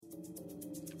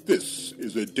This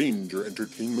is a Danger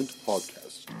Entertainment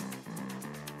podcast.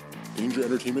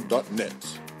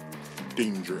 DangerEntertainment.net.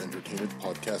 Danger Entertainment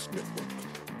Podcast Network.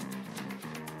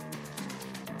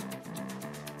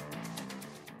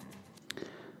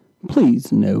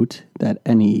 Please note that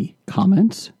any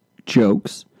comments,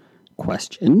 jokes,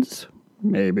 questions,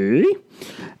 maybe,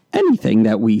 anything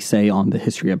that we say on the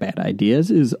History of Bad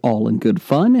Ideas is all in good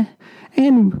fun,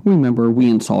 and remember, we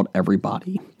insult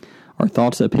everybody. Our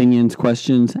thoughts, opinions,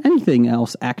 questions, anything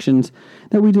else, actions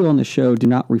that we do on the show do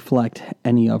not reflect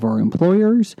any of our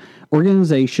employers,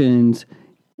 organizations,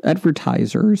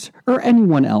 advertisers, or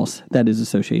anyone else that is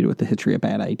associated with the History of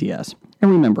Bad Ideas. And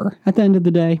remember, at the end of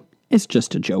the day, it's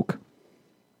just a joke.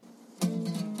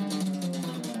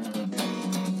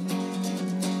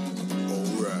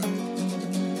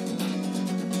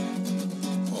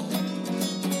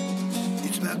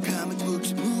 It's about comic books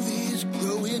and movies.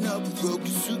 Growing up with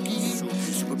Rokusuki.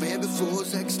 Superman before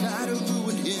Zack Snyder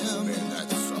ruined him.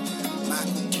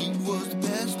 Michael Keaton was the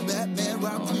best Batman.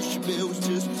 While Christian Bale was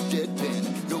just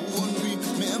deadpan. No one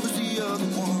remembers the other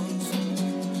ones.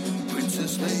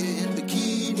 Princess Leia in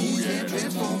bikinis and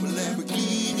Transformer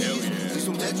Lamborghinis. Please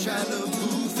don't let Shia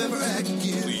LaBeouf ever act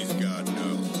again. Please, God,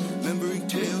 no. Remembering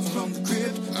Tales from the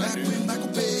Crypt. Back when Michael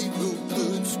Bay wrote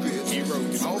good scripts. He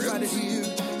wrote the All scripts. right here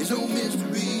is no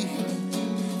mystery.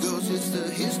 Cause it's the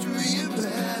history of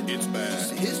bad. It's bad. It's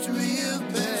the history of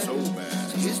bad. So bad.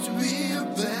 It's the history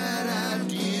of bad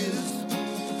ideas.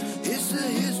 It's the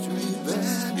history of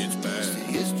bad. It's bad. It's the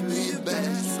history of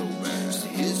bad. So bad. It's the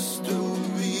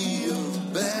history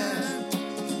of bad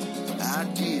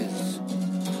ideas.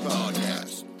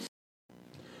 Podcast.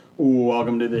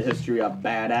 Welcome to the History of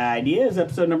Bad Ideas,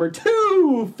 episode number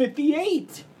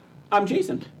 258. I'm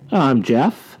Jason. I'm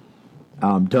Jeff.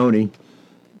 I'm Tony.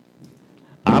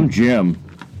 I'm Jim.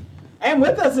 And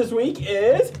with us this week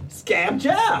is Scab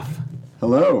Jeff.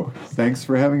 Hello. Thanks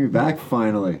for having me back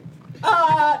finally.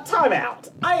 Time out.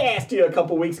 I asked you a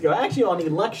couple weeks ago, actually on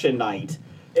election night,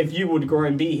 if you would go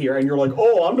and be here, and you're like,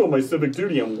 oh, I'm doing my civic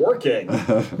duty, I'm working.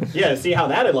 Yeah, see how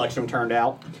that election turned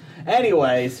out.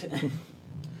 Anyways,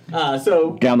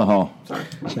 so... Down the hall. Sorry,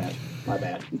 my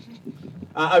bad.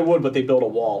 I would, but they built a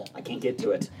wall. I can't get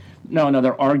to it. No,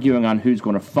 they're arguing on who's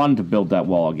going to fund to build that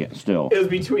wall again still. It was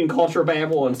between Culture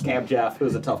Babble and Scab Jeff. It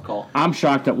was a tough call. I'm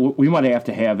shocked that we might have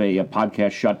to have a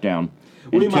podcast shutdown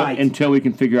We might. until we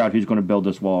can figure out who's going to build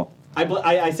this wall.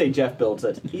 I say Jeff builds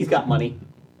it. He's got money.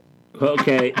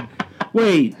 Okay.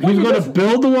 Wait, who's going to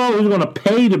build the wall? Who's going to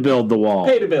pay to build the wall?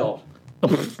 Pay to build.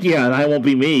 Yeah, and I won't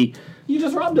be me. You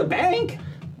just robbed a bank?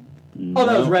 Oh,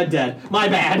 that was Red Dead. My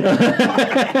bad.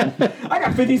 I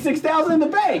got $56,000 in the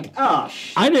bank. Oh,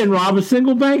 I didn't rob a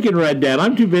single bank in Red Dead.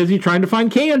 I'm too busy trying to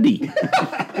find candy.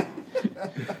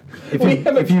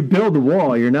 If you build the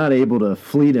wall, you're not able to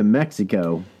flee to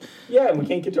Mexico. Yeah, and we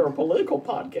can't get to our political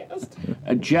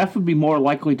podcast. Jeff would be more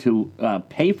likely to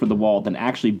pay for the wall than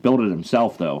actually build it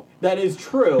himself, though. That is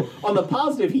true. On the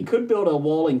positive, he could build a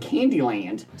wall in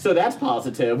Candyland. So that's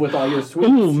positive with all your sweets.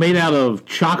 Ooh, made out of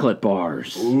chocolate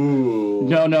bars. Ooh.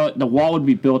 No, the wall would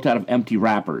be built out of empty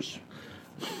wrappers.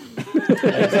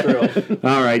 That's true.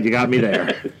 All right, you got me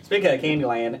there. Speaking of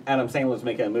Candyland, Adam Sandler's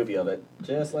making a movie of it.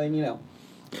 Just letting you know.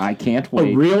 I can't A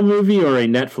wait. real movie or a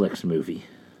Netflix movie?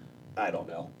 I don't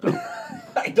know.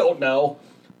 I don't know.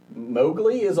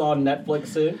 Mowgli is on Netflix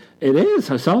soon. It is.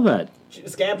 I saw that.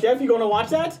 Scab Jeff, you going to watch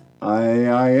that? I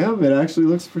am. It actually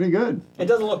looks pretty good. It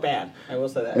doesn't look bad. I will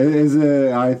say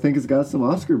that. I think it's got some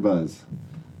Oscar buzz.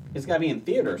 It's got to be in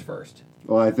theaters first.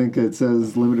 Well, I think it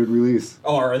says limited release.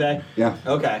 Oh, are they? Yeah.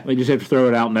 Okay. We just have to throw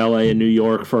it out in L.A. and New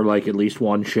York for like at least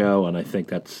one show, and I think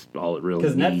that's all it really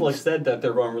Because needs. Netflix said that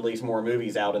they're going to release more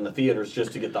movies out in the theaters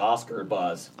just to get the Oscar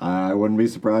buzz. I wouldn't be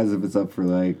surprised if it's up for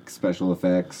like special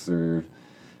effects or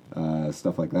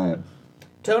stuff like that.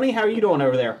 Tony, how are you doing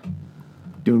over there?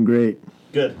 Doing great.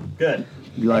 Good.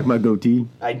 You like my goatee?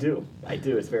 I do.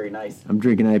 It's very nice. I'm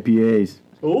drinking IPAs.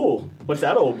 Ooh, what's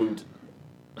that old boot?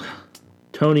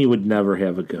 Tony would never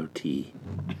have a goatee.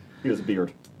 He has a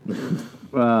beard.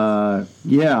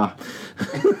 Yeah.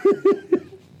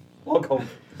 Welcome.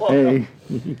 Hey,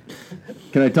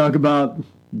 can I talk about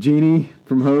Jeannie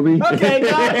from Hobie? Okay,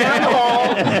 down the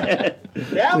hall.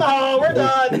 Down the hall, we're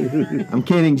done. I'm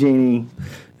kidding, Jeannie.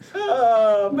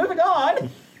 Moving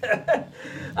on.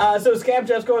 So Scab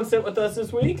Jeff's going to sit with us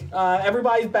this week.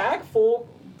 Everybody's back, full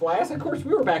blast. Of course,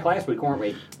 we were back last week, weren't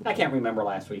we? I can't remember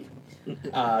last week.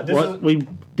 We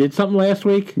did something last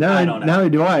week? I don't know. Neither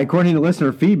do I. According to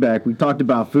listener feedback, we talked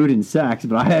about food and sex,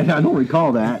 but I don't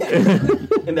recall that.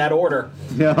 In that order.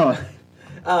 Yeah.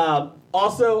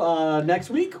 Also,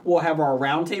 next week, we'll have our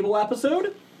roundtable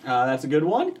episode. That's a good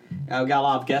one. We got a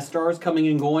lot of guest stars coming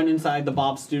and going inside the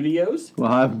Bob Studios.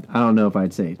 Well, I don't know if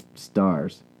I'd say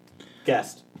stars.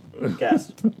 Guest.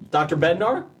 Dr.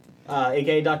 Bednar,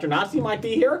 a.k.a. Dr. Nazi, might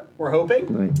be here. We're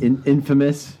hoping. Like,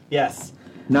 infamous, Yes.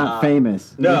 not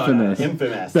famous. No, infamous. no,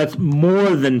 infamous. That's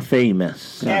more than famous.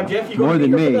 Scab Jeff, you more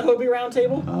going to be than here for me. the Hobie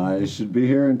Roundtable? I should be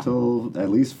here until at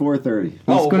least 4:30. He's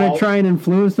Oh, going well- to try and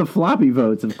influence the floppy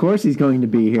votes. Of course, he's going to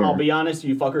be here. I'll be honest,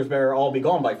 you fuckers better all be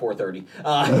gone by 4:30.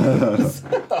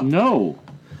 No.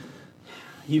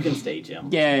 You can stay, Jim.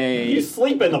 Yay. You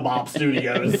sleep in the Bob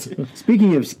Studios.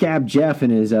 Speaking of Scab Jeff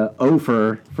and his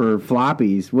offer for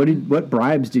floppies, what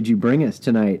bribes did you bring us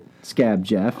tonight, Scab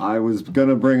Jeff? I was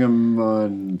gonna bring him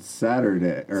on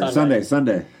Saturday or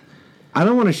Sunday. I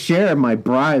don't want to share my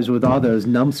bribes with all those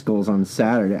numbskulls on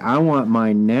Saturday. I want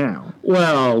mine now.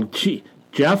 Well,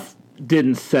 Jeff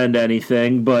didn't send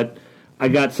anything, but I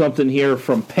got something here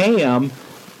from Pam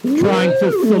trying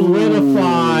to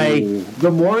solidify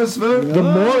The Morris vote. the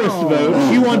Morris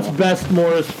vote. She wants best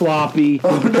Morris floppy.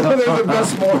 No, there's the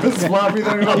best Morris floppy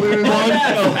they're gonna lose.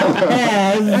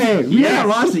 Hey, you haven't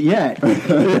lost it yet.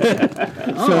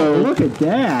 So look at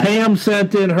that. Pam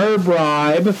sent in her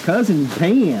bribe. Cousin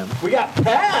Pam. We got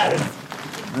Paz.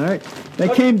 All right.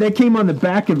 That came on the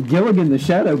back of Gilligan the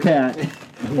Shadow Cat.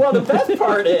 Well, the best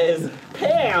part is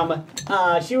Pam.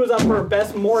 She was up for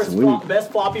best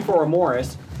best floppy for a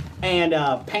Morris, and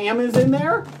Pam is in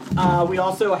there. We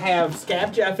also have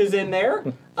Scab Jeff is in there.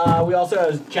 We also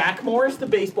have Jack Morris, the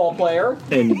baseball player,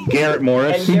 And Garrett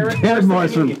Morris. and Garrett Ted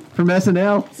Morris the from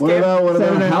SNL. What about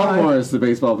Saturday Night Hal Live. Morris, the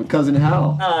baseball cousin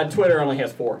Hal? Twitter only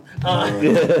has 4.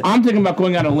 I'm thinking about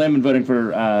going out on a limb and voting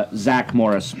for Zach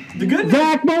Morris. The good news,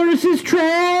 Zach Morris is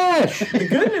trash. the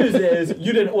good news is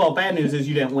you didn't. Well, bad news is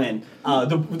you didn't win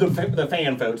the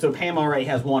fan vote. So Pam already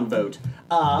has 1 vote.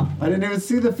 I didn't even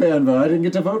see the fan vote. I didn't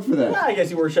get to vote for that. I guess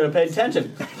you should have paid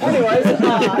attention. Anyways,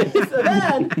 so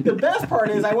then the best part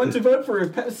is I went to vote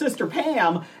for sister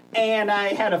Pam, and I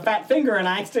had a fat finger, and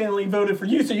I accidentally voted for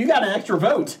you, so you got an extra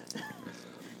vote.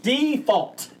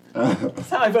 Default. That's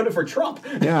how I voted for Trump.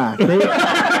 Yeah.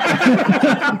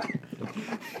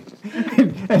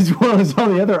 As well as all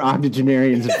the other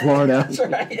octogenarians in Florida. That's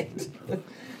right.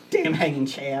 Damn hanging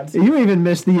chads. You even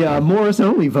missed the Morris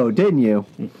only vote, didn't you?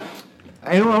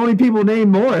 And only people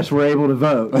named Morris were able to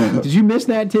vote. Did you miss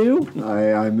that too?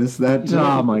 I missed that too.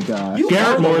 Oh my gosh.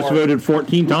 Garrett Morris voted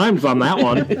 14 times on that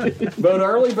one. Vote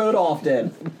early, vote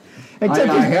often.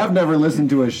 Except, I have never listened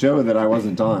to a show that I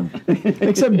wasn't on.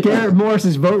 except Garrett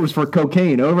Morris's vote was for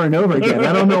cocaine over and over again.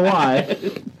 I don't know why.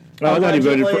 I thought he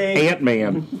voted for Allegedly.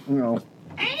 Ant-Man. No.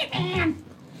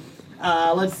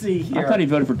 Let's see I here. thought he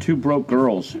voted for 2 broke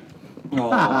girls.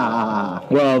 Aw,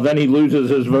 Well, then he loses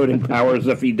his voting powers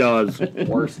if he does.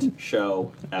 worst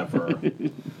show ever.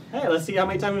 Hey, let's see how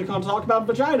many times we're going to talk about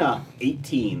vagina.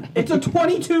 18. It's a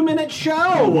 22-minute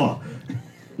show.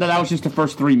 No, that was just the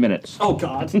first 3 minutes. Oh,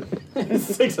 God.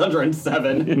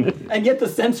 607. And yet the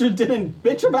censor didn't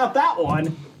bitch about that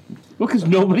one. Well, because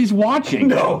nobody's watching.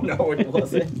 No, it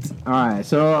wasn't. All right,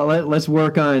 so let's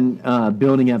work on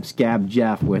building up Scab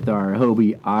Jeff with our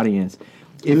Hobie audience.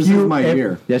 This is my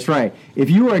year. That's right.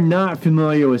 If you are not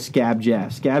familiar with Scab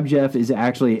Jeff is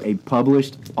actually a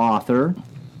published author.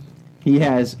 He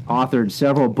has authored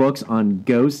several books on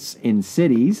ghosts in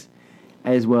cities,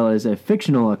 as well as a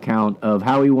fictional account of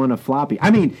how he won a floppy. I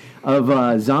mean,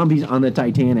 of zombies on the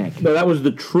Titanic. No, that was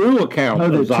the true account Oh,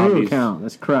 of the zombies. true account.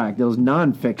 That's correct. That was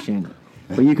nonfiction.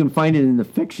 But you can find it in the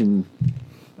fiction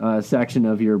section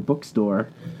of your bookstore.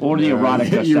 Or the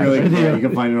erotica You really section. can. You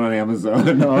can find it on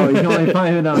Amazon. Oh, you can only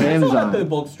find it on It's not the Amazon.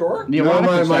 bookstore. The No,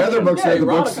 erotica my other section. books are at the erotica.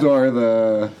 bookstore.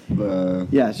 The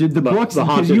Yes, the books, the because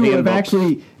haunted you have handbooks.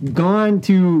 actually gone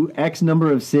to X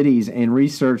number of cities and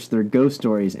researched their ghost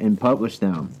stories and published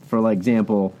them. For like,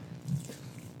 example,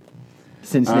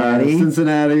 Cincinnati.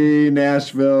 Cincinnati,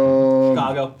 Nashville,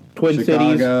 Chicago. Twin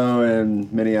Cities. Chicago,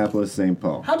 and Minneapolis, St.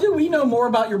 Paul. How do we know more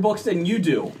about your books than you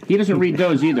do? He doesn't read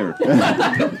those either.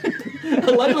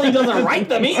 Allegedly he doesn't write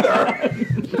them either.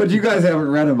 But you guys haven't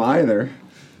read them either.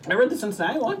 I read the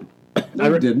Cincinnati one.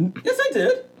 No, you didn't. Yes, I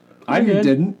did. I You did.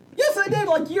 didn't. Yes, I did,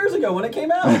 like years ago when it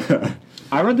came out.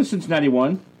 I read the Cincinnati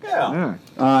one. Yeah.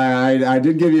 Yeah. I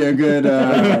did give you a good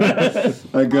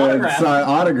Autograph.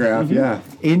 autograph. Yeah.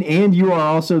 And you are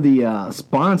also the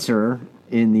sponsor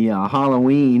in the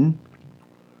Halloween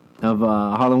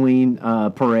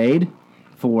parade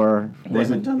for They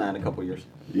haven't done that in a couple years.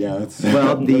 Yeah, that's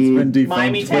Well, that's the been defunct.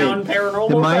 Miami Town Paranormal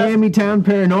the Fest. Miami Town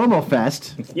Paranormal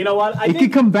Fest. You know what? I It think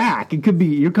could come back. It could be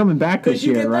you're coming back could this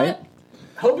you year, get right? that?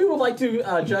 Hobie would like to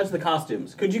judge the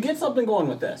costumes. Could you get something going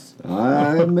with this?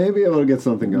 I may be able to get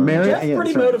something going. Jeff's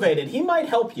pretty motivated. He might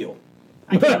help you.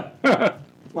 I can't.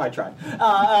 Well, I tried.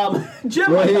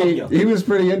 Jim might help you. He was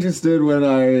pretty interested when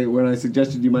I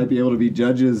suggested you might be able to be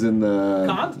judges in the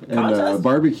contest?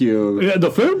 Barbecue. Yeah,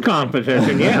 the food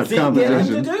competition, yes. Get him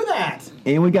to do that.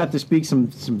 And we got to speak some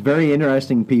very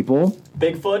interesting people.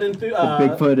 Bigfoot and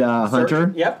Bigfoot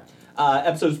Hunter. Yep.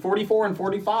 Episodes 44 and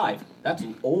 45. That's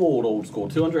old school.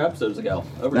 200 episodes ago.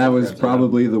 That was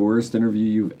probably the worst interview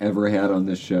you've ever had on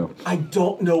this show. I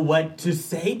don't know what to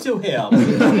say to him.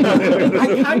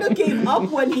 I kind of gave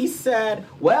up when he said,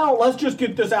 well, let's just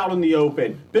get this out in the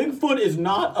open. Bigfoot is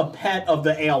not a pet of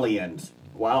the aliens.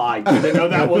 Well, I didn't know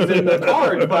that was in the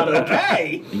card, but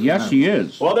okay. Yes, he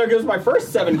is. Well, there goes my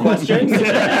first 7 questions.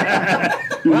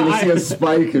 You're going to see a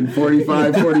spike in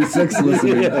 45, 46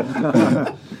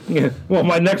 listening. Yeah. Well,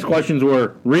 my next questions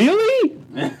were, really?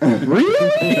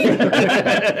 Really?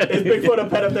 Is Bigfoot a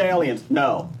pet of the aliens?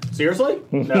 No. Seriously?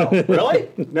 No. Really?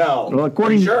 No. Well,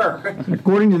 according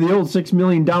to the old $6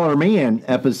 Million Man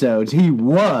episodes, he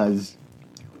was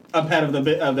a pet of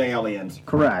the aliens.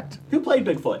 Correct. Who played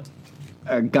Bigfoot?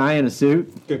 A guy in a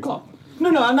suit. Good call. No,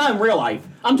 I'm not in real life.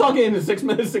 I'm talking in the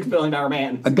 $6 Million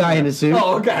Man. A guy in a suit.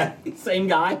 Oh, okay. Same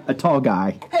guy. A tall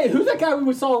guy. Hey, who's that guy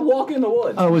we saw walk in the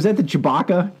woods? Oh, was that the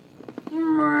Chewbacca?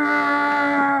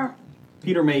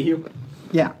 Peter Mayhew.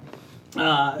 Yeah.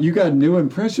 You got new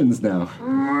impressions now.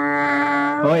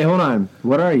 Oh, wait, hold on.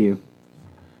 What are you?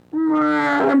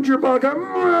 I'm Chewbacca.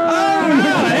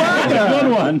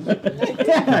 Good one.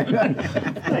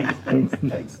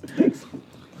 Thanks.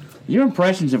 Your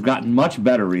impressions have gotten much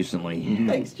better recently.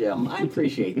 Thanks, Jim. I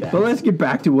appreciate that. But let's get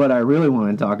back to what I really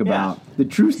want to talk about. Yeah. The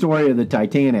true story of the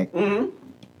Titanic. Mm-hmm.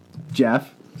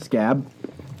 Jeff, Scab.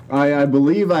 I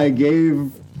believe I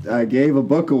gave a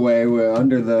book away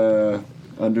under the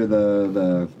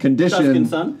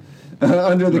condition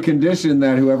under the condition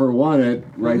that whoever won it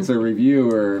writes a review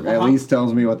or at least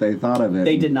tells me what they thought of it.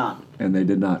 They did not. And they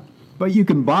did not. But you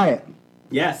can buy it.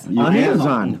 Yes. On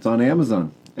Amazon. It's on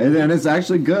Amazon. And it's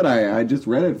actually good. I just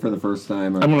read it for the first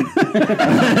time. I never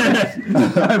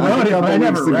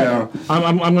read it.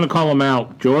 I'm going to call him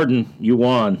out. Jordan, you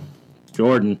won.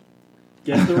 Jordan.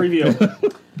 Get the review.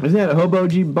 Isn't that a Hobo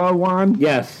G. Bawan?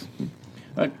 Yes.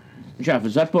 Jeff,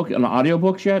 is that book an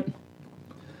audiobook yet?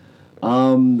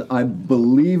 I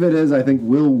believe it is. I think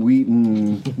Will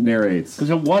Wheaton narrates. Because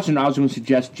it wasn't. I was going to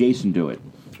suggest Jason do it.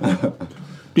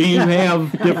 Do you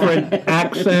have different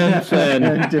accents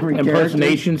and different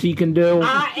impersonations he can do?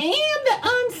 I am the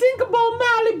unsinkable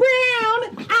Molly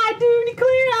Brown. I do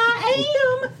declare I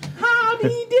am. How do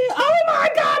you do? Oh my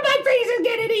God, my face is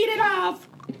getting eaten off.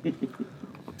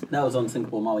 That was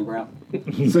unsinkable Molly Brown.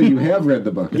 So you have read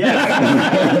the book?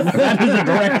 Yes. That is a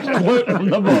direct quote from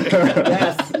the book.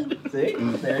 Yes. See?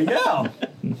 There you go.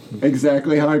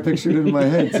 Exactly how I pictured it in my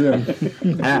head, too.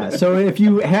 So if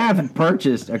you have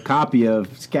purchased a copy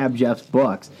of Scab Jeff's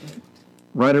books,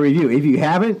 write a review. If you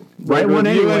haven't, write one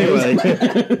anyway.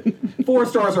 4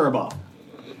 stars or above.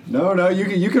 No,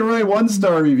 you can write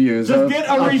 1-star reviews. Just get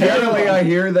a review. Apparently, I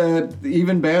hear that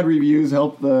even bad reviews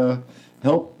help the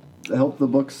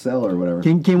book sell or whatever.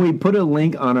 Can we put a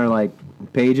link on our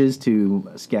pages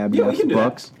to Scab Jeff's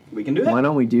books? That. We can do that. Why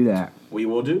don't we do that? We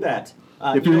will do that.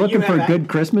 If you're looking for good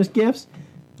Christmas gifts,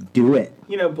 do it.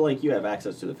 Blake, you have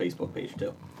access to the Facebook page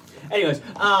too. Anyways,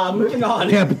 moving on.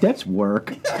 Yeah, but that's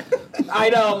work. I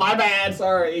know, my bad.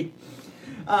 Sorry.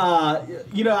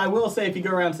 I will say if you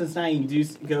go around Cincinnati and you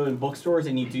do go in bookstores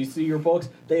and you do see your books,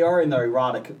 they are in the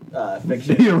erotic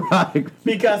fiction. Erotic.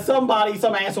 Because some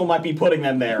asshole might be putting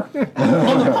them there.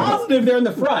 On the positive, they're in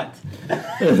the front.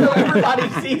 So everybody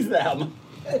sees them.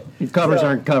 The covers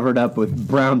aren't covered up with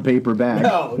brown paper bags.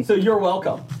 No, so you're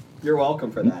welcome. You're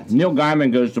welcome for that. Neil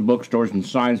Gaiman goes to bookstores and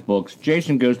signs books.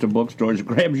 Jason goes to bookstores,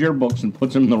 grabs your books, and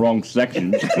puts them in the wrong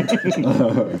sections.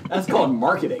 That's called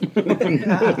marketing.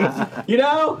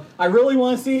 I really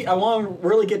want to I want to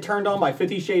really get turned on by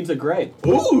 50 Shades of Grey.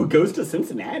 Ooh, goes to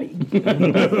Cincinnati.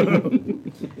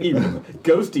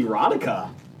 Ghost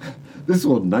erotica. This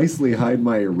will nicely hide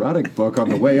my erotic book on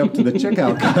the way up to the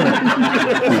checkout counter.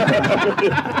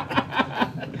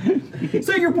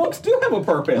 So your books do have a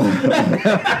purpose.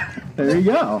 There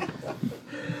you go.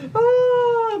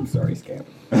 Oh, I'm sorry, Scam.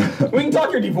 We can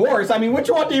talk your divorce. I mean, which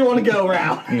one do you want to go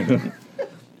around?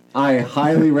 I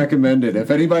highly recommend it. If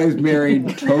anybody's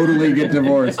married, totally get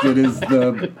divorced. It is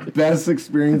the best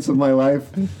experience of my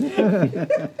life.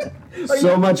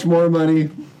 So much more money.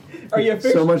 Are you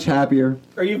so much happier?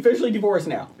 Are you officially divorced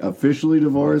now? Officially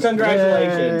divorced.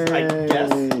 Congratulations, Yay. I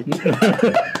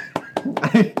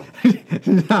guess.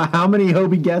 How many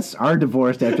Hobie guests are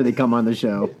divorced after they come on the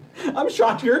show? I'm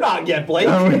shocked you're not yet, Blake.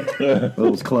 It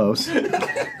was close.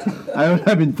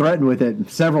 I've been threatened with it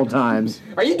several times.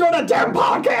 Are you doing a damn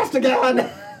podcast again?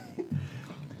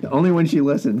 Only when she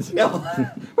listens. No.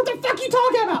 What the fuck are you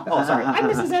talking about? Oh, sorry. I'm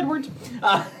Mrs. Edwards.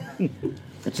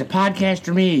 It's a podcast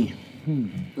for me.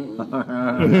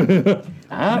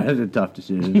 That's a tough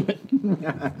decision.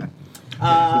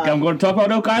 I'm going to talk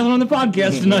about Oak Island on the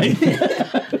podcast tonight.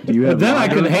 Do you have Then I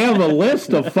lager? can have a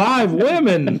list of 5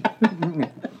 women.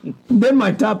 Then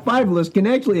my top 5 list can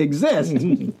actually exist.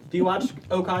 Do you watch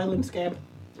Oak Island, Scab?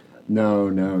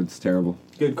 No, it's terrible.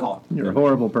 Good call. You're a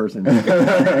horrible person.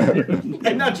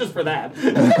 And not just for that.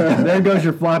 There goes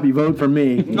your floppy vote for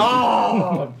me.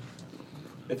 Oh!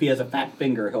 If he has a fat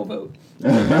finger, he'll vote.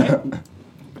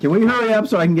 Can we hurry up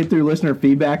so I can get through listener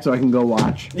feedback so I can go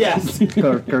watch Yes.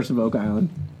 Curse of Oak Island?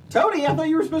 Tony, I thought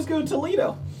you were supposed to go to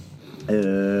Toledo.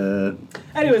 Uh,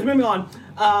 Anyways, moving on.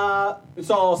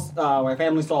 My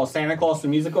family saw Santa Claus the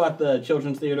Musical at the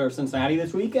Children's Theater of Cincinnati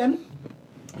this weekend.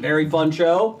 Very fun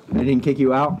show. They didn't kick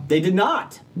you out? They did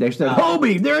not. They said,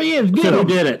 Hobie, there he is, get So who him.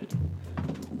 did it?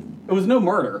 It was no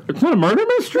murder. It's not a murder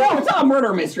mystery? No, it's not a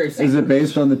murder mystery. Is it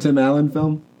based on the Tim Allen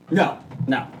film No.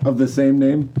 of the same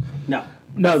name? No.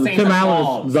 No, the Santa Tim Allen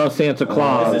Claus. is the Santa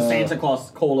Claus. This is Santa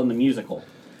Claus: the Musical.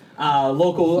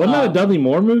 Local. Wasn't that a Dudley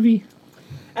Moore movie?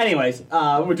 Anyways,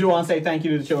 we do want to say thank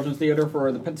you to the Children's Theater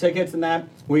for the tickets and that.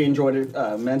 We enjoyed it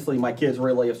immensely. My kids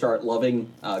really have started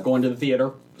loving going to the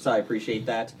theater, so I appreciate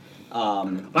that. I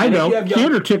and if know. you have young-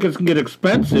 Theater tickets can get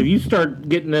expensive. You start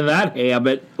getting in that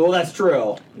habit, Well, that's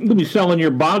true. you'll be selling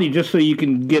your body just so you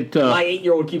can get... My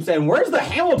 8-year-old keeps saying, "Where's the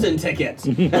Hamilton tickets?" So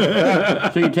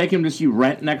you take him to see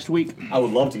Rent next week? I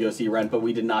would love to go see Rent, but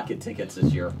we did not get tickets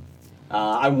this year.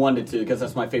 I wanted to because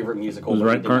that's my favorite musical. is but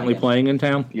we Rent did not currently get. playing in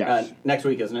town? Yes. Next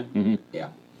week, isn't it? Mm-hmm. Yeah.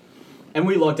 And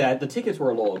we looked at the tickets were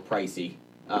a little pricey.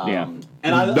 Yeah.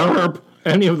 And Derp.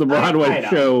 Any of the I Broadway know.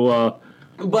 show...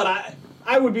 But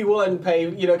I would be willing to pay,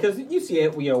 because you see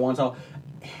it, once all.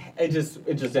 It just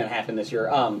didn't happen this year.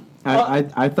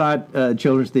 I thought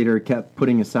Children's Theater kept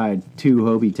putting aside 2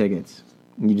 Hobie tickets.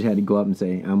 You just had to go up and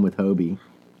say, I'm with Hobie.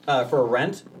 For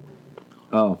Rent,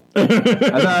 Oh. I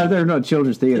thought there was no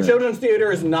Children's Theater. Children's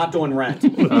Theater is not doing Rent.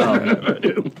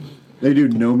 They do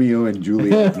Romeo and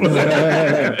Juliet.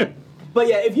 But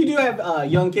yeah, if you do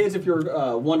have young kids, if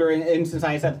you're wondering, in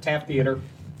Cincinnati, it's at the Taft Theater.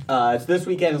 It's this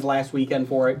weekend is the last weekend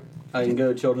for it. You can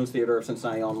go to Children's Theater of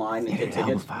Cincinnati online and get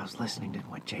tickets. If I was listening to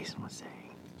what Jason was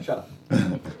saying. Shut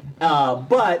up.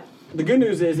 But the good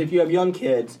news is, if you have young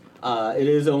kids, it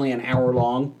is only an hour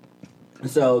long.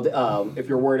 So if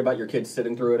you're worried about your kids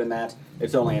sitting through it and that,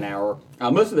 it's only an hour.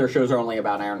 Most of their shows are only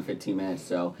about an hour and 15 minutes.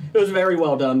 So it was very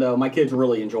well done, though. My kids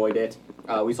really enjoyed it.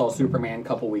 We saw Superman a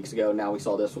couple weeks ago. Now we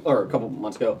saw this, or a couple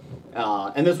months ago.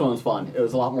 And this one was fun. It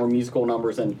was a lot more musical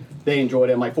numbers, and they enjoyed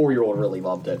it. My 4-year-old really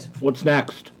loved it. What's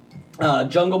next?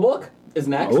 Jungle Book is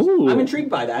next. Ooh. I'm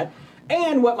intrigued by that.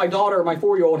 And what my daughter, my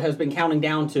 4-year-old, has been counting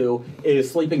down to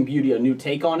is Sleeping Beauty, a new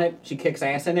take on it. She kicks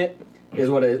ass in it, is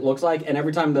what it looks like. And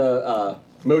every time the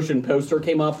motion poster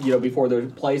came up, before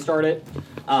the play started,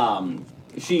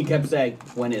 she kept saying,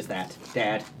 "When is that,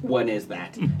 Dad? When is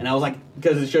that?" And I was like,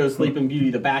 because it shows Sleeping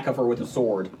Beauty, the back of her with a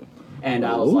sword. And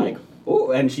I was like,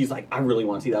 oh, and she's like, "I really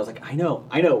want to see that." I was like, I know,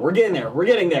 we're getting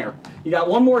there. You got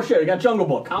one more show, you got Jungle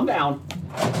Book, calm down.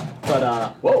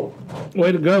 But, whoa.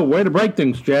 Way to go. Way to break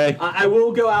things, Jay. I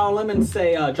will go out on a limb and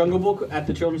say Jungle Book at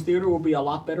the Children's Theater will be a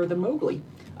lot better than Mowgli.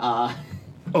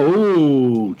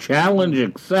 Oh, challenge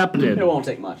accepted. It won't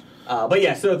take much. But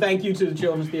yeah, so thank you to the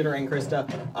Children's Theater and Krista.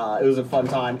 It was a fun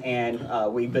time,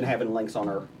 and we've been having links on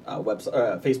our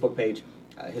Facebook page,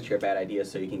 History of Bad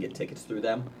Ideas, so you can get tickets through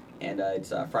them. And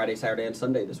it's Friday, Saturday, and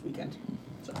Sunday this weekend.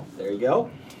 So there you go.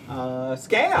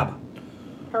 Scab,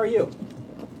 how are you?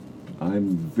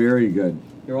 I'm very good.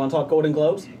 You want to talk Golden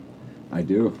Globes? I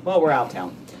do. Well, we're out of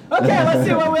town. Okay, let's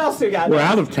see what else we got. We're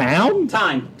out of town?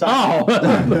 Time. Oh.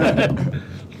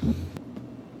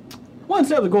 Well,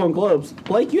 instead of the Golden Globes,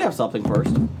 Blake, you have something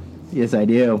first. Yes, I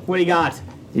do. What do you got?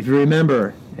 If you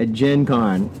remember, at Gen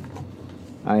Con,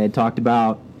 I had talked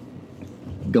about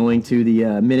going to the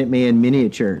Minuteman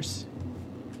miniatures.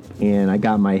 And I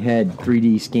got my head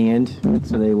 3D scanned,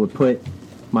 so they would put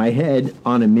my head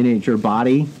on a miniature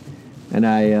body. And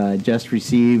I just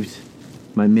received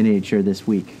my miniature this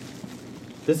week.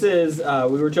 This is,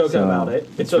 we were joking So, about it.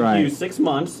 It that's took right. you 6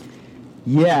 months.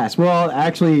 Yes, well,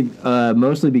 actually,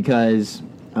 mostly because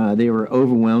they were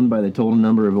overwhelmed by the total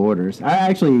number of orders. I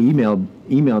actually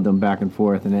emailed them back and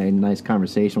forth, and I had a nice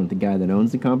conversation with the guy that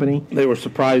owns the company. They were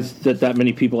surprised that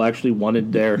many people actually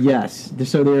wanted their... Yes.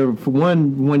 So they're, for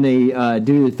one, when they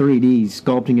do the 3D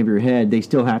sculpting of your head, they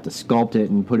still have to sculpt it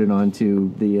and put it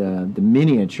onto the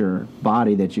miniature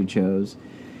body that you chose.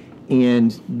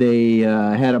 And they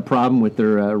had a problem with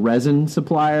their resin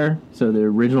supplier. So the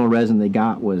original resin they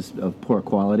got was of poor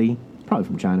quality, probably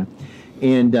from China.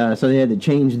 And so they had to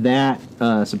change that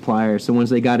supplier. So once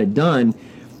they got it done,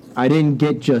 I didn't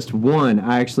get just one.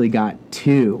 I actually got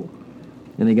two.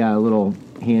 And they got a little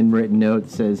handwritten note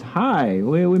that says, "Hi,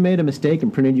 we made a mistake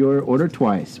and printed your order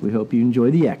twice. We hope you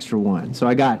enjoy the extra one." So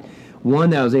I got one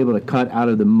that I was able to cut out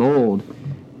of the mold,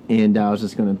 and I was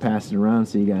just going to pass it around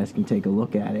so you guys can take a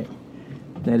look at it.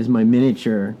 That is my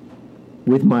miniature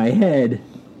with my head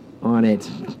on it.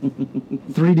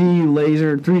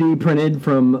 3D printed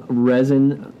from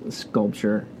resin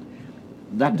sculpture.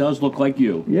 That does look like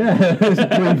you. Yeah,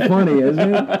 it's pretty funny,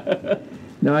 isn't it?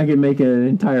 Now I can make an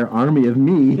entire army of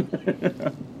me.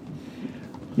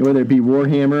 Whether it be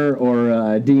Warhammer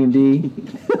or D&D.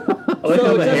 I like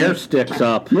how the hair sticks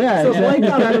up. Yeah, So Blake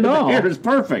got it all. Hair is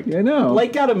perfect. I know.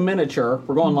 Blake got a miniature.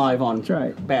 We're going live on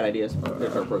right. Bad Ideas.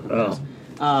 There's our broken Oh.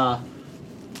 glass.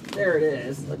 There it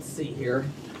is. Let's see here.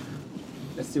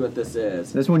 Let's see what this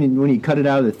is. That's when you cut it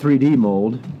out of the 3D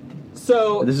mold.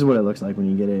 So This is what it looks like when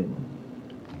you get it.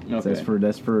 Okay.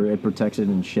 That's for it protects it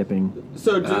in shipping.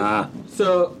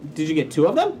 so did you get two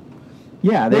of them?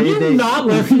 Yeah, Were you not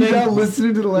listening? You're not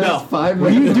listening to the last No. 5 Were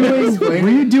you minutes.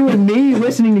 doing me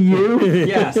listening to you?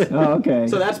 Yes. Oh, okay.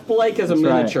 So that's Blake as a That's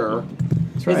right. miniature.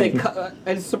 That's right. Is it?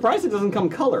 I'm surprised it doesn't come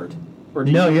colored. Or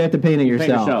do No, you have to paint it Paint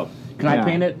yourself. yourself. Can Yeah. I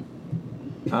paint it?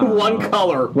 one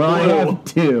color. Well, I blue. have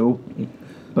two,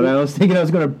 but I was thinking I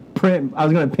was going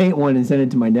to paint one and send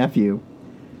it to my nephew,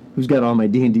 who's got all my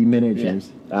D&D miniatures.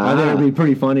 I think it'd be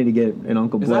pretty funny to get an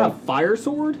Uncle Is Blake. that a fire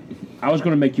sword? I was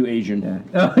going to make you Asian.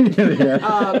 Yeah. Oh,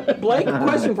 yeah. Blake,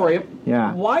 question for you.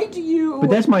 Yeah. Why do you? But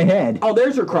that's my head. Oh,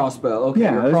 there's your crossbow. Okay.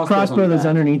 Yeah, your there's a crossbow's crossbow on the that's back.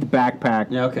 underneath the backpack.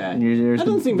 Yeah, okay. And there's That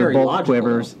doesn't the, seem the very bolt logical.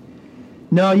 quivers.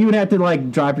 No, you would have to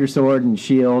like drop your sword and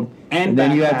shield, And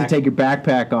then you have to backpack. take your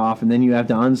backpack off, and then you have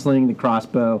to unsling the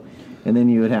crossbow, and then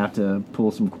you would have to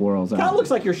pull some quarrels Kind out. of looks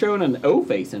like you're showing an O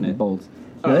face in it. Bolts.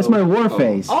 No, that's my war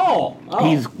face. Oh.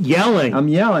 He's yelling. I'm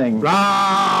yelling. Roar!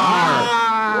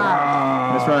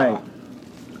 That's right.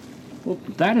 Well,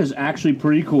 that is actually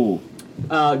pretty cool.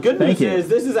 Good Thank news you. is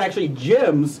this is actually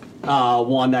Jim's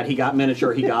one that he got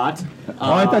miniature. He got.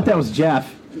 Oh, I thought that was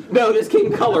Jeff. No, this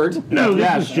came colored. No,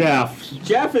 that's Jeff.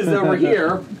 Jeff is over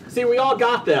here. See, we all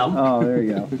got them. Oh, there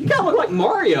you go. You kind of look like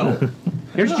Mario.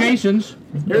 Here's Jason's.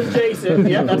 Here's Jason.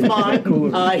 Yep, that's mine.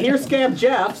 Here's Scab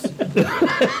Jeff's.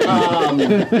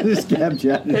 Scab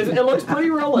Jeff. It looks pretty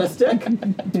realistic.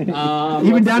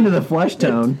 Even down to the flesh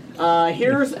tone.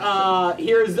 Here's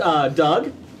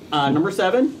Doug, number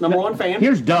 7, number 1 fan.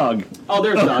 Here's Doug. Oh,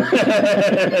 there's Doug.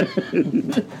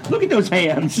 Look at those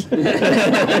hands.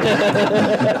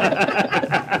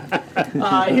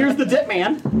 Here's the Dip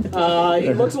Man.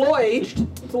 He looks a little aged.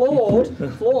 It's a little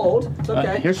old. It's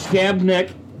okay. Here's Scab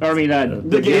Nick.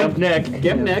 The Gimp. Gimp Nick.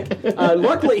 Gimp Nick.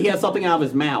 Luckily, he has something out of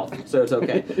his mouth, so it's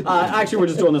okay. Actually, we're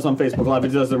just doing this on Facebook Live. It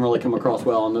doesn't really come across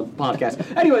well on the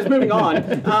podcast. Anyways, moving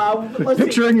on. Let's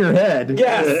Picture in your head.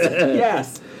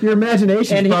 Yes. Your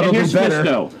imagination And is probably here's better.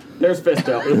 Fisto. There's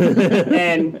Fisto.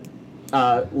 And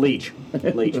Leech.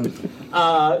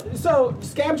 So,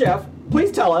 Scab Jeff,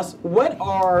 please tell us, what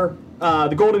are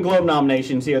the Golden Globe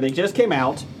nominations here? They just came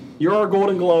out. You're our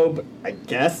Golden Globe, I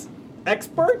guess,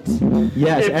 expert?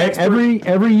 Yes, If expert-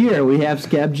 every year we have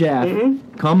Scab Jeff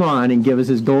come on and give us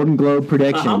his Golden Globe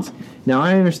predictions. Now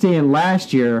I understand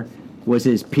last year was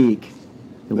his peak.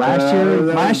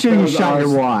 Last year you shot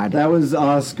your wad. That was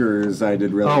Oscars. I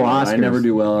did really Oh, well. I Oscars. never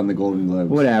do well on the Golden Globes.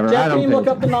 Whatever. I Jeff, don't can you look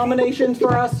think. up the nominations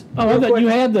for us? Oh, I real thought quick? you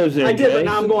had those in, I did, but Jay.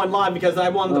 now I'm going live because I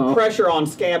wanted the pressure on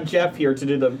Scab Jeff here to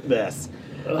do this.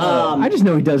 I just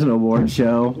know he does an award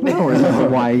show. I don't really know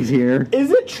why he's here.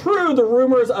 Is it true, the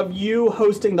rumors of you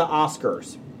hosting the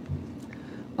Oscars?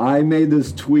 I made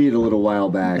this tweet a little while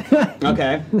back,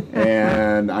 Okay.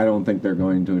 and I don't think they're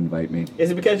going to invite me.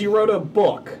 Is it because you wrote a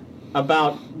book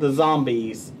about the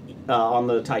zombies on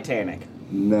the Titanic?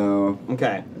 No,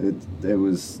 Okay. it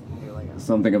was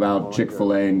something about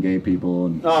Chick-fil-A and gay people.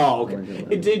 And Oh,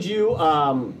 okay. Did you?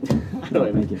 I don't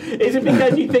even. Is it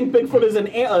because you think Bigfoot is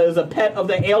is a pet of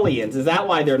the aliens? Is that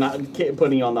why they're not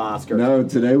putting you on the Oscars? no,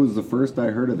 today was the first I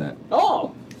heard of that.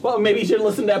 Oh, well, maybe you should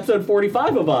listen to episode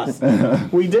 45 of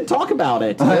us. We did talk about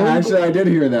it. Actually, I did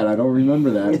hear that. I don't remember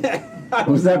that.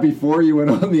 Was that before you went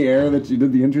on the air that you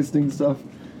did the interesting stuff?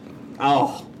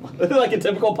 Oh, like a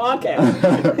typical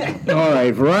podcast. All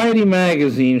right, Variety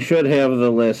Magazine should have the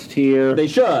list here. They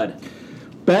should.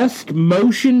 Best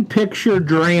Motion Picture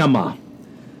Drama.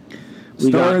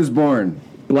 Star is Born.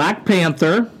 Black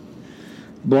Panther,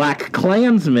 Black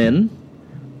Klansman,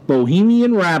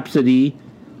 Bohemian Rhapsody,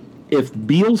 If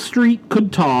Beale Street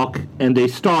Could Talk, and A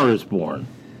Star is Born.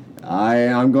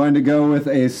 I'm going to go with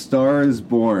A Star is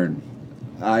Born.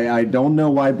 I don't know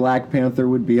why Black Panther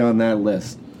would be on that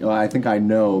list. Well, I think I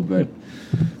know, but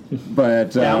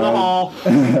Down the hall.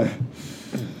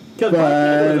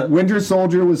 But Winter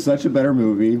Soldier was such a better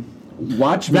movie.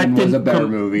 Watchmen was a better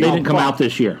movie. They didn't come out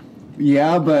this year.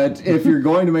 Yeah, but if you're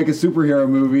going to make a superhero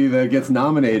movie that gets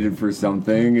nominated for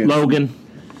something, it's, Logan.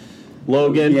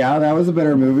 Yeah, that was a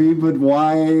better movie. But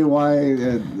why?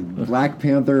 Black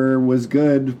Panther was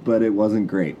good, but it wasn't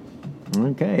great.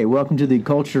 Okay, welcome to the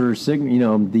culture signal. You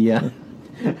know the.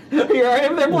 Here I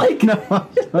am there, Blake. No,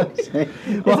 Is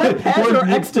that pet or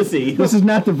ecstasy? This is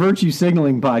not the virtue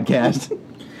signaling podcast.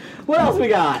 What else we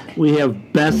got? We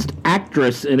have Best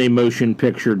Actress in a Motion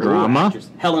Picture Drama.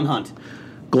 Helen Hunt.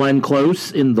 Glenn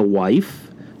Close in The Wife.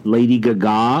 Lady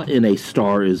Gaga in A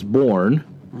Star is Born.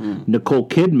 Nicole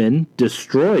Kidman,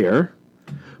 Destroyer.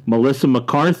 Melissa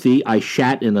McCarthy, I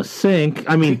Shat in a Sink.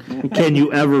 I mean, Can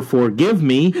You Ever Forgive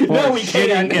Me? No, we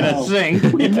can't. In a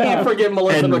sink. We can't forgive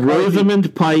Melissa And McCarthy.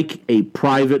 Rosamund Pike, A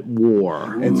Private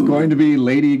War. It's going to be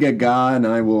Lady Gaga, and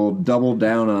I will double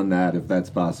down on that if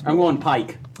that's possible. I'm going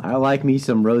Pike. I like me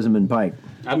some Rosamund Pike.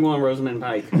 I'm going Rosamund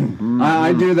Pike.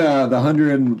 I do the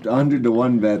 100 to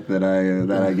 1 bet that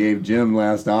I gave Jim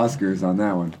last Oscars on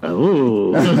that one.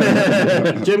 Oh.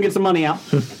 Jim, get some money out.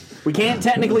 We can't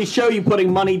technically show you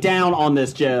putting money down on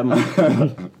this, Jim.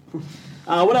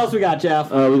 What else we got,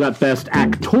 Jeff? We got Best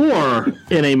Actor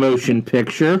in a Motion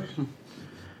Picture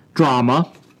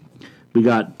Drama. We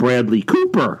got Bradley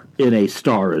Cooper in A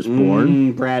Star is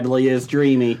Born. Bradley is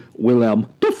dreamy. Willem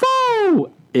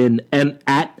Dafoe in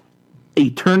At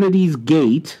Eternity's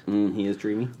Gate. He is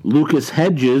dreamy. Lucas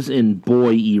Hedges in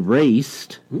Boy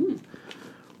Erased.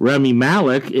 Rami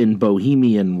Malek in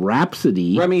Bohemian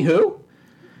Rhapsody. Remy who?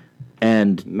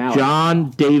 And Malek. John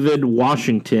David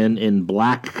Washington in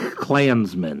Black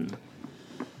Klansman.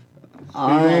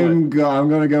 I'm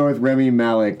going to go with Remy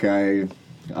Malek.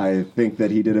 I think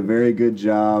that he did a very good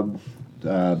job.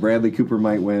 Bradley Cooper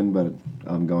might win, but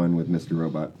I'm going with Mr.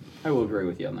 Robot. I will agree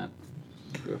with you on that.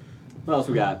 What else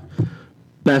we got?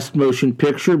 Best Motion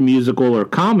Picture, Musical or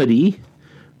Comedy.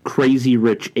 Crazy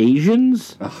Rich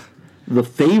Asians. The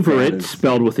Favorite,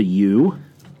 spelled with a U.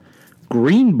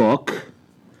 Green Book.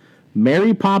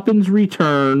 Mary Poppins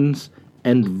Returns,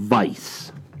 and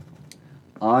Vice.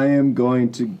 I am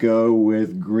going to go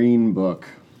with Green Book,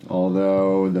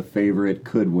 although The Favorite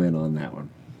could win on that one.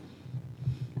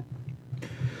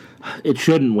 It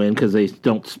shouldn't win because they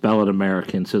don't spell it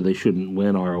American, so they shouldn't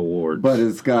win our awards. But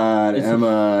it's got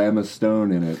Emma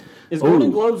Stone in it. Is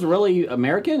Golden Globes really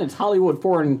American? It's Hollywood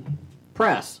Foreign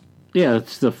Press. Yeah,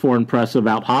 it's the foreign press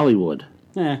about Hollywood.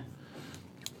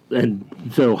 And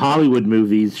so Hollywood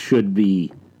movies should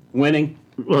be... winning.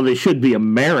 Well, they should be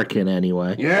American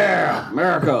anyway. Yeah,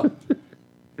 America.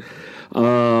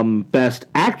 Best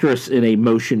Actress in a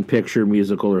Motion Picture,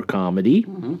 Musical or Comedy.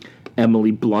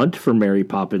 Emily Blunt for Mary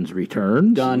Poppins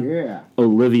Returns. Done. Yeah.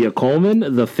 Olivia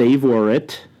Colman, The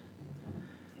Favorite.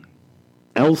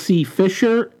 Elsie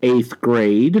Fisher, 8th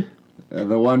Grade.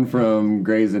 The one from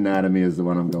Grey's Anatomy is the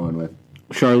one I'm going with.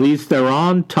 Charlize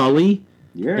Theron, Tully.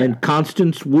 Yeah. And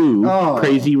Constance Wu, Oh.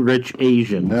 Crazy Rich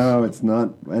Asians. No, it's not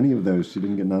any of those. She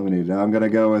didn't get nominated. I'm going to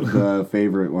go with the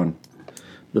favorite one.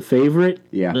 The Favorite?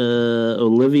 Yeah.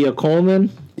 Olivia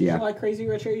Colman. Yeah. You like Crazy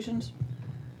Rich Asians?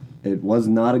 It was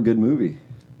not a good movie.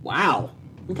 Wow.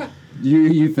 Okay.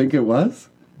 You think it was?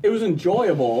 It was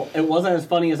enjoyable. It wasn't as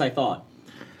funny as I thought.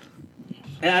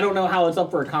 And I don't know how it's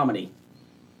up for a comedy.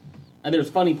 And there's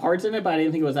funny parts in it, but I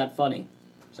didn't think it was that funny.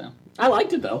 So I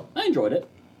liked it, though. I enjoyed it.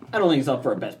 I don't think it's up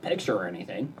for a Best Picture or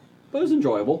anything, but it was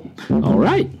enjoyable. All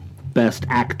right. Best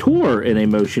Actor in a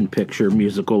Motion Picture,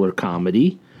 Musical or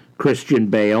Comedy. Christian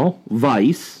Bale,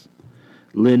 Vice.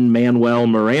 Lin-Manuel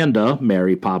Miranda,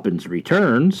 Mary Poppins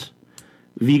Returns.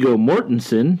 Viggo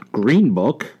Mortensen, Green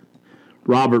Book.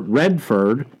 Robert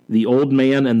Redford, The Old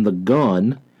Man and the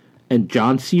Gun. And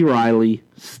John C. Reilly,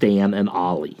 Stan and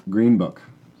Ollie. Green Book.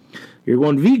 You're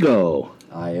going Viggo.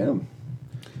 I am.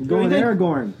 Going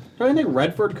Aragorn. Do you think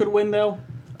Redford could win, though?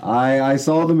 I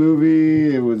saw the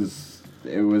movie. It was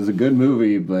a good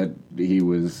movie, but he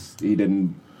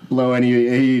didn't blow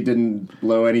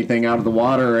anything out of the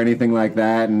water or anything like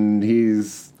that, and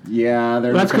he's Yeah,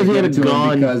 they're That's not gonna 'cause he had give a it to him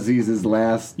gun. because he's his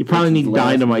last. You probably it's his need last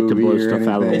dynamite to movie blow or stuff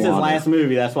out of anything. It's his water. last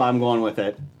movie. That's why I'm going with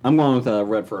it. I'm going with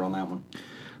Redford on that one.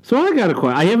 So I got a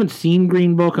question. I haven't seen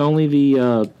Green Book, only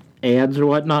the ads or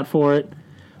whatnot for it.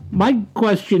 My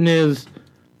question is,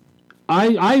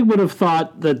 I would have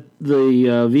thought that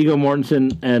the Viggo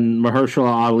Mortensen and Mahershala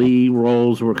Ali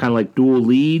roles were kind of like dual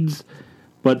leads,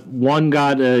 but one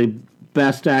got a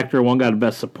Best Actor, one got a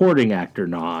Best Supporting Actor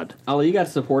nod. Oh, you got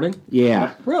supporting?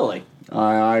 Yeah. Really?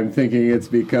 I'm thinking it's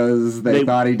because they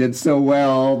thought he did so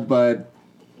well, but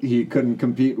he couldn't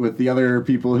compete with the other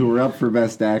people who were up for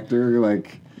Best Actor,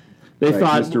 like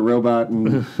thought Mr. Robot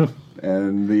and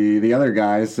and the other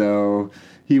guy. So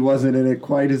he wasn't in it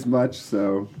quite as much.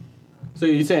 So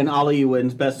you're saying Ali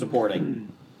wins Best Supporting?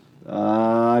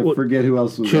 I forget who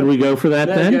else was. should up. we go for that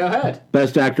then? Go ahead.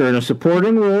 Best Actor in a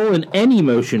Supporting Role in any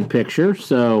motion picture,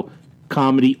 so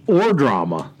comedy or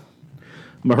drama.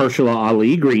 Mahershala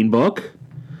Ali, Green Book.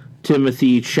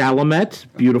 Timothy Chalamet,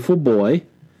 Beautiful Boy.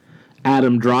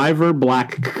 Adam Driver,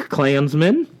 Black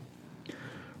Klansman.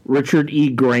 Richard E.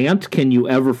 Grant, Can You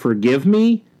Ever Forgive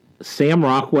Me? Sam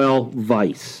Rockwell,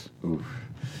 Vice.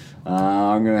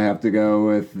 I'm gonna have to go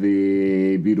with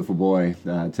the Beautiful Boy,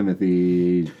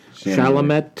 Timothy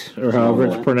Chalamet, or however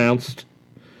it's pronounced.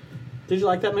 Did you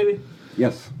like that movie?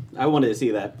 Yes, I wanted to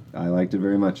see that. I liked it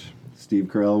very much. Steve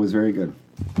Carell was very good.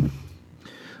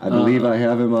 I believe I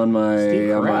have him on my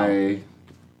Steve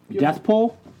Death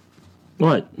Poll?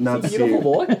 What? not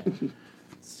Beautiful Steve. boy.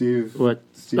 Steve. What?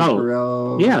 Steve Oh,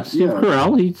 Carell. Yeah, Steve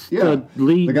Carell. He's the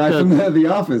lead. The guy from the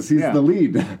Office. He's Yeah. the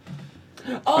lead.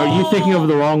 Are you thinking of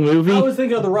the wrong movie? I was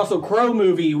thinking of the Russell Crowe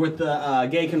movie with the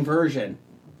gay conversion.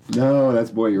 No, that's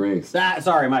Boy Erased.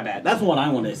 Sorry, my bad. That's the one I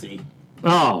wanted to see.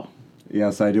 Oh,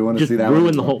 Yes, I do want to just see that ruin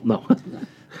one. the whole. No.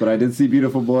 But I did see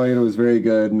Beautiful Boy, and it was very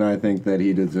good, and I think that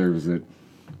he deserves it.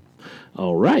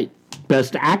 All right.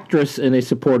 Best Actress in a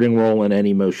Supporting Role in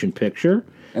any motion picture.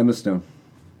 Emma Stone.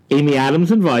 Amy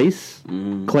Adams in Vice.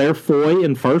 Claire Foy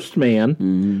in First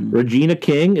Man. Regina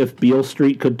King, If Beale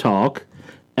Street Could Talk.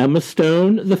 Emma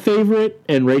Stone, The Favorite.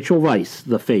 And Rachel Weisz,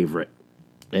 The Favorite.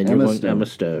 And Emma you're going Stone. Emma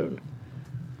Stone.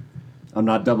 I'm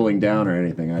not doubling down or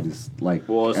anything. I just like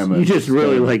Well, Emma. You just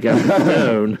really like Emma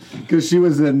Stone. because she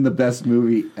was in the best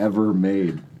movie ever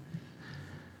made.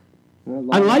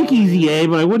 I like Easy A,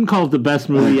 but I wouldn't call it the best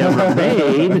movie ever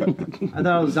made. I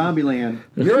thought it was Zombieland.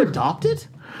 You're adopted?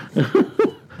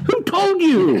 Who told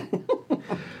you?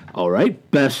 All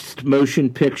right. Best Motion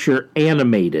Picture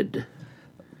Animated.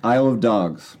 Isle of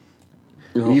Dogs.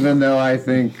 Even though I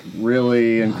think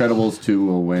really Incredibles 2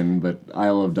 will win, but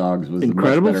Isle of Dogs was a much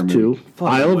better Incredibles movie. 2.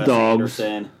 Isle of Wes Dogs.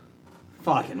 Anderson.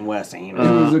 Fucking Wes It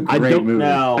Anderson. was a I great don't movie.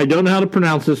 No. I don't know how to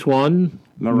pronounce this one.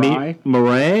 Mirai?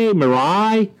 Mirai?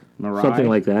 Mirai? Something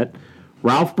like that.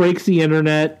 Ralph Breaks the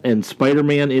Internet and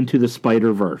Spider-Man Into the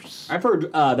Spider-Verse. I've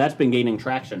heard that's been gaining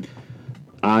traction.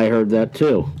 I heard that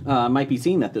too. I might be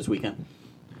seeing that this weekend.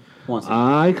 Once.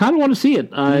 I kind of want to see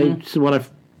it. When I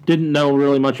didn't know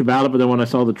really much about it, but then when I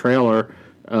saw the trailer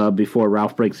before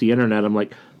Ralph Breaks the Internet, I'm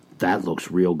like, that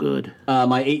looks real good.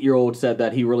 My 8-year-old said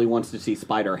that he really wants to see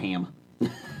Spider-Ham. Do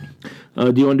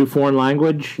you want to do foreign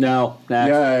language? No.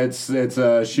 That's, Yeah, it's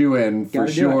a shoe-in for Gotta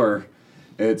do sure.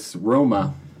 It's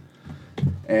Roma.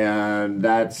 And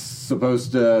that's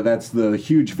the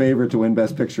huge favorite to win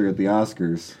Best Picture at the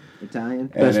Oscars. Italian.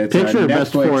 And Best it's a picture or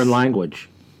best Netflix- foreign language?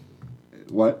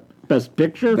 What? Best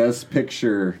picture? Best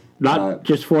Picture. Not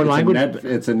just foreign it's language?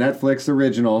 It's a Netflix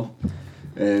original.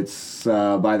 It's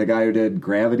by the guy who did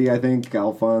Gravity, I think,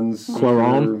 Alphonse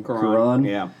Cuarón.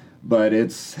 Yeah. But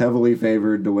it's heavily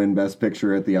favored to win Best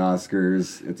Picture at the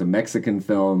Oscars. It's a Mexican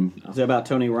film. Is it about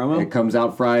Tony Romo? It comes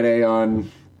out Friday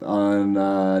on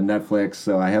Netflix,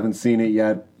 so I haven't seen it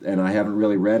yet, and I haven't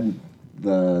really read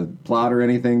the plot or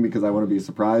anything because I want to be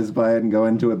surprised by it and go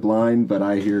into it blind, but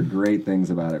I hear great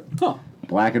things about it. Huh.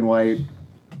 Black and white,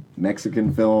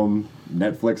 Mexican film,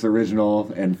 Netflix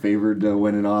original, and favored to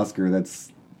win an Oscar.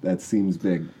 That seems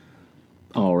big.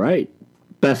 All right.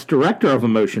 Best director of a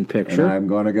motion And picture. I'm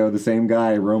going to go the same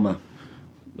guy, Roma.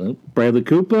 Bradley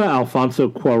Cooper, Alfonso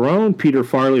Cuarón, Peter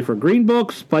Farrelly for Green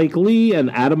Book, Spike Lee, and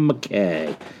Adam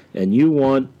McKay. And you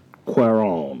want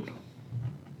Cuarón.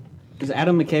 Is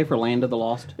Adam McKay for Land of the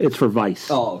Lost? It's for Vice.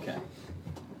 Oh, okay.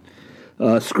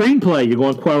 Screenplay, you're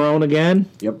going Cuarón again?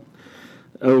 Yep.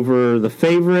 Over The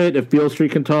Favorite, If Beale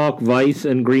Street Can Talk, Vice,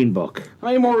 and Green Book. How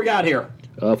many more we got here?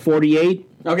 48.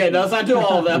 Okay, let's not do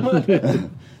all of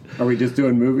them. Are we just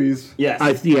doing movies? Yes.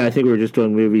 I think we were just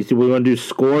doing movies. Do we want to do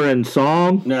score and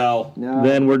song? No.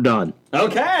 Then we're done.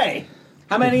 Okay.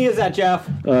 How many is that, Jeff?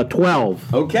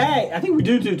 12. Okay. I think we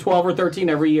do 12 or 13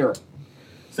 every year.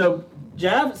 So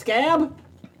Jeff, Scab,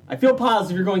 I feel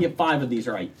positive you're going to get 5 of these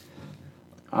right.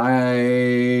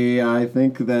 I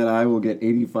think that I will get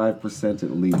 85%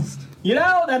 at least. You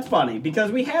know, that's funny,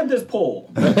 because we had this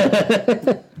poll.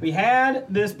 We had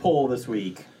this poll this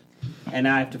week, and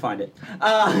now I have to find it.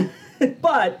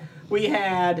 But we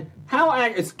had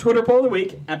it's Twitter poll of the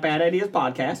week at Bad Ideas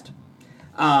Podcast.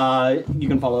 You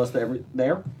can follow us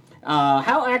there.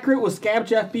 How accurate will Scab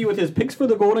Jeff be with his picks for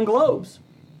the Golden Globes?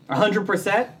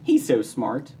 100%, he's so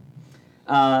smart.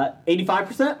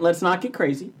 85%, let's not get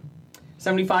crazy.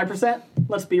 75%,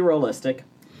 let's be realistic.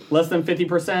 Less than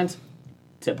 50%,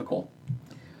 typical.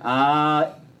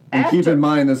 And keep in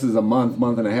mind, this is a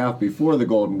month and a half before the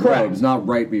Golden Globes, not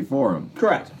right before them.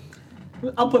 Correct.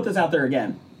 I'll put this out there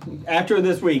again after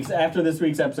this week's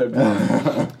episode.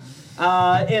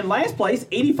 In last place,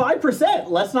 85%.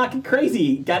 Let's not get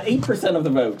crazy. Got 8% of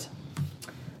the vote.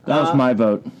 That was my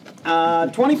vote.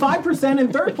 25%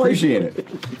 in third place. Appreciate it.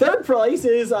 Third place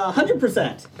is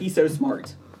 100%. He's so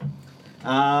smart.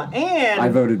 And I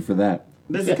voted for that.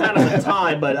 this is kind of a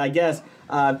tie, but I guess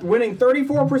winning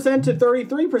 34% to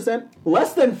 33%,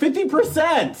 less than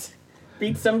 50%.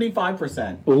 Beats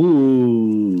 75%.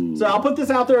 Ooh. So I'll put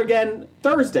this out there again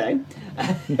Thursday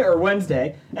or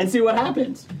Wednesday and see what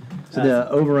happens. So the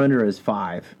over-under is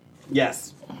 5.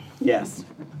 Yes.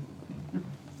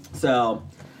 So,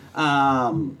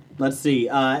 let's see.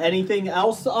 Anything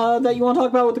else that you want to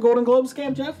talk about with the Golden Globes,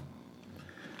 Scam, Jeff?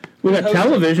 We got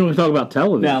television. We can talk about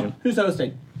television. No. Who's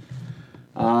hosting?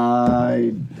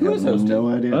 I Who's have hosting? no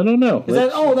idea. I don't know.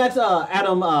 That's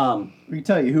Adam. We can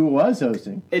tell you who was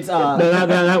hosting. It's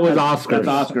That was Oscars.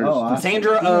 That's Oscars. Oh,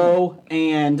 Sandra Oh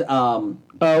and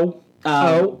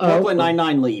Brooklyn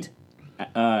Nine-Nine lead.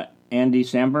 Andy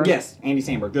Samberg? Yes, Andy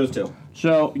Samberg. Those two.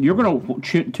 So you're going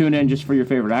to tune in just for your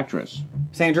favorite actress?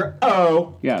 Sandra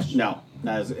Oh. Yes. No,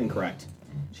 that is incorrect.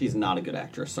 She's not a good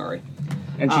actress. Sorry.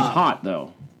 And she's hot,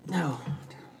 though. No.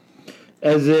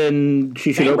 As in,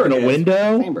 she should open a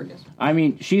window? Samberg is. I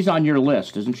mean, she's on your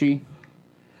list, isn't she?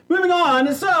 Moving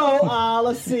on. So,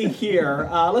 let's see here.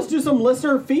 Let's do some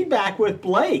listener feedback with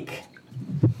Blake.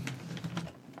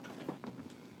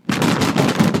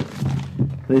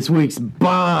 This week's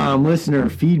bomb listener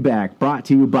feedback brought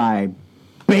to you by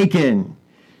Bacon,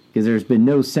 because there's been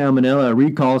no salmonella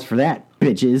recalls for that,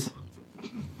 bitches.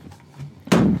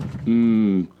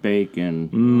 Bacon.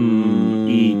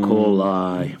 E.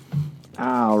 coli.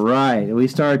 All right, we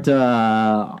start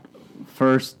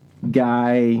first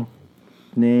guy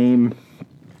name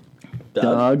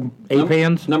Doug, Ape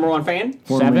hands? Number one fan?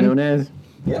 formerly 7? known as.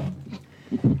 Yep.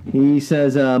 He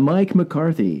says Mike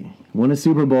McCarthy won a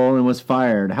Super Bowl and was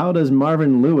fired. How does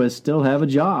Marvin Lewis still have a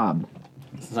job?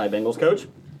 Cincinnati Bengals coach.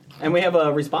 And we have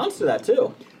a response to that,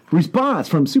 too. Response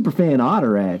from Superfan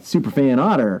Otter at Superfan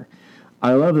Otter.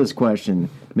 I love this question.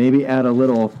 Maybe add a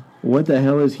little, what the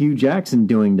hell is Hugh Jackson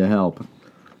doing to help?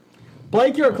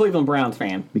 Blake, you're a Cleveland Browns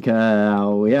fan.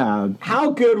 Because, yeah,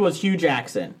 How good was Hugh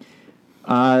Jackson?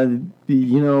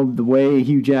 the way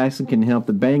Hugh Jackson can help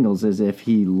the Bengals is if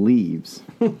he leaves.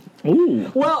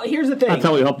 Ooh. Well, here's the thing. That's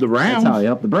how we help the Rams. That's how he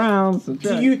helped the Browns.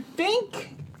 Do you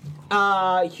think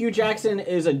Hugh Jackson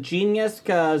is a genius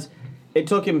because it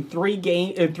took him 3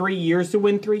 years to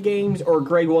win 3 games, or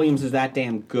Greg Williams is that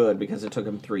damn good because it took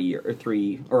him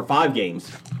 3 or 5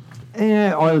 games?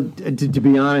 To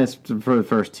be honest, for the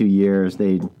first 2 years,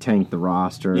 they tanked the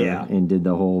roster Yeah. and did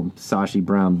the whole Sashi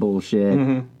Brown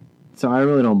bullshit. So I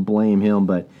really don't blame him,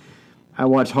 but I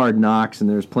watched Hard Knocks, and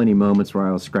there's plenty of moments where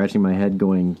I was scratching my head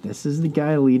going, this is the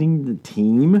guy leading the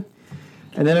team?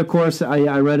 And then, of course,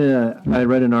 I read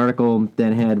an article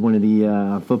that had one of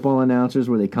the football announcers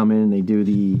where they come in and they do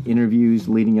the interviews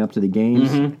leading up to the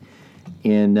games.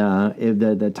 And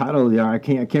the title of the I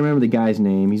can't remember the guy's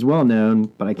name. He's well known,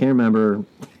 but I can't remember.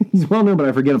 He's well known, but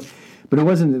I forget him. But it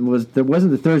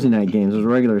wasn't the Thursday night games. It was a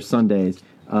regular Sundays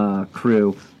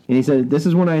crew. And he said, "This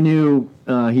is when I knew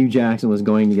Hugh Jackson was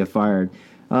going to get fired."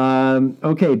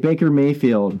 Okay, Baker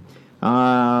Mayfield.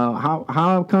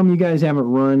 How come you guys haven't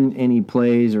run any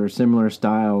plays or similar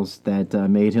styles that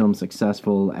made him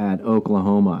successful at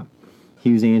Oklahoma?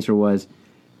 Hugh's answer was,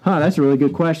 that's a really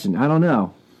good question. I don't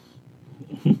know.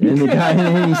 And the guy,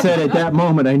 and he said, at that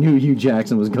moment, I knew Hugh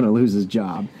Jackson was going to lose his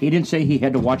job. He didn't say he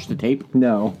had to watch the tape?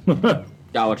 No.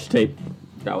 Gotta watch the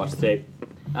tape.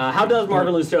 How does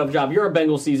Marvin Lewis still have a job? You're a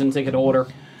Bengals season ticket holder.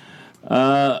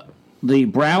 The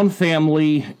Brown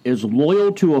family is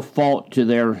loyal to a fault to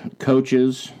their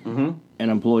coaches and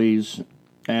employees,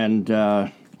 and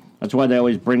that's why they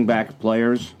always bring back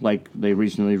players. Like they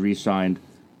recently re-signed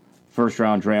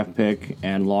first-round draft pick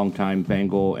and longtime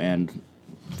Bengal and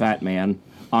fat man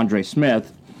Andre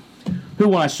Smith, who,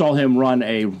 when I saw him run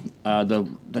the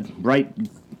right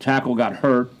tackle got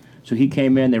hurt, so he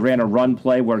came in. They ran a run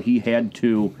play where he had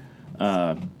to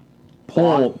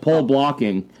pull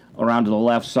blocking around to the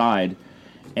left side,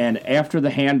 and after the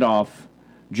handoff,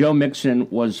 Joe Mixon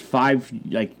was 5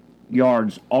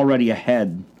 yards already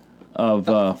ahead of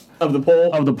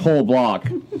the pole block,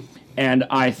 and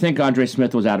I think Andre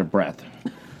Smith was out of breath.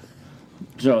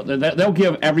 So they'll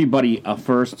give everybody a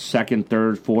first, second,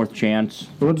 third, fourth chance.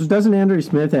 Well, doesn't Andre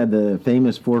Smith have the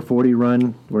famous 440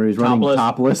 run where he's running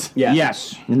topless? Yeah.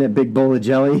 Yes. In that big bowl of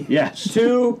jelly? Yes.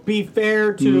 To be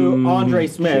fair to Andre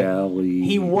Smith, jelly.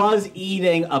 he was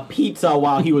eating a pizza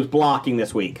while he was blocking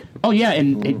this week. Oh, yeah,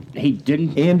 and he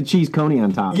didn't... And a cheese coney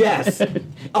on top. Yes,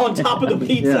 on top of the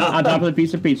pizza. On top of the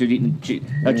piece of pizza, eating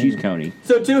a cheese coney.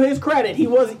 So to his credit, he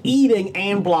was eating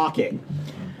and blocking.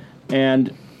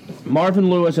 And Marvin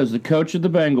Lewis, as the coach of the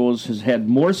Bengals, has had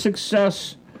more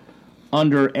success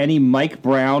under any Mike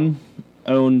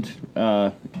Brown-owned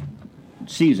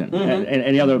season, and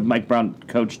any other Mike Brown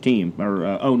coach team or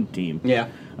owned team. Yeah.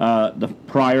 The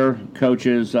prior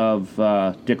coaches of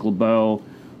Dick LeBeau,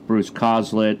 Bruce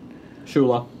Coslett,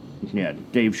 Shula. yeah,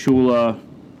 Dave Shula,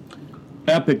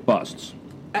 epic busts.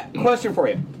 Question for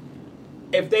you.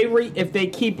 If they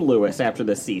keep Lewis after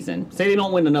this season, say they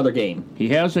don't win another game. He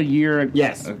has a year.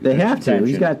 Yes. They have to. extension.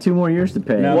 He's got 2 more years to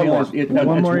pay. No, One he more. only-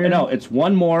 One more year? No, it's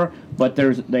one more, but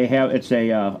it's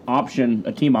a option,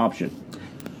 a team option.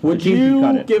 Would The team can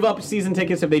cut you it. give up season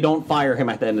tickets if they don't fire him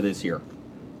at the end of this year?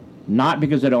 Not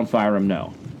because they don't fire him.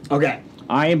 No. Okay.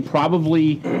 I am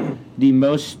probably the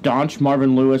most staunch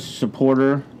Marvin Lewis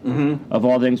supporter of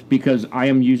all things because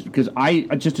I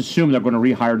just assume they're going to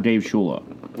rehire Dave Shula,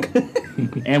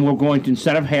 and we're going to,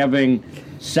 instead of having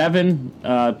 7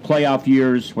 playoff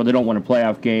years where they don't win a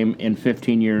playoff game in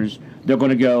 15 years, they're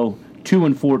going to go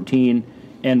 2-14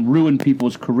 and ruin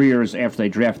people's careers after they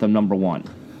draft them number 1.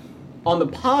 On the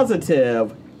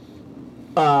positive,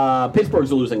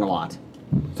 Pittsburgh's losing a lot.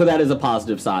 So that is a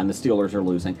positive sign. The Steelers are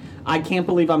losing. I can't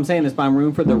believe I'm saying this, but I'm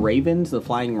rooting for the Ravens, the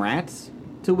Flying Rats,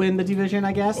 to win the division,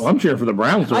 I guess. Well, I'm cheering for the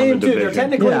Browns to I win am the too. division. They're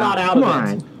technically Yeah, not out come of on.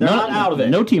 it. They're not out of it.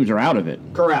 No teams are out of it.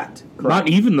 Correct. Not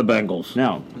even the Bengals.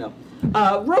 No. No.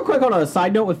 Real quick on a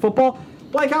side note with football,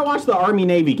 like I watched the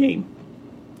Army-Navy game.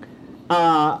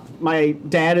 My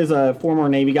dad is a former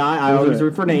Navy guy. I always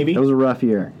root for Navy. It was a rough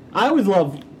year. I always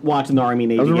love watching the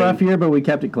Army-Navy It was a game. rough year, but we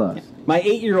kept it close. My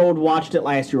 8-year-old watched it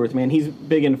last year with me, and he's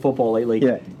big into football lately.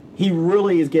 Yeah. He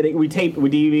really is getting. We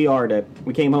DVR'd it.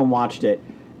 We came home, watched it,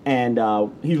 and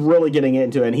he's really getting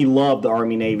into it. And he loved the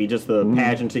Army Navy, just the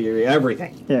pageantry,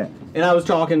 everything. Yeah. And I was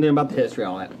talking to him about the history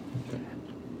on it.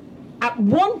 At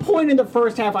one point in the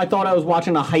first half, I thought I was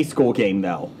watching a high school game.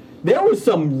 Though there was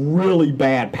some really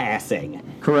bad passing.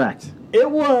 Correct. It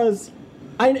was.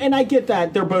 And I get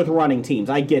that they're both running teams.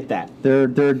 I get that. They're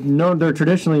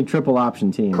traditionally triple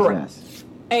option teams. Correct. Yes.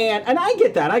 And I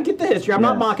get that. I get the history. I'm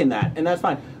not Yes. mocking that, and that's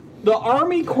fine. The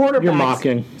Army quarterbacks You're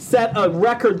mocking. set a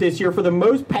record this year for the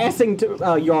most passing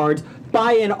yards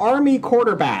by an Army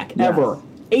quarterback Yes. ever.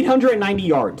 890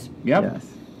 yards. Yep. Yes.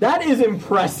 That is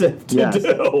impressive to Yes.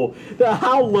 do.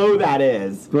 How low that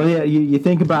is. Well, yeah. You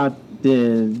think about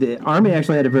the Army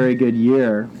actually had a very good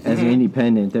year as an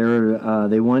independent.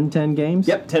 They won 10 games.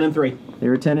 Yep, 10-3. They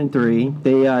were 10-3.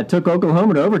 They took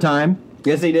Oklahoma to overtime.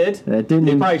 Yes, he did. That didn't.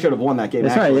 They probably should have won that game.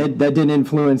 That's actually. right. That didn't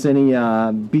influence any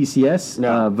BCS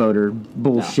No. voter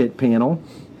bullshit panel.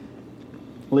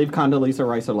 Leave Condoleezza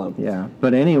Rice alone. Yeah.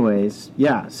 But anyways,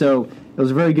 yeah. So it was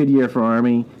a very good year for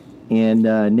Army, and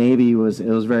Navy was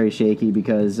very shaky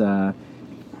because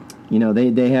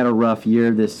they had a rough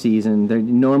year this season. They're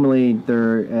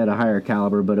at a higher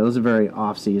caliber, but it was a very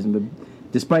off season. But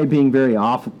despite being very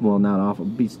awful, well, not awful,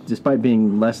 despite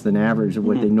being less than average of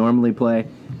what they normally play,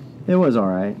 it was all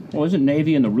right. Well, isn't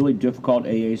Navy in the really difficult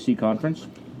AAC conference?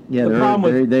 Yeah, The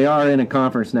problem they are in a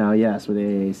conference now, yes, with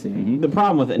AAC. The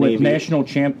problem with it, With Navy.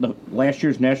 last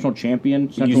year's national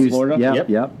champion, Central Florida.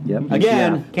 Yep.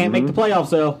 Again, Yeah. can't make the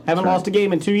playoffs though. Haven't lost a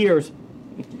game in 2 years.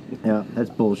 Yeah, that's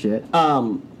bullshit.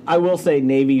 I will say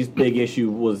Navy's big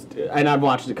issue was, and I've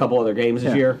watched a couple other games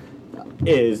this Yeah. year,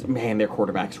 is, man, their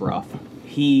quarterback's rough.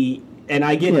 And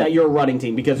I get Yeah. that you're a running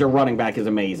team because their running back is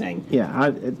amazing,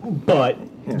 Yeah, but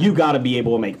you got to be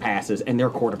able to make passes, and their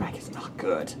quarterback is not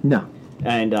good. no.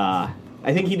 And I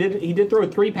think he did throw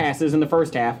 3 passes in the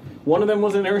first half. One of them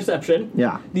was an interception.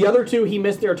 Yeah. The other 2, he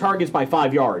missed their targets by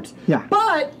 5 yards. Yeah.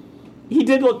 But he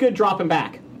did look good dropping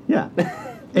back. Yeah.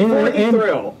 Before he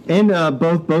threw. And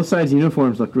both sides'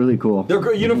 uniforms look really cool.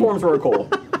 Their uniforms were cool.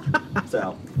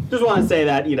 So, just want to say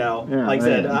that, Yeah, like I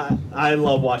said, yeah. I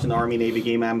love watching the Army-Navy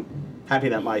game. I'm happy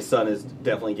that my son is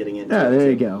definitely getting into Yeah, it. there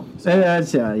you go.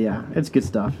 That's it's good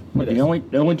stuff. The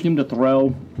only team to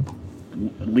throw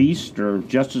least or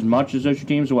just as much as those two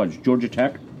teams was Georgia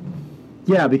Tech.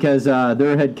 Yeah, because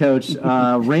their head coach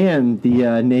ran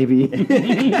the Navy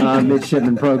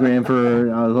midshipman program for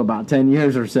about 10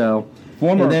 years or so.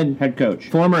 Former And head coach.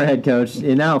 Former head coach,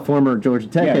 and now former Georgia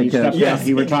Tech Yeah, he head coach. stepped down.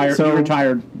 He retired. So- he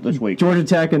retired this week. Georgia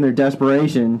Tech, in their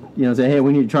desperation, say, hey,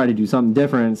 we need to try to do something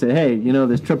different. And say, hey,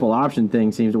 this triple option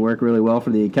thing seems to work really well for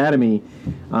the academy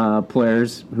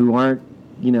players who aren't,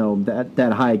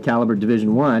 that high caliber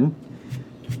Division I.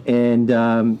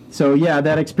 And so, yeah,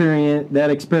 that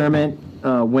experiment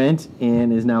went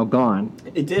and is now gone.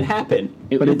 It did happen.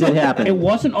 But it did happen. It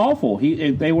wasn't awful.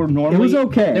 They were normally. It was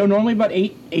okay. They were normally about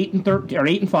 8 and 13 or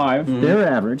 8 and 5. They were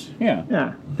average. Yeah.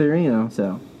 Yeah. They're,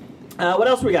 so. What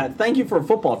else we got? Thank you for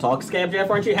football talk. Scab Jeff,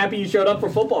 aren't you happy you showed up for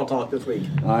football talk this week?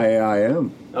 I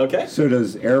am. Okay. So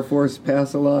does Air Force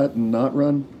pass a lot and not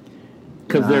run?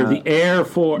 Because they're the Air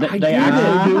Force. They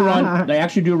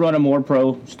actually do run a more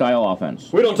pro style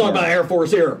offense. We don't talk about Air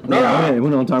Force here. No. Yeah, we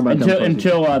don't talk about them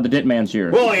until the Ditman's here.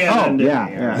 Well, yeah. Oh,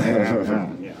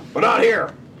 yeah. But not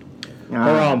here.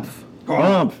 Harumph.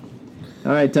 All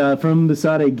right, from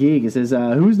Beside Geek, it says,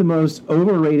 who's the most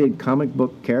overrated comic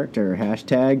book character? #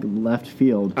 left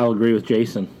field. I'll agree with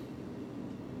Jason.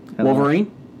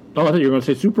 Wolverine? Oh, I thought you were going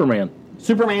to say Superman.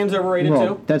 Superman's overrated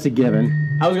Well, too? that's a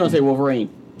given. I was going to say Wolverine.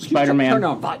 Spider-Man. Turn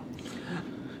on fight.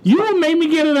 You made me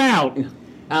get it out.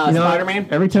 Spider-Man?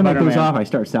 Every time it goes Spider-Man. off, I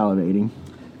start salivating.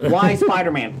 Why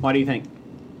Spider-Man? Why do you think?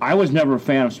 I was never a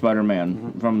fan of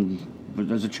Spider-Man.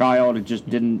 As a child, it just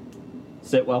didn't.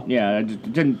 Sit well? Yeah,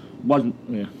 it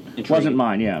wasn't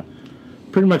mine. Yeah.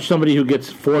 Pretty much somebody who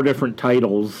gets 4 different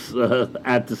titles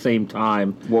at the same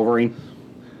time. Wolverine.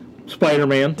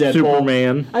 Spider-Man, Deadpool.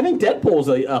 Superman. I think Deadpool's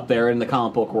up there in the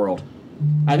comic book world.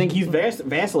 I think he's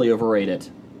vastly overrated.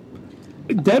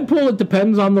 Deadpool, it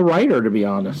depends on the writer, to be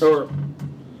honest. Or,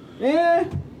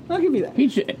 I'll give you that.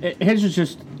 His is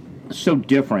just so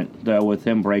different, though, with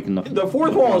him breaking the. The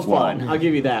fourth wall is fun. I'll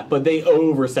give you that. But they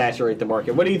oversaturate the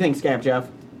market. What do you think, Scab Jeff?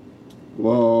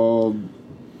 Well,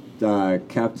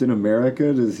 Captain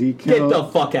America, does he count? Get the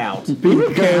fuck out.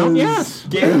 Because, Yes.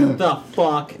 Get the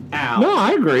fuck out. No,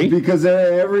 I agree. Because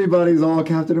everybody's all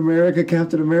Captain America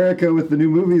with the new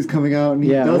movies coming out, and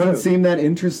he Yeah, doesn't what- seem that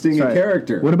interesting a Sorry.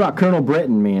 character. What about Colonel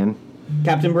Britain, man?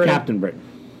 Captain Britain. Captain Britain.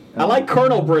 I like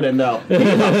Colonel Britain, though. He's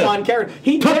a fun character.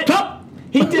 He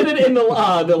did it in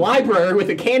the library with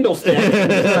a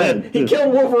candlestick. He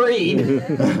killed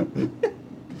Wolverine.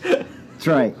 That's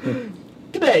right.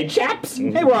 G'day, chaps.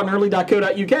 Hey, we're on early.co.uk.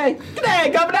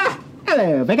 G'day, Governor.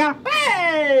 Hello, Becca.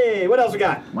 Hey, what else we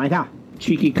got? My God.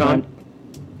 Cheeky cunt.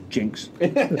 Jinx.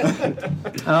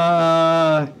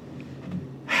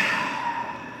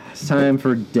 It's time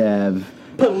for Dev.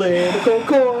 Political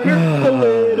corner.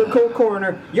 Political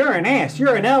corner. You're an ass.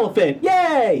 You're an elephant.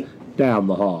 Yay. Down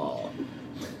the hall.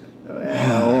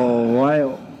 Oh,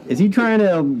 why? Is he trying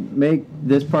to make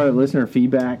this part of listener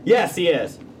feedback? Yes, he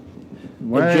is.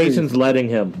 Why And Jason's letting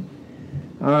him.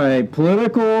 All right,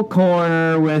 political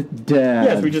corner with Dev.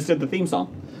 Yes, we just did the theme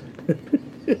song.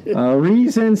 A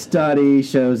recent study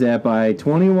shows that by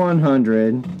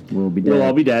 2100, we'll be dead. We'll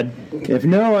all be dead. If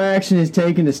no action is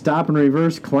taken to stop and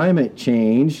reverse climate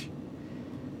change,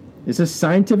 is this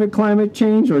scientific climate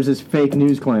change or is this fake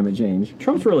news climate change?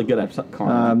 Trump's really good at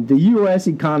calling. The U.S.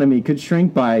 economy could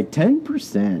shrink by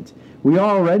 10%. We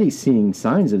are already seeing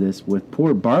signs of this with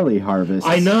poor barley harvests.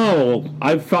 I know.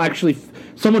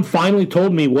 Someone finally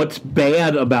told me what's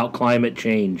bad about climate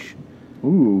change.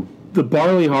 Ooh, The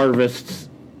barley harvests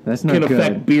that's not can good.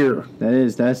 affect beer.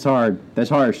 That's hard. That's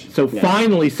harsh. So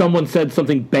finally, someone said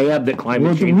something bad that climate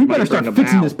Well, change we might better start bring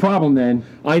fixing about. this problem then.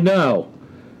 I know.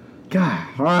 God,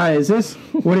 all right, is this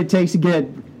what it takes to get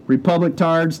Republic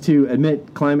tards to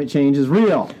admit climate change is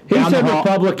real? He Down the said hall.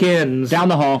 Republicans. Down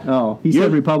the hall. Oh, he You're-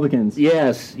 said Republicans.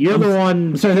 Yes, you're the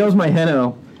one. Sorry, that was my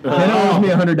Heno. Heno owes me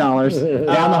 $100.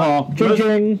 Down the hall.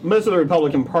 Ching. Most of the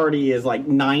Republican Party is like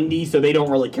 90, so they don't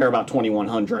really care about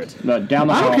 2100. No, down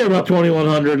the I hall. don't care about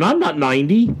 2100, and I'm not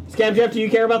 90. Scab Jeff, do you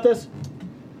care about this?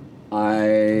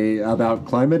 About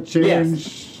climate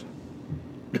change?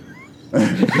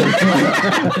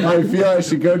 I feel I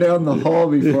should go down the hall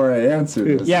before I answer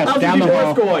this. Yes, How's down the the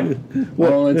divorce hall. going?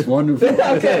 Well, it's wonderful.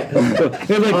 Okay.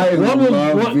 They're like, I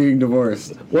love what- being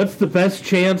divorced. what's the best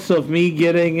chance of me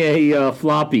getting a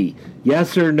floppy?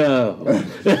 Yes or no?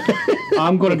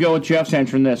 I'm going to go with Jeff's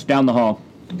answering this. Down the hall.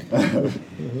 All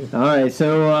right,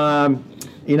 so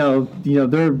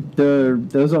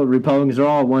those old Republicans are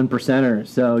all 1%ers,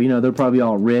 so they're probably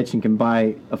all rich and can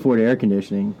afford air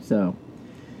conditioning. So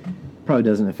Probably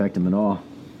doesn't affect him at all.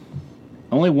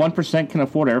 Only 1% can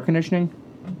afford air conditioning?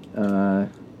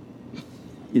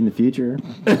 In the future.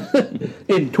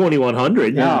 In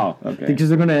 2100. Oh, okay. Because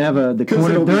they're going to have the corner.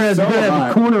 it'll be They're so going to have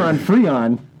hot. a corner on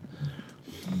Freon.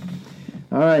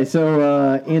 All right,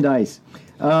 so and ice.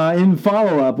 In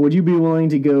follow up, would you be willing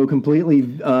to go completely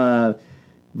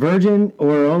virgin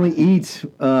or only eat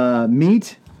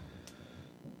meat?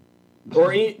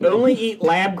 Or only eat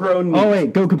lab-grown meat. Oh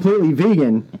wait, go completely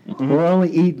vegan or only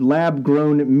eat lab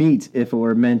grown meat if it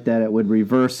were meant that it would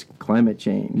reverse climate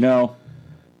change. No.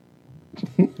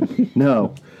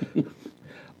 No,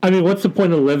 I mean, what's the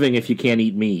point of living if you can't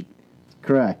eat meat?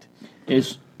 correct.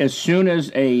 As soon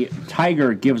as a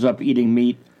tiger gives up eating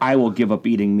meat, I will give up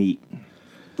eating meat.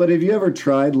 But have you ever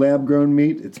tried lab-grown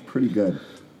meat? It's pretty good.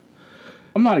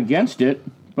 I'm not against it,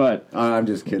 but I'm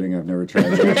just kidding. I've never tried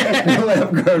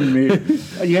lab-grown meat.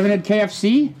 you haven't had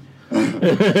KFC?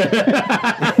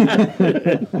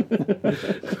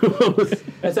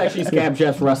 That's actually Scab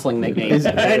Jeff's wrestling nickname.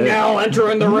 And now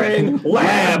entering the ring,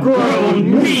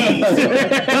 lab-grown meat.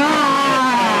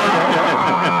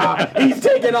 He's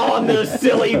taking on the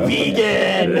silly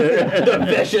vegan, the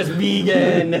vicious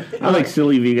vegan, I like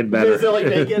silly vegan the better. silly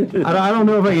bacon. I don't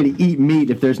know if I can eat meat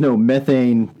if there's no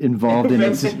methane involved in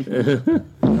it.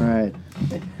 All right.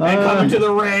 And coming to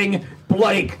the ring,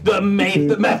 Blake, the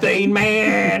methane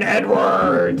man,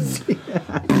 Edwards.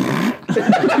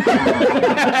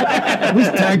 His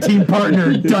tag team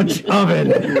partner, Dutch Oven.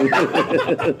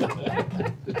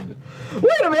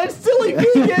 Wait a minute, silly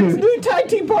vegan's new tag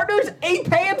team partners, Ape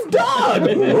Hands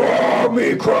Doug.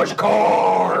 Me crush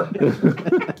car.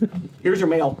 Here's your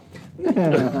mail.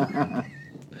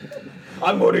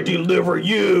 I'm going to deliver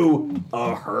you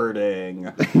a hurting.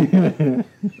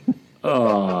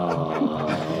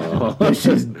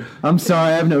 I'm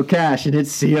sorry, I have no cash, and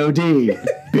it's COD,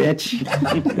 bitch.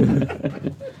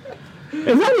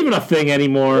 Is that even a thing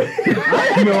anymore?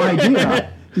 I have no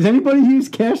idea. Does anybody use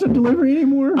cash on delivery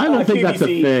anymore? I don't think that's a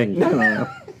QVC. thing.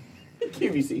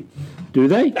 QVC. Do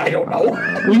they? I don't know.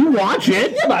 Will you watch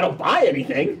it? I don't buy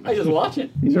anything. I just watch it.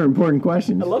 These are important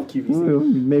questions. I love QVC. Well,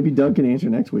 maybe Doug can answer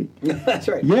next week. That's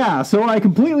right. Yeah, so I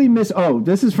completely miss. Oh,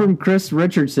 this is from Chris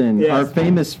Richardson, Yes. our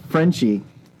famous Frenchie.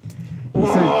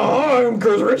 Oh, I'm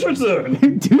Chris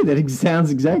Richardson. Dude, that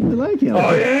sounds exactly like him.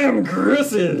 I am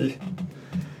Chrissy.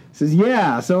 Says,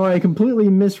 yeah, so I completely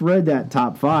misread that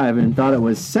top 5 and thought it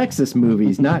was sexist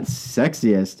movies, not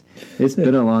sexiest. It's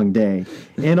been a long day.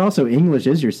 And also, English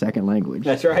is your second language.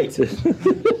 That's right.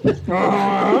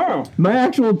 My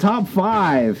actual top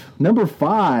 5. Number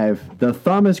 5, The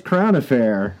Thomas Crown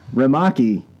Affair,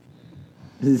 Ramaki.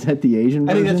 Is that the Asian version?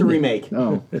 I think that's a remake.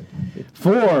 Oh.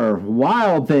 4,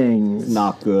 Wild Things.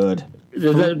 Not good.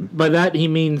 By that he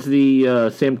means the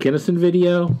Sam Kinison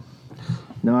video?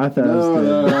 No, I thought it was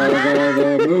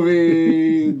The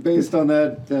movie based on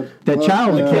that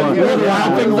child yeah, killer. yeah, Where the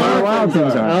yeah, Wild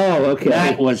Things Are. Oh, okay.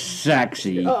 That was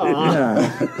sexy. Yeah.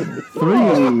 3.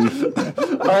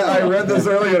 I read this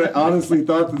earlier and I honestly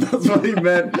thought that's what he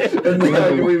meant. And then I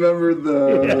remembered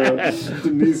the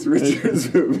Denise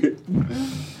Richards movie.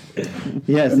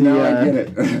 Yes, And now I get it.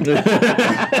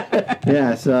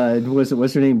 Yes,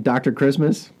 what's her name? Dr.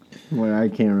 Christmas? Well, I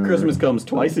can't remember. Christmas comes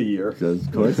twice a year.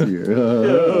 Of course you.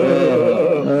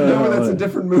 No, that's a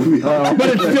different movie. But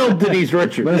it's still Denise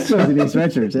Richards. But it's still Denise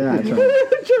Richards. Yeah, that's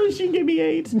right. She gave me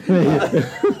AIDS.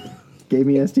 Gave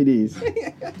me STDs.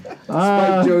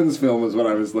 Spike Jones film is what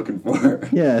I was looking for.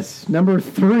 Yes, number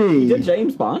 3. Did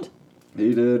James Bond?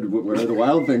 He did Where the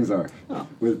Wild Things Are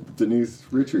with Denise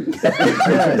Richards.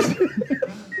 Yes.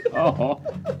 Oh,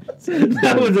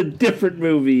 That was a different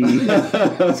movie.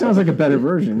 Sounds like a better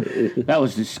version. that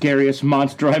was the scariest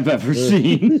monster I've ever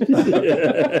seen.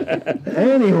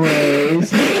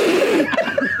 Anyways,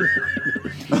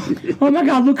 Oh my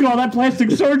God! Look at all that plastic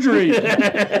surgery. Hi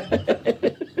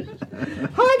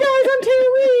guys, I'm Terry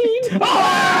Reid.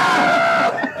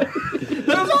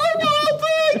 Those are Wild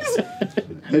Things.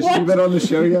 Has she been on the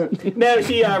show yet? No,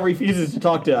 she refuses to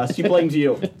talk to us. She blames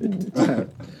you.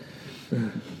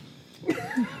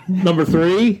 Number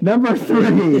 3? number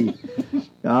 3.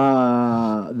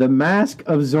 The Mask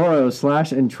of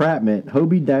Zorro / Entrapment.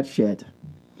 Hobie that shit.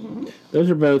 Those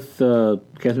are both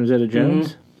Catherine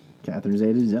Zeta-Jones. Catherine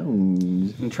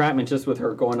Zeta-Jones. Entrapment just with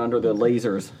her going under the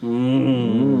lasers.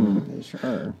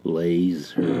 Sure.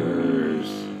 Lasers.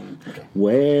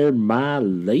 Where my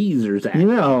lasers at? You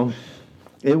know,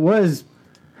 it was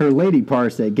her lady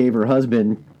parts that gave her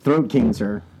husband throat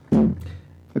cancer.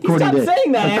 stopped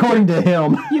saying that according to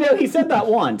him. You know, he said that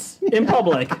once in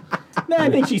public. Then I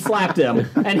think she slapped him,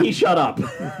 and he shut up.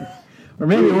 Or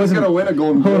maybe it Who's wasn't. going to win a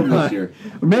Golden Globe this year?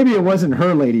 Or maybe it wasn't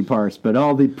her lady parts, but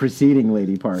all the preceding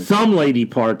lady parts. Some lady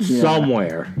parts Yeah.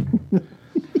 somewhere.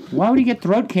 Why would he get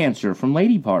throat cancer from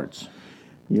lady parts?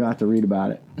 You'll have to read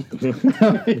about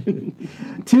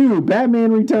it. 2,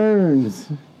 Batman Returns.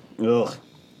 Ugh.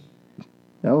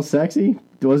 That was sexy.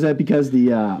 Was that because the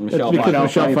Michelle Because Pfeiffer.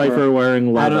 Michelle Pfeiffer wearing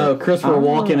I leather. don't know. Christopher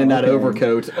Walken in that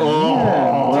overcoat.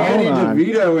 Oh. Danny hold on.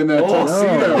 DeVito in that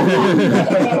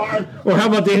tuxedo. Or how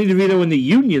about Danny DeVito in the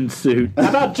union suit? How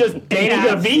about just Danny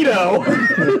DeVito?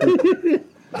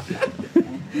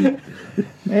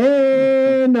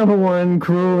 and number 1,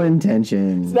 Cruel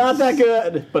Intentions. Not that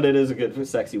good, but it is a good,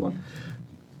 sexy one.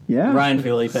 Yeah. Ryan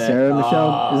Felipe. Sarah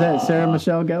Michelle. Is that Sarah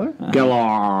Michelle Gellar?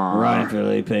 Gellar. Ryan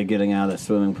Felipe getting out of the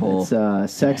swimming pool.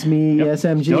 It's Sex Me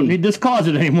SMG. Don't need this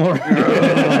closet anymore.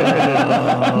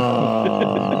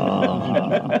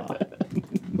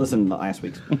 Listen to last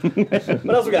week's. What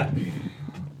else we got?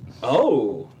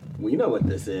 Oh, we know what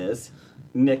this is.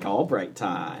 Nick Albright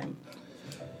time.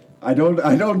 I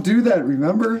don't do that,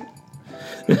 remember?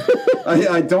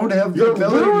 I don't have the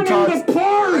ability to talk. I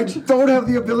don't have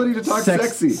the ability to talk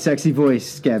sexy. Sexy voice,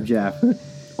 Scab Jeff.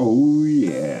 Oh,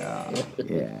 yeah.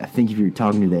 Yeah, I think if you're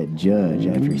talking to that judge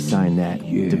after he signed that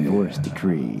divorce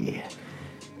decree.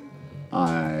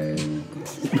 I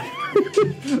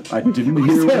didn't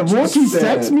hear what you wonky said.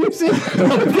 sex music?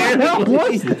 What the hell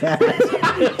was that?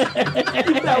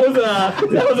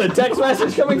 That was a text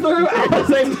message coming through at the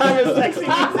same time as sexy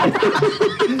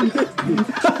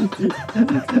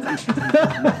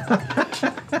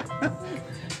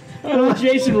Oh,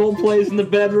 Jason role plays in the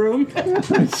bedroom.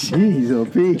 Jeez,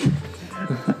 OP.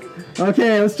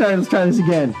 Okay, let's try this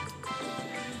again.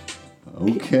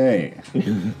 Okay.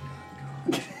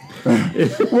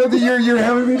 Well, you're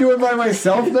having me do it by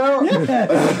myself now? Okay.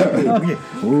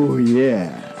 Oh, yeah.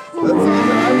 That's all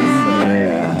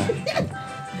that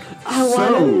I was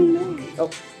saying. So,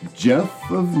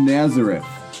 Jeff of Nazareth.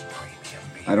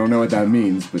 I don't know what that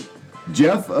means, but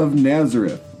Jeff of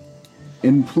Nazareth.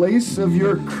 In place of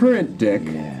your current dick,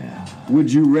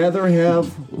 would you rather have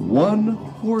one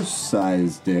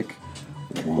horse-sized dick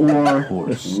or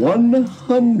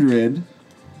 100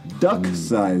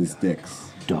 duck-sized dicks?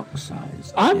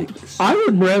 Duck-sized. I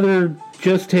would rather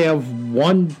just have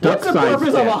one What's the duck-sized purpose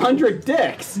of dick. 100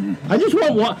 dicks? I just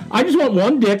want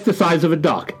one dick the size of a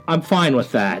duck. I'm fine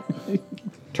with that.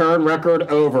 Turn record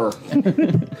over.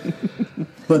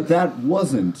 But that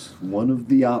wasn't one of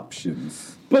the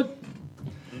options. But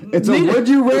It's a would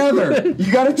you rather.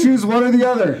 You got to choose one or the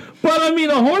other. I mean,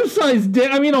 a horse-sized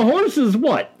dick. I mean, a horse is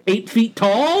what, 8 feet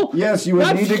tall? Yes, you would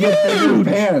That's need to get bigger huge.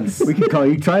 pants. We could call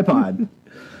you Tripod.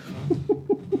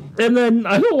 And then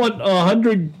I don't want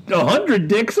 100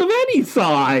 dicks of any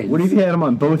size. What if you had them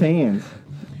on both hands?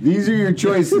 These are your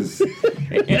choices.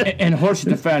 In horse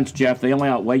defense, Jeff, they only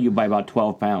outweigh you by about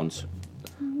 12 pounds.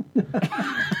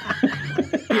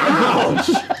 Ouch!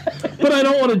 But I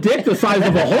don't want a dick the size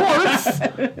of a horse.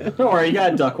 Don't worry, you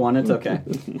got a duck one. It's okay.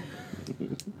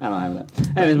 I don't have that.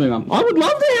 Anyways, move on. I would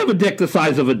love to have a dick the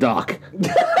size of a duck.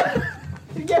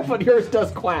 Yeah, but yours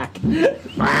does quack.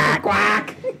 Quack,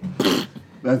 quack.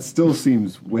 That still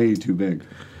seems way too big.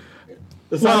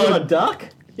 The size of a duck?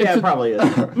 Yeah, it probably is.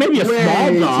 Maybe a small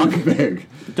Way duck. too big.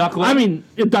 Duckling? I mean,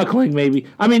 a duckling maybe.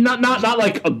 I mean, not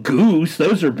like a goose.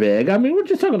 Those are big. I mean, we're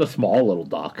just talking a small little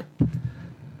duck.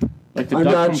 like the I'm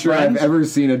duck not from sure Friends? I've ever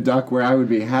seen a duck where I would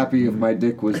be happy if my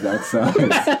dick was that size.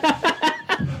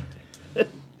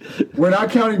 We're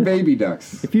not counting baby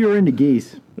ducks. If you were into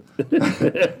geese.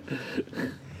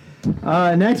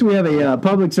 Next, we have a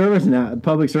public service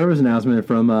announcement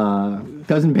from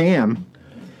Cousin Pam.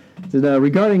 It said,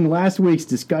 regarding last week's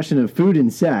discussion of food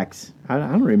and sex. I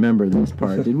don't remember this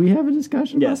part. Did we have a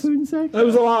discussion Yes. about food and sex? There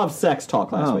was a lot of sex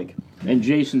talk last Oh. week. And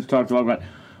Jason's talked about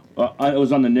it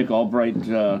was on the Nick Albright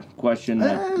question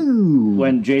that Ooh.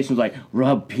 when Jason's like,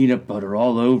 rub peanut butter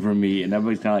all over me, and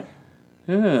everybody's kind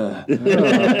of like,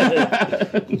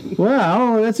 ugh.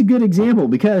 Well, that's a good example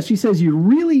because she says you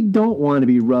really don't want to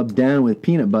be rubbed down with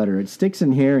peanut butter. It sticks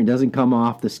in hair and doesn't come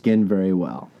off the skin very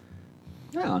well.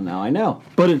 Oh, now I know.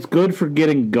 But it's good for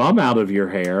getting gum out of your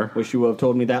hair. Wish you would have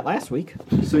told me that last week.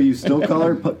 So you still call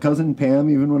her Cousin Pam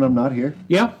even when I'm not here?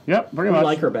 Yeah. Yep, pretty I much.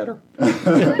 like her better.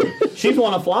 She's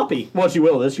won a floppy. Well, she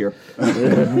will this year.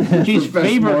 She's Best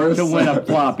favored Morris. to win a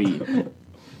floppy.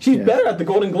 She's better at the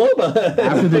Golden Globe.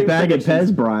 After the bag of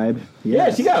Pez bribe. Yeah,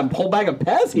 yes. she got a whole bag of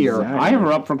Pez here. Exactly. I have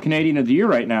her up for Canadian of the Year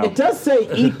right now. It does say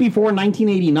eat before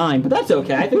 1989, but that's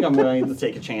okay. I think I'm going to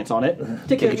take a chance on it.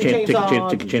 Take a chance on.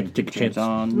 Take a chance.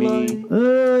 on me.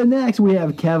 Next, we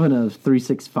have Kevin of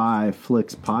 365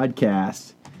 Flicks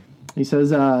Podcast. He says,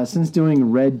 since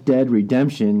doing Red Dead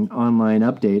Redemption online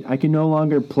update, I can no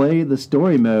longer play the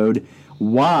story mode.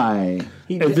 Why?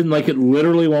 As in, like, it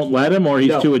literally won't let him, or he's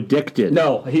No. too addicted?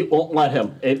 No, he won't let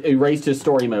him. It erased his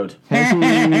story mode.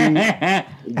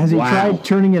 Has he Wow. tried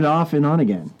turning it off and on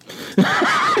again?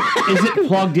 Is it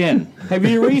plugged in? Have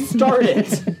you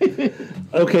restarted?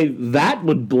 Okay, that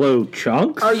would blow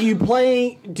chunks. Are you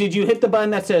playing? Did you hit the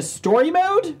button that says story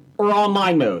mode or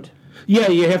online mode? Yeah,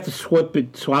 you have to swap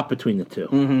between the two.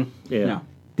 Mm-hmm. Yeah. No.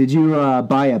 Did you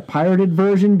buy a pirated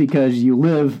version because you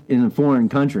live in a foreign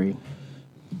country?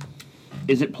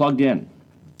 Is it plugged in?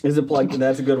 Is it plugged?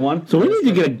 That's a good one. So we need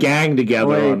to get a gang together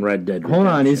Wait, on Red Dead. Hold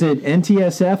on, is it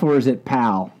NTSF or is it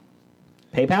PAL?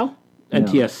 PayPal?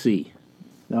 NTSC.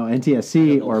 No,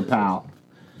 NTSC or PAL.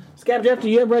 Scab Jeff, do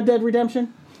you have Red Dead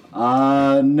Redemption?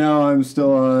 No, I'm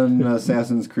still on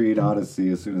Assassin's Creed Odyssey.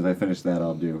 As soon as I finish that,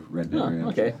 I'll do Red Dead Redemption.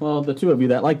 Okay, well, the two of you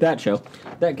that like that show,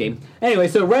 that game. Anyway,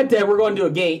 so Red Dead, we're going to do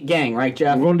a gang, right,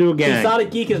 Jeff? We're going to do a gang.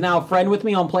 Exotic Geek is now a friend with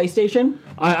me on PlayStation.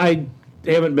 I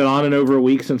haven't been on in over a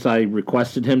week since I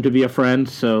requested him to be a friend,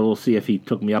 so we'll see if he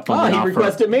took me up on the He offer.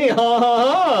 requested me. Ha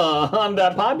ha ha! I'm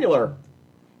that popular.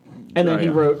 And then Oh, he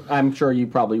yeah. wrote, I'm sure you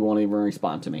probably won't even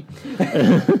respond to me.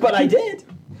 But I did.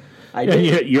 I did.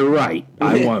 Yeah, you're right.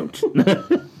 I won't.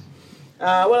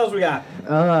 What else we got?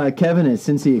 Kevin at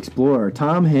Cincy Explorer.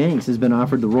 Tom Hanks has been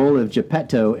offered the role of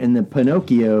Geppetto in the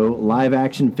Pinocchio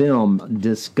live-action film.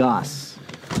 Discuss.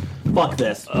 Fuck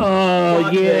this. Oh,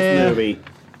 Fuck yeah. this movie.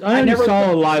 I never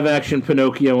saw a live-action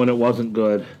Pinocchio and it wasn't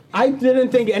good. I didn't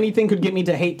think anything could get me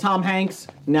to hate Tom Hanks.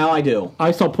 Now I do.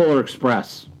 I saw Polar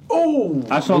Express. Oh!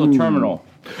 I saw the terminal.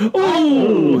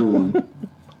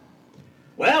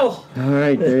 Well, All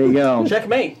right, there you go.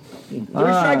 checkmate. 3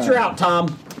 strikes are out,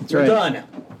 Tom. You're right. done.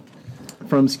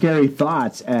 From Scary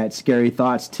Thoughts at Scary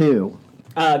Thoughts 2.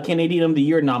 Canadian of the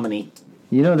Year nominee.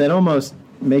 You know, that almost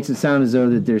makes it sound as though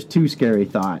that there's 2 Scary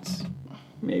Thoughts.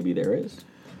 Maybe there is.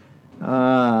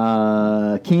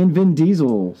 Can Vin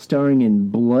Diesel, starring in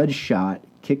Bloodshot,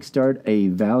 kickstart a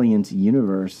Valiant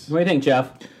universe? What do you think,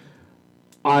 Jeff?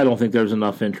 I don't think there's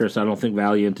enough interest. I don't think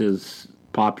Valiant is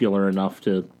popular enough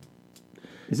to...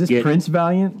 Is this Get- Prince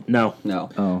Valiant? No. No.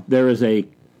 Oh. There is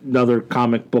another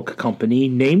comic book company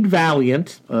named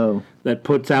Valiant Oh. that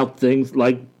puts out things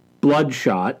like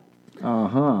Bloodshot,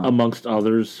 Uh-huh. amongst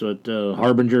others. But,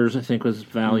 Harbingers, I think, was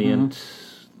Valiant.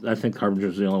 I think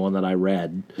Harbingers is the only one that I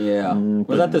read. Yeah.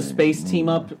 Was that the space team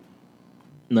up?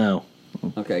 No.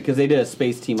 Okay, because they did a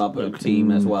space team up team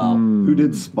as well. Who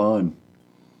did Spawn?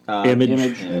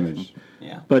 Image.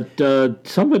 Yeah. But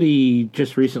somebody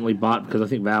just recently bought, because I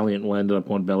think Valiant ended up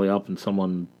going belly up, and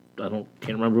someone, can't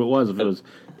remember who it was, if it was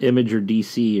Image or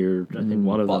DC, or I think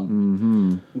one of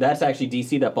them. That's actually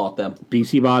DC that bought them.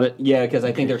 DC bought it. Yeah, because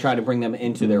I think they're trying to bring them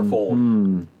into their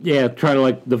fold. Yeah, try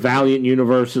to the Valiant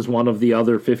universe is one of the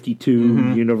other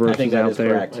 52 universes I think that out is there.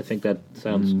 correct. I think that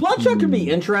sounds. Bloodshot could be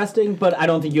interesting, but I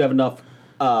don't think you have enough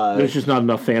There's just not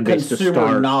enough fan base to consumer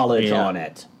start. knowledge Yeah. on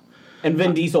it. And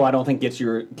Vin Diesel, I don't think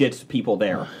gets people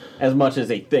there as much as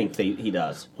they think he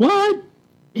does. What?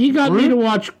 He got me to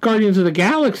watch Guardians of the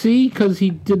Galaxy because he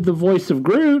did the voice of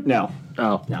Groot. No,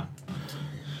 Oh. no.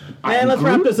 And let's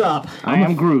wrap this up. I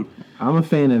am Groot. I'm a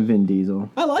fan of Vin Diesel.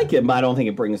 I like him, but I don't think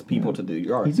it brings people to the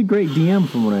yard. He's a great DM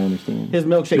from what I understand. His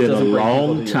milkshake Been a doesn't bring people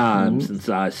long to the time since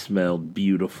I smelled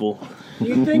beautiful. yard. Do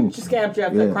you think, Scab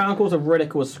Jeff, Yeah. that Chronicles of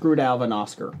Riddick was screwed out of an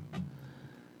Oscar?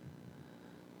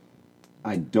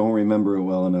 I don't remember it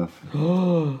well enough.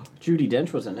 Judi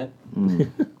Dench was in it.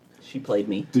 She played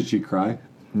me. Did she cry?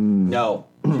 No,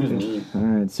 she was mean. All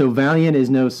right, so Valiant is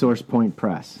no Source Point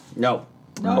Press. No,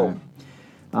 no.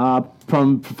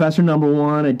 From Professor Number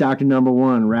One at Doctor Number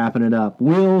One, wrapping it up.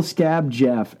 Will Scab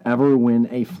Jeff ever win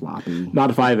a floppy? Not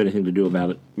if I have anything to do about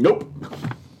it. Nope.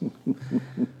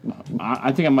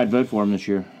 I think I might vote for him this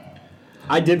year.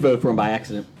 I did vote for him by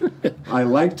accident. I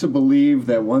like to believe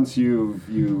that once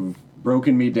you've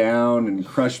broken me down and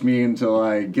crushed me until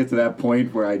I get to that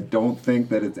point where I don't think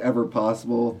that it's ever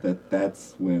possible,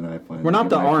 that's when I finally We're not get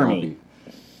the my army.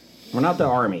 We're not the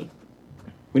army.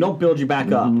 We don't build you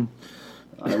back up. floppy.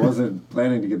 I wasn't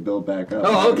planning to get built back up.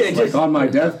 Oh, okay, It's like just- on my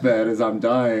deathbed as I'm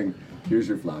dying. Here's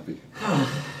your floppy.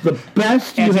 The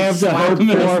best you have to hope him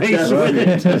in the for. face with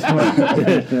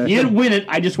it. You didn't win it.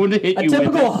 I just wanted to hit A you with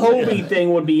typical it. Hobie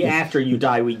thing would be after you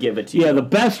die, we give it to you. Yeah, the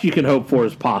best you can hope for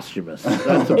is posthumous.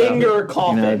 That's in your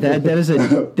coffin. That is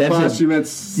a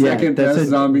Posthumous second that's best a-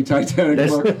 zombie Titanic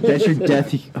book. that's your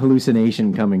death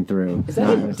hallucination coming through. Is that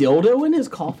a dildo in his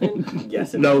coffin?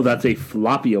 Yes, it is. No, that's a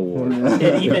floppy award.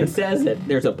 It even says it.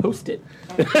 There's a post-it.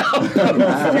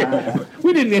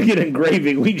 We didn't get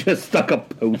engraving. We just stuck a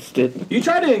Post-it. You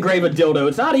try to engrave a dildo.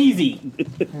 It's not easy.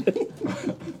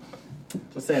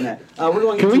 Just saying that. We're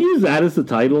going Can we use that as the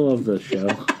title of the show?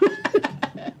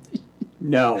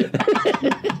 No.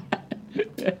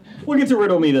 We'll get to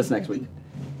Riddle Me this next week.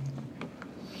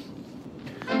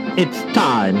 It's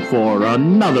time for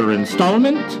another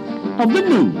installment of the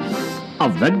News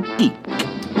of the Geek.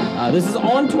 This is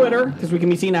on Twitter, because we can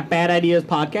be seen at Bad Ideas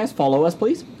Podcast. Follow us,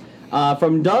 please.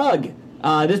 From Doug.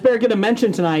 This better get a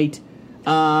mention tonight.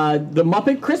 The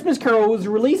Muppet Christmas Carol was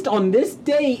released on this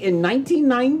day in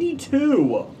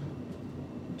 1992.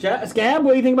 Scab,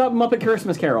 what do you think about Muppet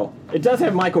Christmas Carol? It does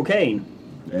have Michael Caine.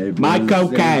 Michael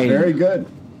Caine. Very good.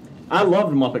 I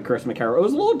loved Muppet Christmas Carol. It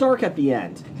was a little dark at the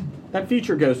end. That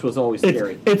future ghost was always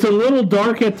scary. It's a little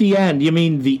dark at the end. You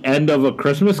mean the end of A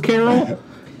Christmas Carol?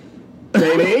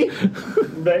 Maybe.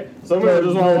 Some people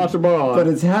just want to watch a ball. But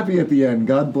it's happy at the end.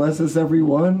 God bless us,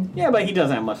 everyone. Yeah, but he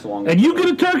doesn't have much longer. And you get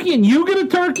a turkey, and you get a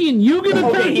turkey, and you get a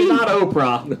turkey. Okay, he's not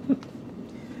Oprah.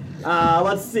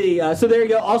 Let's see. So there you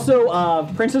go. Also,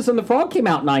 Princess and the Frog came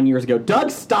out 9 years ago.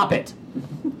 Doug, stop it.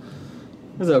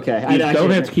 It's okay. You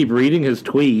don't have to keep reading his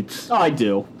tweets. Oh, I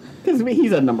do. Because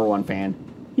he's a #1 fan.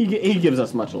 He gives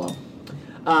us much love.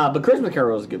 But Christmas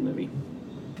Carol is a good movie.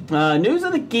 News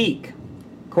of the Geek.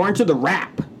 According to The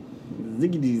Wrap,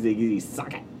 ziggity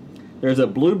suck it. There's a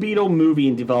Blue Beetle movie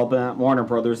in development at Warner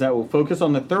Brothers that will focus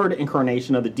on the third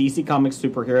incarnation of the DC Comics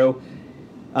superhero,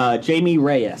 Jamie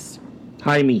Reyes.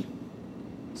 Jaime.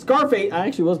 Scarface. I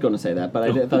actually was going to say that, but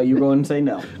I thought you were going to say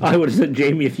no. I would have said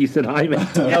Jamie if you said Jaime.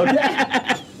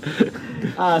 Okay.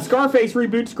 Scarface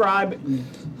reboot scribe.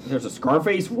 There's a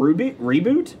Scarface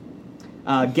reboot.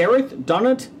 Gareth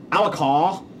Donut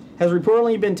Alacar has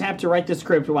reportedly been tapped to write the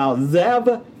script, while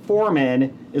Zev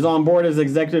Foreman is on board as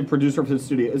executive producer for the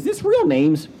studio. Is this real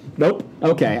names? Nope.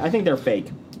 Okay, I think they're fake.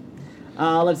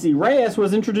 Let's see. Reyes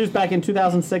was introduced back in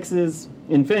 2006's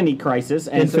Infinite Crisis.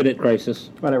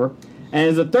 Whatever. And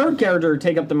is the third character to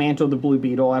take up the mantle of the Blue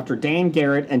Beetle after Dan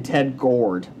Garrett and Ted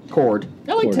Cord. I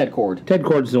like Ted Cord. Ted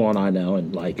Cord's the one I know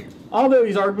and like. Although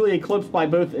he's arguably eclipsed by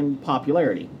both in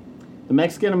popularity. The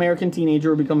Mexican-American teenager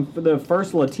will become the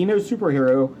first Latino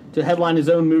superhero to headline his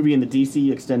own movie in the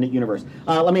DC Extended Universe.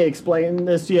 Let me explain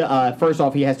this to you. First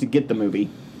off, he has to get the movie,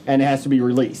 and it has to be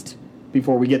released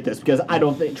before we get this, because I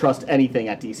don't trust anything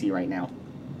at DC right now.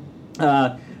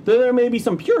 Though there may be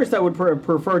some purists that would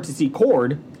prefer to see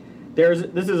Cord,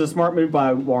 this is a smart move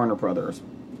by Warner Brothers.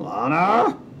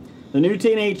 Lana! The new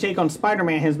teenage take on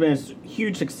Spider-Man has been a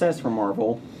huge success for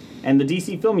Marvel, and the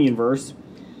DC film universe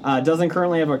doesn't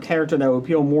currently have a character that would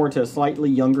appeal more to a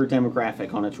slightly younger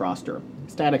demographic on its roster.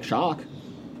 Static Shock.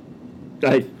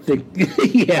 I think,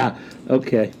 yeah,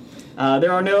 okay.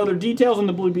 There are no other details on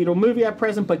the Blue Beetle movie at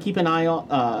present, but keep an eye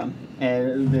on,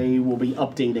 and they will be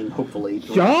updating, hopefully.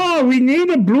 Yeah, we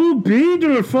need a Blue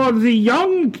Beetle for the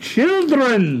young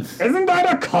children. Isn't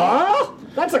that a car?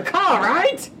 That's a car,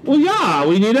 right? Well, yeah,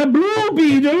 we need a Blue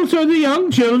Beetle so the young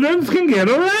children can get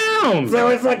around. So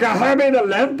it's like a Herbie the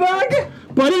Love Bug?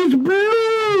 But it's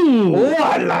blue. Oh,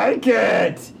 I like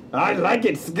it. I like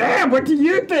it. Scab, what do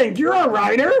you think? You're a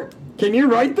writer. Can you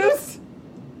write this?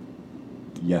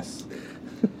 Yes.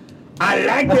 I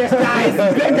like this guy's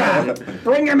bigger.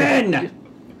 Bring him in.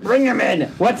 Bring him in.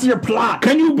 What's your plot?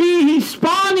 Can you be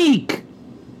Hispanic?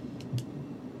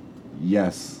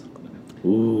 Yes.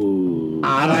 Ooh.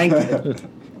 I like it.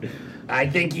 I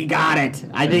think he got it.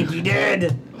 I think he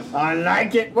did. I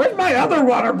like it. Where's my other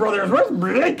Warner Brothers? Where's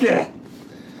Blakey?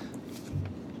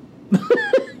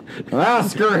 Well,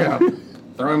 screw him.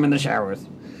 Throw him in the showers.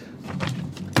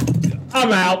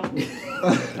 I'm out.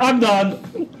 I'm done.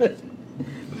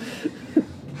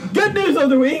 Good news of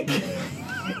the week.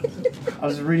 I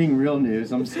was reading real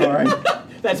news. I'm sorry.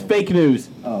 That's fake news.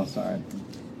 Oh, sorry.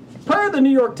 Per the New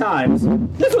York Times,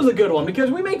 this was a good one because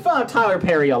we make fun of Tyler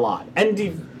Perry a lot, and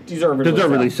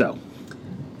deservedly so.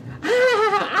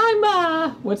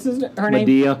 I'm what's her name?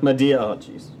 Medea. Oh,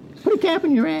 jeez. Put a cap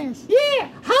in your ass. Yeah.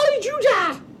 How did you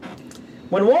die?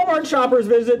 When Walmart shoppers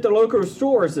visit the local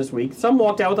stores this week, some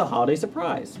walked out with a holiday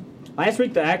surprise. Last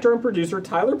week, the actor and producer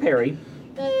Tyler Perry,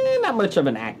 not much of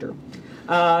an actor,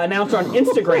 announced on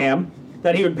Instagram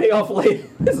that he would pay off Layla.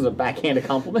 This is a backhanded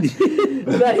compliment.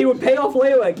 That he would pay off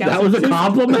Layla accounts. That was a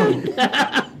compliment?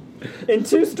 In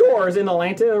 2 stores in the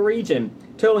Atlanta region,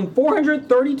 totaling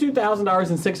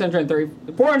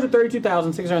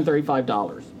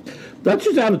 $432,635. That's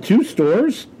just out of 2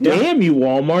 stores? Yeah. Damn you,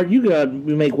 Walmart.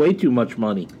 You make way too much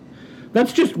money.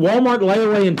 That's just Walmart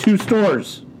layaway in 2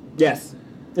 stores. Yes.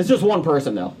 It's just one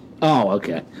person, though. Oh,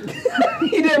 okay.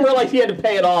 He didn't realize he had to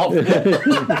pay it off.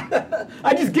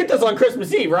 I just get this on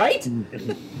Christmas Eve, right?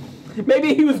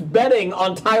 Maybe he was betting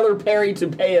on Tyler Perry to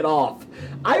pay it off.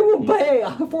 I will pay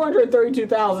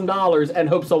 $432,000 and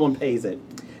hope someone pays it.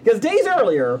 Because days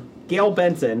earlier, Gail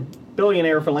Benson,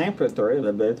 billionaire philanthropist,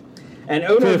 and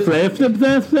owner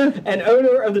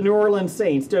of the New Orleans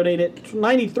Saints, donated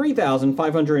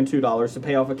 $93,502 to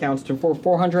pay off accounts for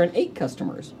 408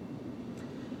 customers.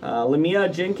 Lamia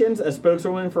Jenkins, a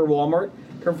spokeswoman for Walmart,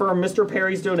 confirmed Mr.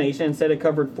 Perry's donation and said it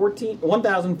covered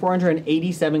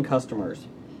 1,487 customers.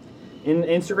 In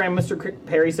Instagram, Mr.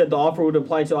 Perry said the offer would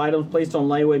apply to items placed on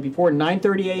layaway before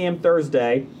 9:30 a.m.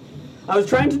 Thursday. I was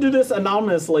trying to do this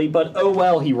anonymously, but oh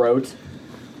well, he wrote.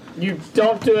 You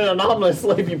don't do it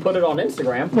anonymously if you put it on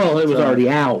Instagram. Well, it was already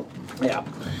out. Yeah.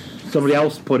 Somebody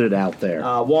else put it out there.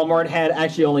 Walmart had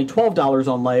actually only $12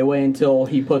 on layaway until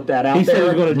he put that out He there. said he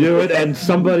was going to do it, and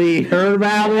somebody heard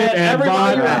about it and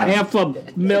bought everybody-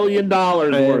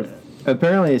 $500,000 worth.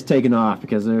 Apparently, it's taken off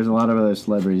because there's a lot of other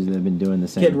celebrities that have been doing the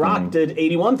same Kid thing. Rock did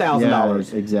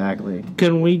 $81,000. Yeah, exactly.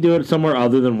 Can we do it somewhere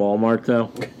other than Walmart,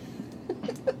 though?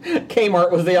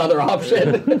 Kmart was the other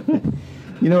option.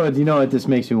 You know what this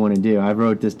makes me want to do? I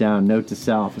wrote this down. Note to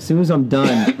self: as soon as I'm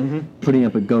done putting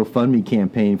up a GoFundMe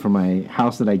campaign for my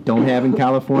house that I don't have in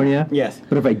California. Yes.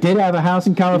 But if I did have a house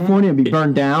in California, it'd be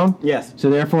burned down. Yes.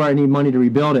 So therefore, I need money to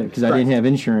rebuild it because I didn't have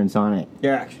insurance on it.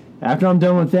 Yeah. After I'm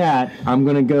done with that, I'm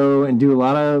gonna go and do a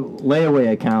lot of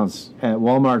layaway accounts at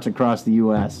Walmarts across the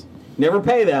U.S. Never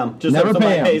pay them. Just Never hope pay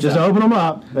somebody them. pays Just them. open them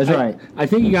up. That's right. I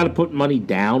think you got to put money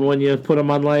down when you put them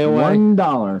on layaway.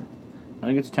 $1. I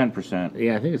think it's 10%.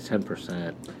 Yeah, I think it's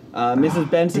 10%.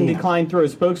 Mrs. Benson declined through a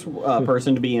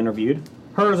spokesperson to be interviewed.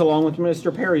 Hers, along with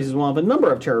Mr. Perry's, is one of a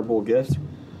number of charitable gifts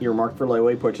earmarked for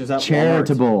layaway purchase at Walmart.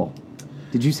 Charitable.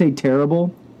 Did you say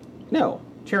terrible? No,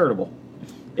 charitable.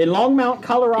 In Longmont,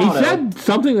 Colorado. He said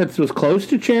something that was close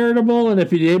to charitable, and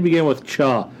if he did, begin with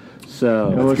cha.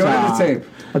 So It was, Go to the tape.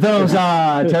 I thought it was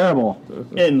terrible.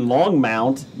 In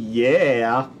Longmount,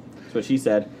 yeah. That's what she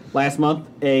said. Last month,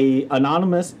 a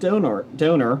anonymous donor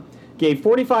gave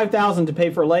 $45,000 to pay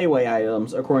for layaway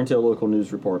items, according to a local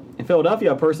news report. In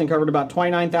Philadelphia, a person covered about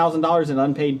 $29,000 in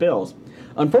unpaid bills.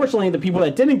 Unfortunately, the people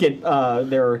that didn't get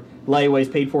their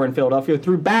layaways paid for in Philadelphia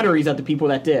threw batteries at the people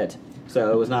that did. So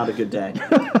it was not a good day.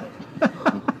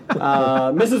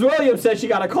 Mrs. Williams said she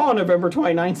got a call on November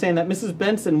 29th saying that Mrs.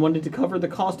 Benson wanted to cover the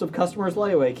cost of customers'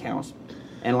 layaway accounts.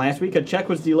 And last week, a check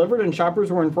was delivered and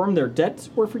shoppers were informed their debts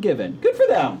were forgiven. Good for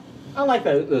them. I like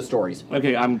those stories.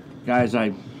 Okay, I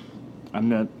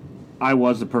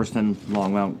was the person in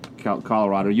Longmont,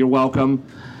 Colorado. You're welcome.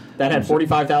 That had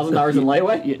 $45,000 in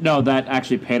layaway? No, that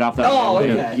actually paid off that. Oh,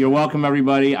 layaway. okay. You're welcome,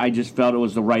 everybody. I just felt it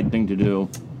was the right thing to do.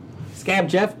 Scab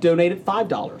Jeff donated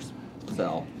 $5.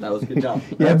 So that was a good job.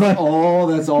 Yeah, That's all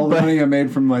the money I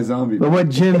made from my zombie. But what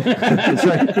Jim, that's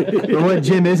right. But what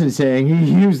Jim isn't saying,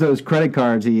 he used those credit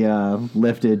cards he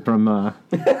lifted from. I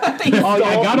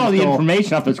got all the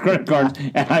information off his credit cards,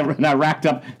 and I racked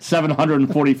up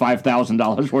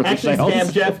 $745,000 worth Actually, of sales.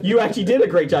 Scab Jeff, you actually did a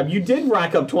great job. You did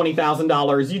rack up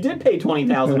 $20,000. You did pay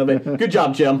 $20,000 of it. Good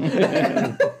job, Jim.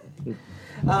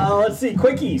 Let's see.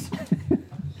 Quickies.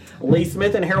 Lee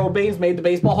Smith and Harold Baines made the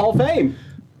Baseball Hall of Fame.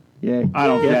 Yeah, I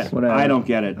don't get it. whatever. I don't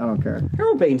get it. I don't care.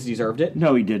 Harold Baines deserved it.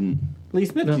 No, he didn't. Lee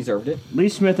Smith deserved it. Lee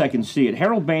Smith, I can see it.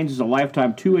 Harold Baines is a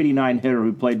lifetime .289 hitter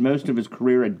who played most of his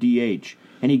career at DH.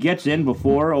 And he gets in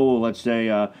before, let's say,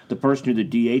 the person who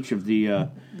the DH of the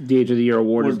DH of the Year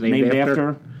award was is named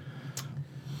after.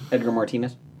 Edgar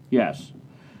Martinez. Yes.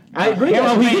 I agree.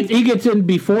 Well, he gets in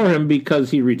before him because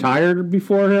he retired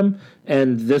before him,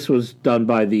 and this was done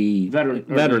by the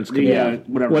Veterans Committee,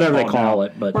 whatever they call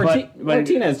it. But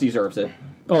Martinez deserves it.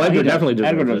 Edgar definitely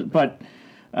deserves Edgar it. But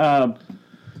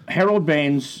Harold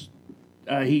Baines,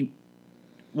 he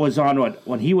was on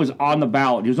when he was on the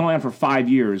ballot. He was only on for 5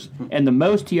 years, and the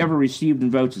most he ever received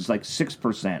in votes is like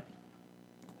 6%.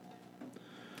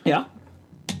 Yeah.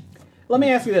 Let me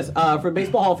ask you this: for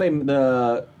Baseball Hall of Fame,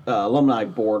 the alumni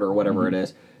board or whatever it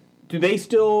is, do Lee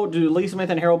Smith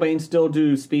and Harold Baines still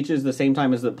do speeches the same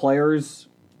time as the players,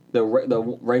 the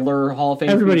regular Hall of Fame?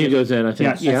 Everybody speeches? goes in, I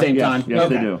think. Yes. At the same time. Yes,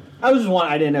 Okay. they do. I was just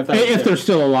wondering. I didn't know if that was If they're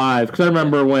still alive, because I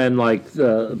remember when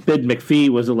Bid McPhee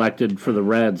was elected for the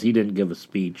Reds, he didn't give a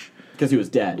speach. because he was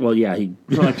dead. Well, yeah, he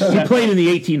played in the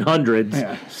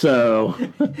 1800s, so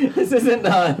This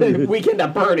isn't Weekend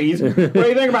at Bernie's. What do you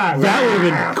think about it? that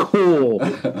would have been cool.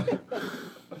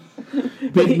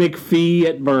 Big McPhee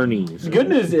at Bernie's. Good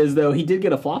news is, though, he did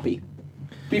get a floppy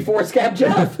before Scab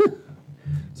Jeff.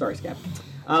 Sorry, Scab.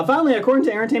 Finally, according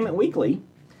to Entertainment Weekly,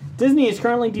 Disney is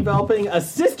currently developing a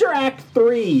Sister Act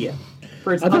 3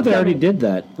 for its I thought they already upcoming- did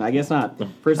that. I guess not.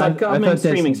 For its I upcoming thought that's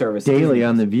streaming service. daily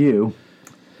on The View.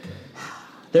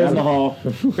 There's Down the hall.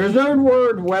 There's no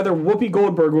word whether Whoopi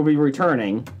Goldberg will be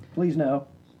returning. Please no.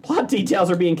 Plot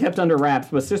details are being kept under wraps,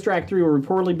 but Sister Act 3 will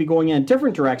reportedly be going in a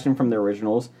different direction from the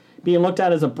originals, being looked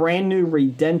at as a brand new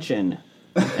redemption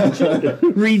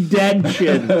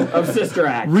Redemption. of Sister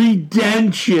Act.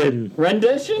 Redemption.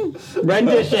 Rendition?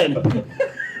 Rendition.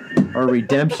 Or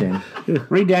redemption.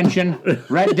 Redemption.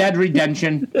 Red Dead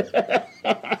Redemption.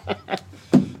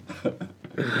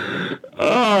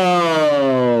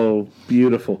 Oh,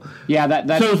 beautiful. Yeah,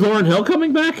 that's So is Lauryn Hill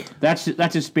coming back? that's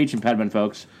his speech impediment,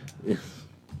 folks.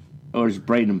 Or his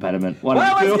brain impediment. One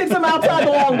Well, of the let's two. get some outside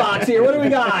the long box here. What do we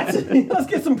got? Let's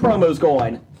get some promos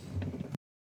going.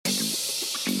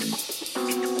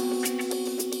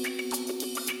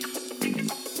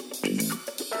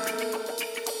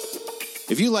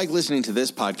 If you like listening to this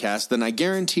podcast, then I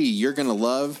guarantee you're going to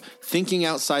love Thinking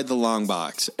Outside the Long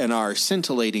Box and our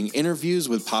scintillating interviews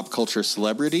with pop culture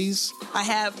celebrities. I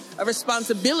have a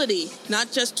responsibility,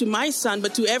 not just to my son,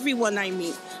 but to everyone I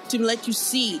meet, to let you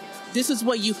see this is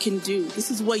what you can do.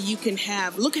 This is what you can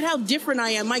have. Look at how different I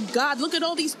am. My God, look at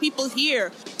all these people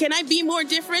here. Can I be more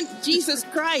different? Jesus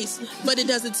Christ. But it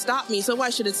doesn't stop me, so why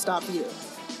should it stop you?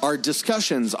 Our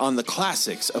discussions on the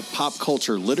classics of pop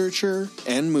culture literature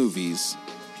and movies.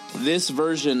 This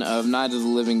version of Night of the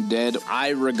Living Dead,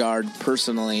 I regard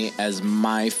personally as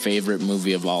my favorite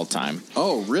movie of all time.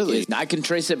 Oh, really? I can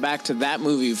trace it back to that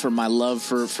movie for my love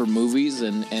for movies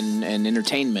and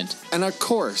entertainment. And of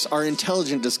course, our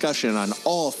intelligent discussion on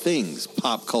all things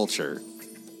pop culture.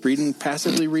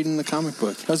 Passively reading the comic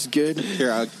book. That's good.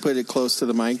 Here, I'll put it close to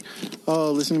the mic.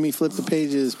 Oh, listen to me flip the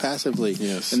pages passively.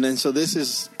 Yes. And then, so this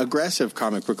is aggressive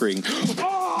comic book reading.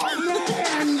 Oh,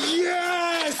 man,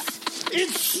 yes!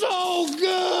 It's so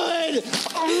good!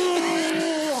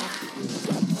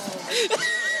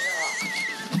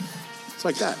 It's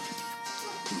like that.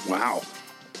 Wow.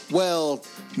 Well,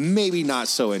 maybe not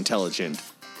so intelligent.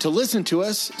 To listen to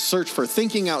us, search for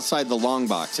Thinking Outside the Long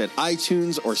Box at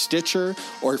iTunes or Stitcher,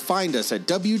 or find us at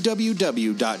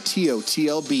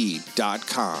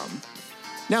www.totlb.com.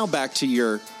 Now back to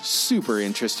your super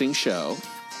interesting show.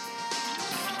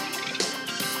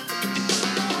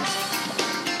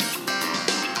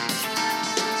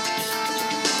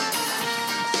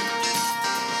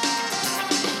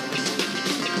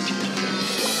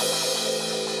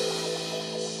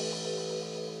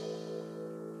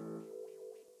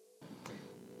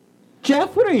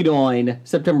 Jeff, what are you doing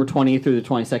September 20th through the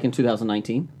 22nd,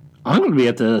 2019? I'm going to be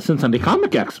at the Cincinnati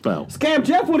Comic Expo. Scam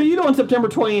Jeff, what are you doing September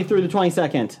 20th through the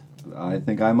 22nd? I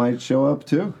think I might show up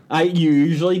too. You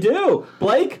usually do.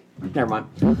 Blake? Never mind.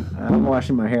 I'm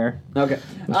washing my hair. Okay.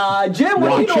 Jim,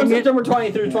 what are you doing Watching it? September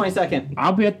 20th through the 22nd?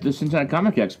 I'll be at the Cincinnati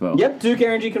Comic Expo. Yep, Duke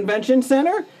Energy Convention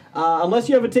Center. Unless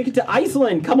you have a ticket to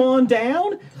Iceland, come on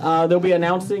down. They'll be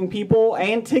announcing people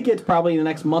and tickets probably in the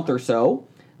next month or so.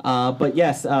 But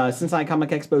yes,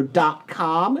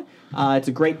 CincinnatiComicExpo.com. It's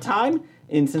a great time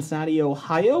in Cincinnati,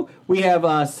 Ohio. We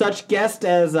have such guests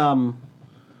as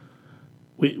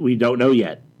We don't know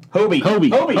yet. Hobie. Hobie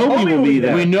will be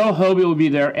there. We know Hobie will be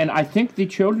there, and I think the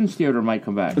Children's Theater might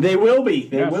come back. They will be.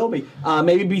 They Yes. will be.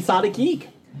 Maybe Besotted Geek.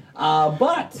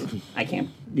 But I can't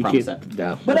promise that.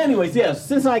 No. But anyways, yes,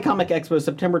 Cincinnati Comic Expo,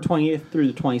 September 20th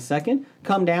through the 22nd.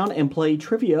 Come down and play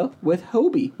trivia with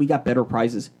Hobie. We got better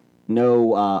prizes.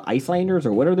 No Icelanders,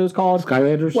 or what are those called?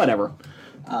 Skylanders? Whatever.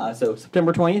 So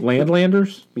September 20th.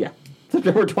 Landlanders? Yeah.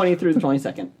 September 20th through the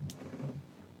 22nd.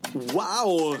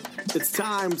 Wow, it's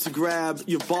time to grab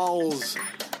your balls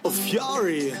of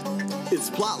fury. It's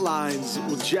Plotlines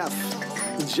with Jeff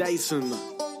and Jason.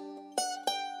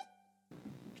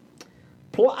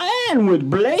 Playing with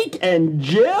Blake and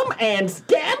Jim and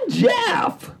Scam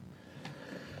Jeff.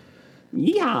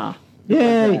 Yeah.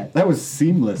 Yay. That was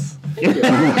seamless.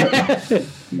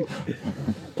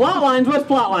 Plotlines, what's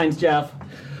Plotlines, Jeff?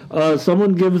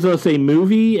 Someone gives us a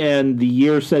movie, and the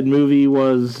year said movie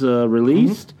was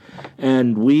released,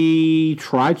 and we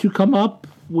try to come up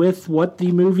with what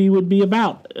the movie would be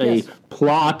about. Yes. A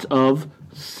plot of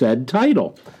said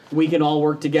title. We can all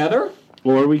work together.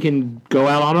 Or we can go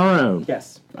out on our own.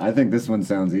 Yes. I think this one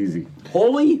sounds easy.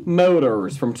 Holy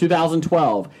Motors from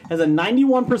 2012 has a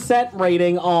 91%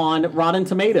 rating on Rotten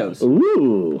Tomatoes.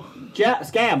 Ooh.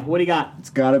 Scab, what do you got? It's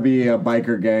got to be a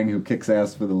biker gang who kicks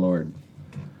ass for the Lord.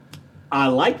 I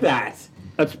like that.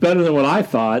 That's better than what I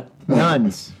thought.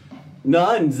 Nuns.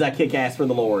 Nuns that kick ass for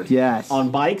the Lord. Yes. On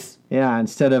bikes? Yeah,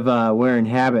 instead of wearing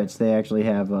habits, they actually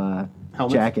have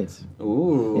Helmets? jackets.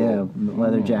 Ooh. Yeah,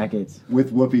 leather jackets.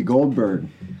 With Whoopi Goldberg.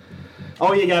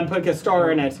 Oh, you gotta put a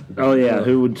star in it. Oh, yeah.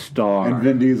 Who would star? And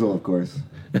Vin Diesel, of course.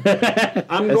 I'm That's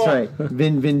going. right.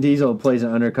 Vin Diesel plays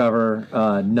an undercover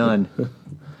nun.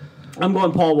 I'm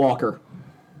going Paul Walker.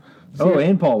 Oh,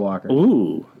 and Paul Walker.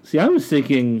 Ooh. See, I was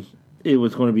thinking it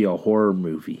was going to be a horror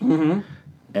movie.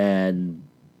 Mm-hmm. And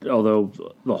although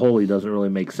the Holy doesn't really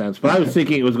make sense, but I was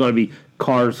thinking it was going to be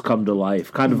Cars Come to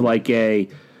Life, kind of like a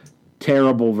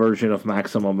terrible version of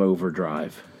Maximum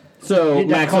Overdrive. So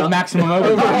That's called Maximum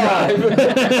Overdrive.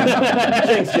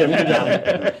 Thanks, Jim. Good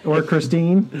job. Or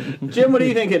Christine. Jim, what do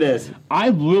you think it is? I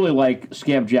really like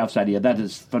Scamp Jeff's idea. That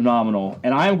is phenomenal.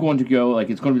 And I am going to go,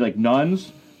 like, it's going to be like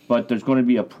nuns, but there's going to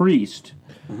be a priest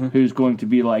who's going to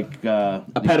be like... a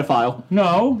pedophile.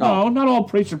 No, not all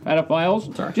priests are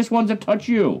pedophiles. Sorry. Just ones that touch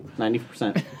you.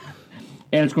 90%.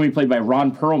 And it's going to be played by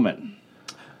Ron Perlman.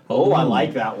 Oh, I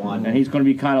like that one. And he's going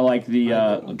to be kind of like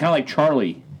like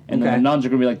Charlie. And then the nuns are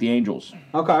going to be like the angels.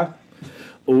 Okay.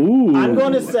 Ooh. I'm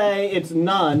going to say it's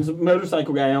Nuns,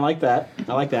 Motorcycle Guy. I like that.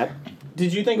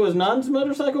 Did you think it was Nuns,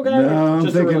 Motorcycle Guy? No,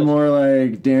 I'm thinking more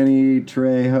like Danny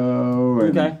Trejo.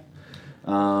 And,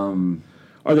 Okay.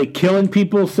 Are they killing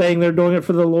people saying they're doing it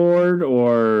for the Lord,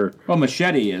 or... Well,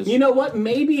 Machete is. You know what?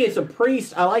 Maybe it's a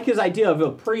priest. I like his idea of a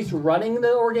priest running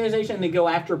the organization. They go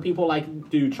after people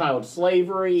like do child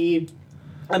slavery.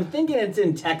 I'm thinking it's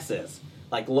in Texas.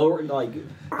 Like lower, like...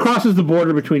 Crosses the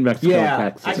border between Mexico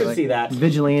and Texas. I could see that.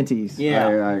 Vigilantes. Yeah.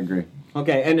 I agree.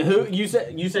 Okay, and who you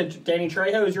said Danny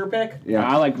Trejo is your pick? Yeah.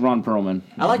 I like Ron Perlman.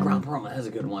 I like Ron Perlman. That's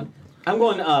a good one. I'm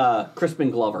going Crispin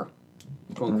Glover.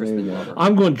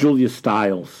 I'm going Julia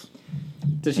Stiles.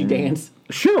 Does she dance?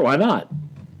 Sure, why not?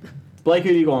 Blake, who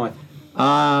are you going with?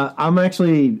 I'm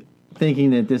actually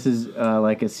thinking that this is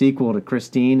like a sequel to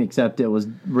Christine, except it was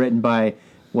written by,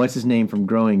 what's his name from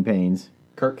Growing Pains?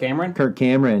 Kirk Cameron? Kirk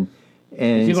Cameron.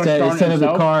 And Is he gonna star in instead of the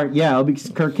himself? car, yeah, it'll be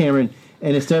Kirk Cameron.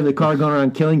 And instead of the car going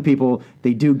around killing people,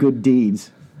 they do good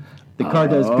deeds. The car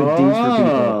does good deeds for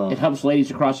people It helps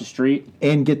ladies across the street.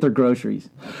 and get their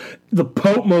groceries. The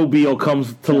Pope Mobile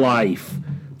comes to life.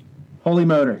 Holy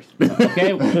Motors.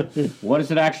 Okay, what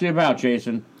is it actually about,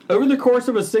 Jason? Over the course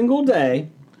of a single day,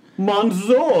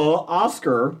 Monsieur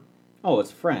Oscar,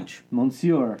 it's French,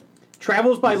 Monsieur.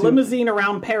 travels by limousine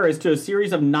around Paris to a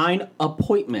series of 9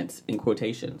 appointments, in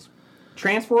quotations,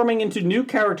 transforming into new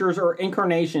characters or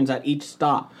incarnations at each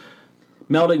stop,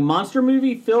 melding monster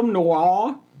movie, film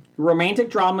noir, romantic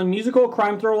drama, musical,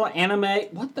 crime thriller, anime,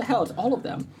 what the hell, it's all of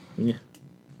them,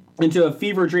 into a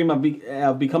fever dream of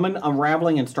becoming,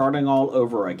 unraveling, and starting all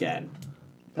over again.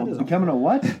 Becoming a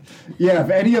what? Yeah, if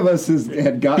any of us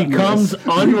had gotten Becomes this,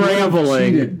 we would have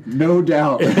unraveling. cheated, no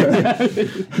doubt.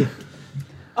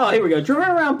 Oh, here we go. Driven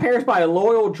around Paris by a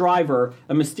loyal driver,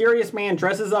 a mysterious man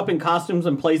dresses up in costumes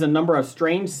and plays a number of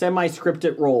strange,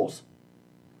 semi-scripted roles.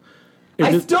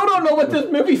 I still don't know what this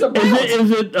movie's about.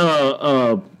 Is it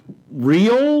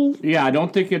real? Yeah, I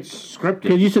don't think it's scripted.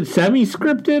 Because you said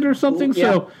semi-scripted or something,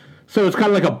 Yeah. so it's kind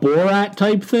of like a Borat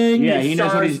type thing. Yeah, he knows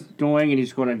what stars- he's doing, and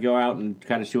he's going to go out and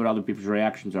kind of see what other people's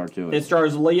reactions are to it. It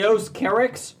stars Leos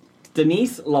Carax,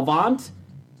 Denise Lavant,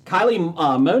 Kylie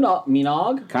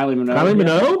Minogue, Kylie Minogue. Kylie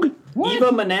Minogue?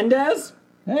 Eva Menendez,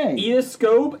 Hey. Edith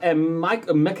Scope, and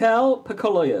Michael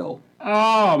Piccolo.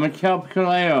 Oh, Mikel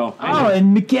Piccoleo. Oh,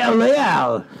 and Michael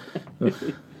Leal.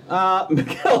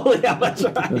 Michael, yeah, that's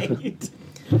right.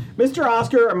 Mr.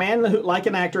 Oscar, a man like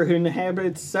an actor who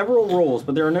inhabits several roles,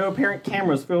 but there are no apparent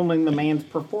cameras filming the man's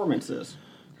performances.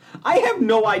 I have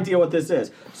no idea what this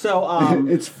is. So,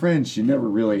 It's French. You never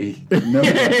really know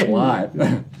the plot.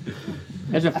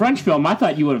 As a French film, I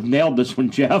thought you would have nailed this one,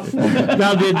 Jeff.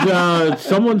 Now, did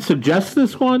someone suggest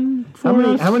this one for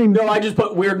us? No, I just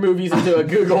put weird movies into a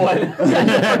Google and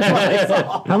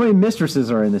How many mistresses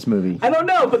are in this movie? I don't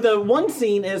know, but the one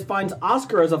scene finds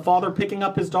Oscar as a father picking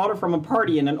up his daughter from a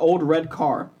party in an old red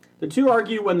car. The two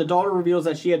argue when the daughter reveals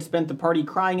that she had spent the party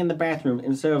crying in the bathroom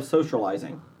instead of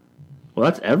socializing. Well,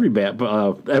 that's every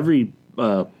birthday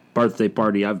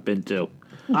party I've been to.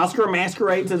 Oscar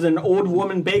masquerades as an old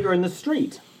woman beggar in the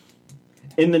street.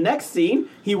 In the next scene,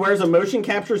 he wears a motion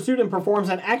capture suit and performs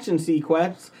an action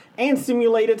sequence and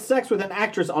simulated sex with an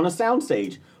actress on a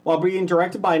soundstage while being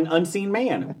directed by an unseen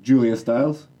man. Julia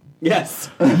Stiles? Yes.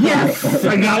 Yes!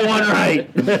 I got one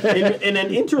right. In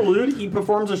an interlude, he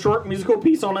performs a short musical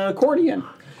piece on an accordion.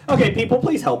 Okay, people,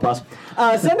 please help us.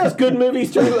 Send us good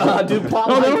movies to do plot.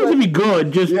 Oh, they don't have to be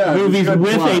good. Just movies good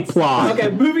with plots. a plot.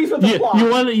 Okay, movies with a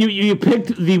plot. You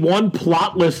picked the one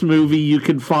plotless movie you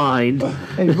could find.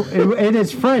 And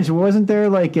it's French. Wasn't there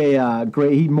like a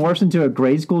grade? He morphs into a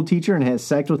grade school teacher and has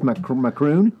sex with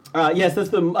Macron. Yes, that's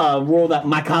the role that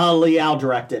Michael Leal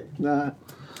directed.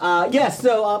 Yes,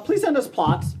 so please send us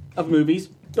plots of movies.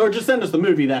 Or just send us the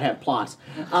movie that had plots.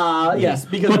 Yes,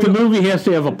 because But the movie has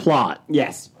to have a plot.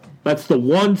 Yes. That's the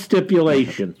one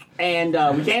stipulation. And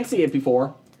we can't see it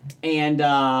before.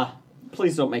 And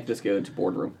please don't make this go to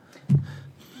boardroom.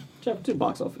 Jeff, to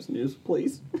box office news,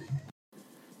 please.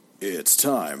 It's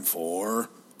time for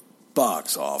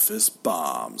Box Office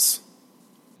Bombs.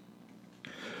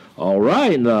 All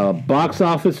right, in the box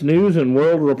office news and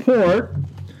world report,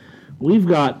 we've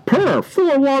got per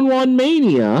 411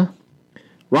 Mania.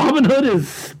 Robin Hood is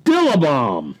still a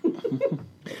bomb.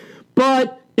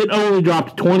 But it only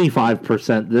dropped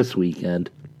 25% this weekend.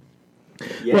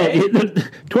 Yay. Well,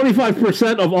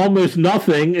 25% of almost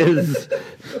nothing is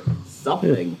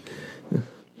something.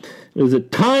 There's a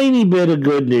tiny bit of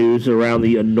good news around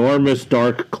the enormous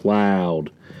dark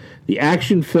cloud. The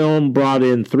action film brought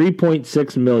in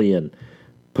 $3.6 million,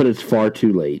 but it's far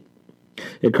too late.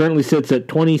 It currently sits at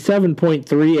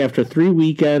 27.3 after 3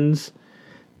 weekends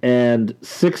and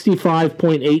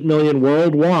 $65.8 million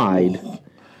worldwide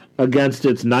against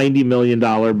its $90 million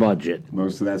budget.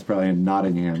 Most of that's probably in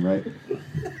Nottingham, right?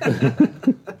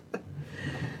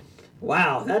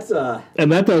 Wow, that's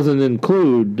And that doesn't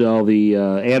include all the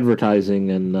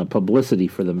advertising and publicity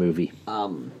for the movie.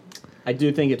 I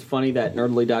do think it's funny that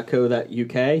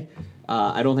nerdly.co.uk,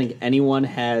 I don't think anyone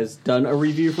has done a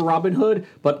review for Robin Hood,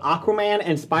 but Aquaman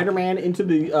and Spider-Man Into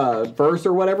the Verse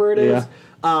or whatever it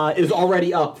is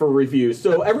already up for review.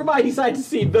 So everybody decided to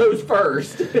see those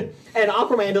first, and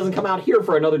Aquaman doesn't come out here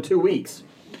for another 2 weeks.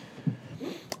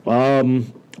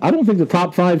 I don't think the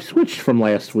top 5 switched from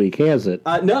last week, has it?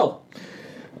 No.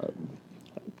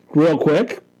 Real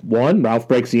quick, 1, Ralph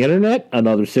Breaks the Internet,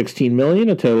 another $16 million,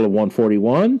 a total of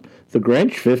 $141. The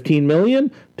Grinch, $15 million,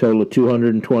 total of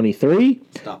 $223.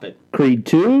 Stop it. Creed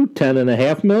 2,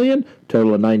 $10.5 million,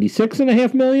 total of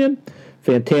 $96.5 million.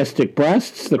 Fantastic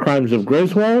Breasts, The Crimes of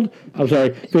Griswold. I'm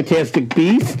sorry, Fantastic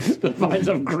Beasts, The Crimes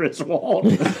of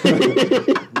Griswold.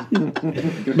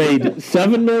 made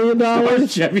 $7 million.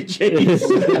 Chevy Chase.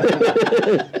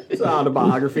 It's an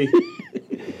autobiography.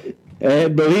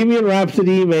 And Bohemian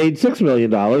Rhapsody made $6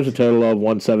 million, a total of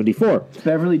 $174. Is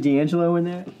Beverly D'Angelo in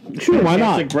that? Sure, why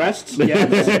not? Fantastic Breasts,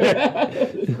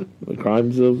 yes. The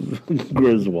Crimes of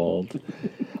Griswold.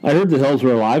 I heard the hills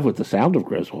were alive with the sound of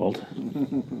Griswold.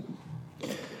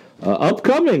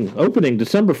 Upcoming, opening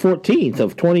December 14th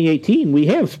of 2018, we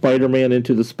have Spider-Man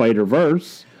Into the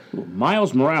Spider-Verse.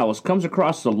 Miles Morales comes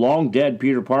across the long-dead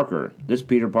Peter Parker. This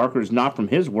Peter Parker is not from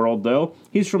his world, though.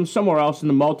 He's from somewhere else in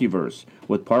the multiverse.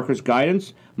 With Parker's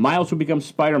guidance, Miles will become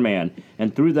Spider-Man,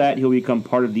 and through that, he'll become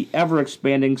part of the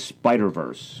ever-expanding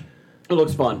Spider-Verse. It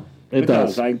looks fun. It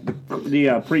does. The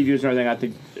previews and everything, I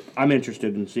think I'm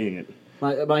interested in seeing it.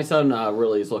 My son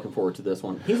really is looking forward to this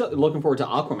one. He's looking forward to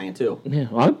Aquaman, too. Yeah,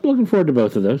 I'm looking forward to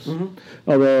both of those. Mm-hmm.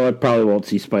 Although I probably won't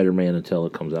see Spider-Man until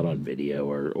it comes out on video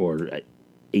or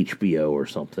HBO or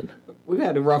something. We've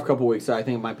had a rough couple weeks, so I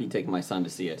think it might be taking my son to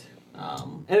see it.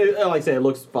 Like I say, it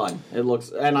looks fun.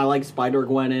 And I like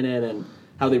Spider-Gwen in it, and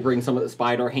how they bring some of the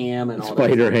Spider-Ham and all that.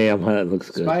 Spider-Ham, that looks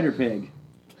good. Spider-Pig.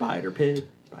 Spider-Pig.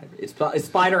 It's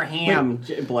Spider-Ham,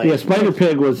 Blake. Yeah,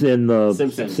 Spider-Pig was in the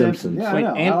Simpsons. Yeah, I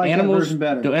know. I like that version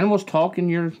better. Do animals talk in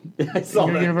your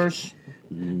universe?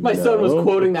 My son was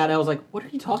quoting that, and I was like, what are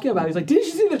you talking about? He's like, didn't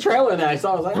you see the trailer that I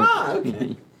saw? I was like,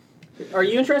 okay. Are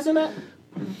you interested in that?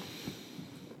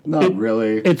 Not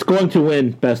really. It's going to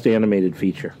win Best Animated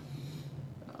Feature.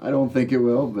 I don't think it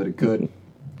will, but it could.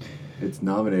 It's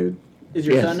nominated. Is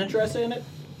your son interested in it?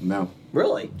 No.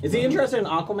 Really? Is he interested in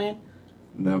Aquaman?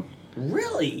 No.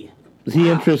 Really? Is he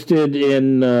interested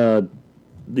in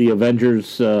the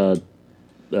Avengers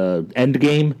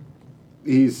Endgame?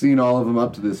 He's seen all of them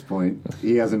up to this point.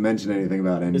 He hasn't mentioned anything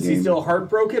about Endgame. Is he still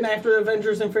heartbroken after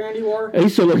Avengers Infinity War?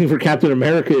 He's still looking for Captain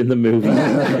America in the movie.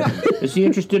 Is he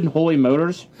interested in Holy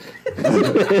Motors?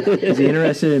 Is he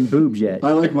interested in boobs yet?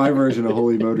 I like my version of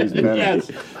Holy Motors better.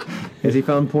 Yes. Has he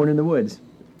found porn in the woods?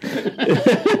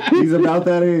 He's about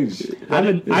that age.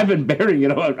 I've been burying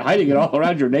it, hiding it all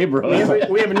around your neighborhood.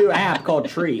 We have a new app called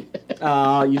Tree.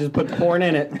 You just put the porn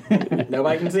in it.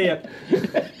 Nobody can see it.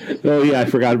 Oh yeah, I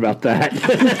forgot about that.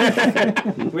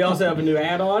 We also have a new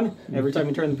add-on. Every time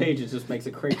you turn the page, it just makes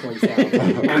a crinkling sound on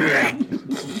the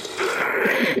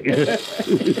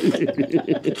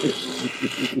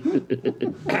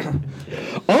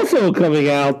app. Also coming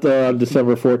out on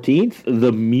December 14th,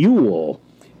 The Mule.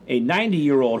 A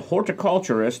 90-year-old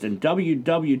horticulturist and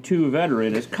WW2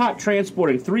 veteran is caught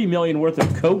transporting $3 million worth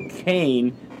of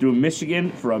cocaine through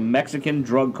Michigan for a Mexican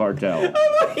drug cartel. I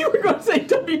thought you were going to say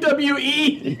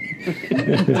WWE.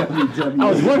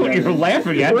 I was wondering what you were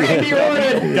laughing at. Randy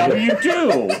Orton.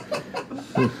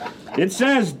 W2. It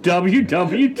says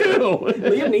WW2.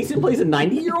 Liam Neeson plays a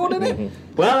 90-year-old in it?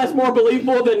 Well, that's more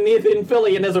believable than Nathan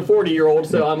Fillion as a 40-year-old,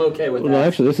 so I'm okay with that. Well,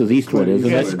 actually, this is Eastwood, isn't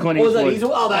it? That's Clint Oh, is Eastwood. that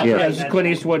Eastwood? Oh, that's Yeah, right. this is Clint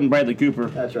Eastwood and Bradley Cooper.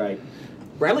 That's right.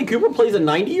 Bradley Cooper plays a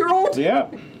 90-year-old? Yeah.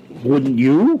 Wouldn't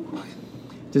you?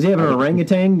 Does he have an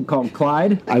orangutan called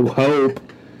Clyde? I hope.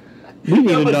 We need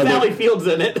No, but another. Sally Field's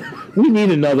in it. We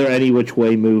need another Any Which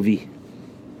Way movie.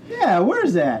 Yeah,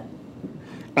 where's that?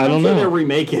 I don't They'll know.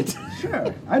 remake it.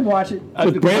 Sure, I'd watch it.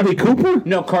 With Bradley Cooper?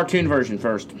 No, cartoon version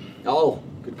first. Oh,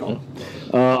 good call.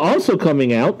 Also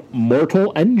coming out,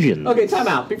 Mortal Engines. Okay, time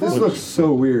out. This looks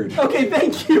so weird. Okay,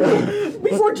 thank you.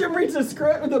 Before Jim reads the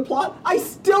script or the plot, I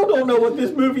still don't know what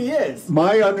this movie is.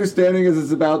 My understanding is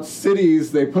it's about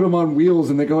cities. They put them on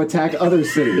wheels and they go attack other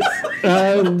cities.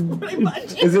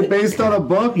 Is it based on a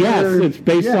book? Yes, or- it's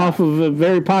based off of a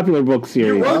very popular book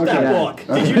series. You wrote that Okay.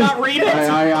 book. Did you not read it?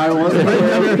 I wasn't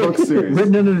aware of the book series.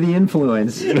 Written under the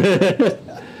influence.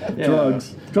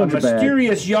 Drugs. A Drugs are bad.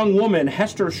 mysterious young woman,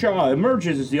 Hester Shaw,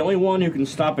 emerges as the only one who can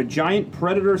stop a giant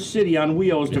predator city on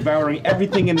wheels devouring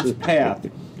everything in its path.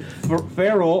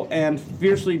 Feral and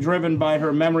fiercely driven by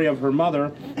her memory of her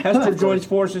mother, Hester joins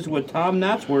forces with Tom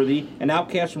Natsworthy, an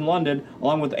outcast from London,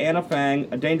 along with Anna Fang,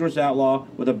 a dangerous outlaw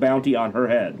with a bounty on her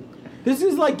head. This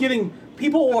is like getting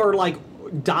people are like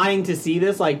dying to see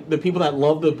this. Like the people that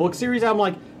love the book series. I'm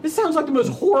like, this sounds like the most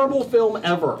horrible film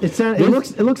ever.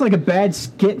 It looks like a bad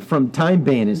skit from Time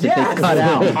Bandits that Yes! they cut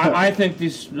out. I think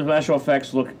these special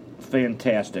effects look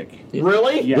fantastic.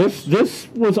 Really? Yes. This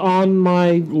was on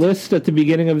my list at the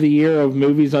beginning of the year of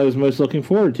movies I was most looking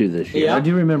forward to this year. Yeah. I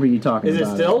do remember you talking Is it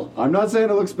about still? I'm not saying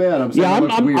it looks bad. I'm saying Yeah, it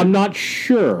looks weird. I'm not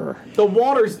sure. The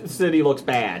Water City looks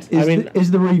bad.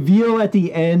 Is the reveal at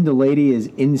the end the lady is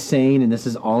insane and this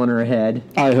is all in her head?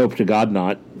 I hope to God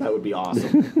not. That would be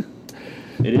awesome.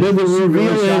 It The is.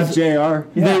 reveal Shot is JR.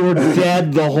 they were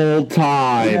dead the whole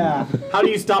time. How do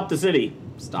you stop the city?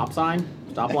 Stop sign?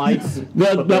 Stop lights?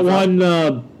 That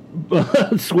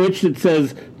one switch that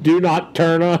says "Do not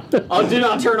turn on." Oh, do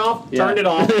not turn off. Turned it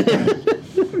off.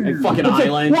 Fucking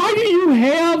island. Why do you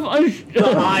have The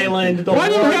island. The Why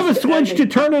do you worst have a switch ending. to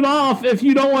turn it off if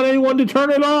you don't want anyone to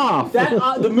turn it off?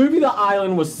 That the movie The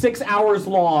Island was 6 hours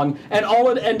long, and all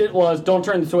it ended was "Don't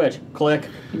turn the switch." Click.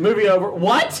 Movie over.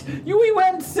 What? We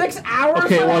went 6 hours.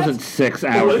 Okay, for it that? wasn't 6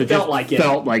 hours. It It felt just like it.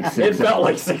 felt like 6 It hours. felt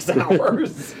like 6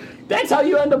 hours. That's how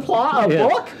you end a plot, a Yeah.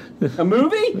 book, a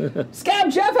movie. Scab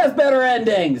Jeff has better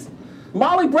endings.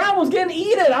 Molly Brown was getting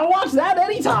eaten. I'll watch that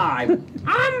anytime.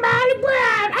 I'm Molly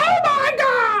Brown. Oh my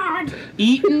God.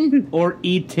 Eaten or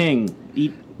eating?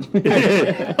 Eat.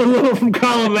 A little from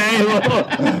column A. Hold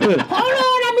on,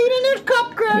 I'm eating this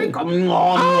cupcake.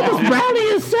 Oh, this brownie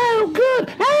is so good.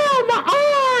 Ow, my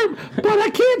arm! But I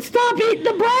can't stop eating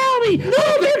the brownie.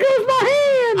 Oh, there goes my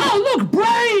hand. Oh, look,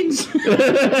 brains!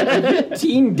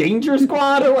 Teen Danger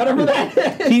Squad or whatever that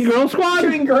is. Teen Girl Squad?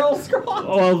 Teen Girl Squad.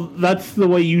 Well, that's the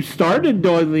way you started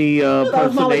doing the That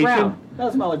was Molly impersonation. Brown. That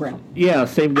was Molly Brown. Yeah,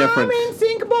 same difference. I'm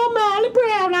insinkable Molly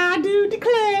Brown, I do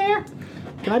declare.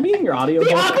 Can I be in your audio?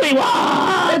 The ugly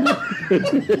one!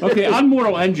 Okay, on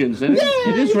Mortal Engines, and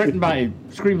it is written by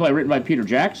screenplay written by Peter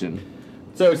Jackson.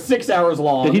 So 6 hours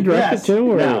long. Did he direct Yes. it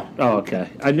too? Or? No. Oh, okay.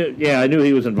 I knew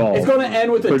he was involved. It's going to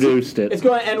end with produced it. It's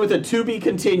going to end with a to be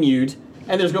continued,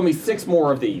 and there's going to be 6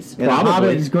 more of these. And the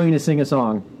Hobbit is going to sing a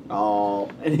song. Oh,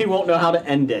 and he won't know how to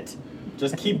end it.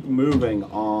 Just keep moving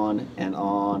on and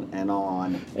on and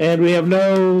on. And we have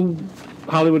no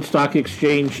Hollywood Stock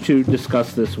Exchange to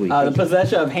discuss this week. The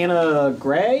possession of Hannah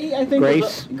Gray, I think.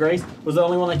 Grace was the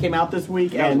only one that came out this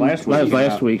week. That was and last week. That was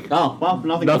last week. Oh well,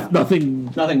 nothing. came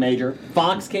out. Nothing major.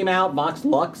 Vox came out. Vox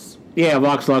Lux. Yeah,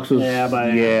 Vox Lux was. Yeah,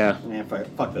 but yeah.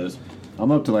 Fuck those.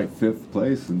 I'm up to like 5th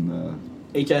place in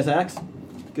HSX.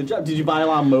 Good job. Did you buy a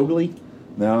lot of Mowgli?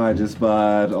 No, I just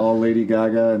bought all Lady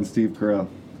Gaga and Steve Carell.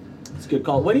 It's a good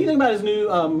call. What do you think about his new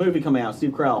movie coming out,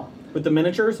 Steve Carell, with the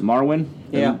miniatures? Marwin?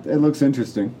 Yeah. It looks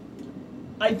interesting.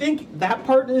 I think that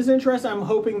part is interesting. I'm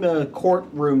hoping the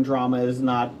courtroom drama is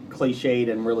not cliched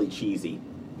and really cheesy.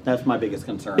 That's my biggest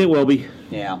concern. It will be.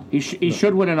 Yeah. He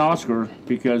should win an Oscar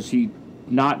because he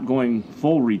not going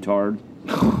full retard.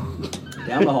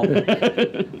 Down the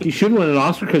hole. He should win an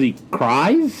Oscar because he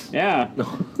cries? Yeah.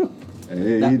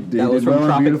 Hey, That was from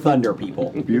Tropic Thunder, people.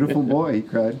 Beautiful boy, he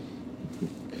cried.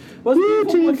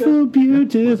 Beautiful,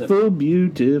 beautiful.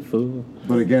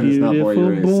 But again, it's not Boy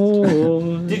Erased.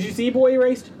 Boy. Did you see Boy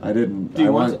Erased? I didn't. Do you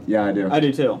I want want? Yeah, I do. I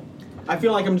do too. I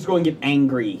feel like I'm just going to get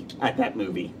angry at that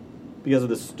movie because of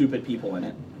the stupid people in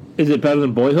it. Is it better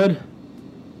than Boyhood?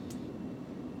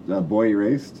 Boy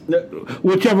Erased? No,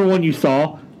 Whichever one you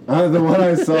saw. The one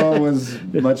I saw was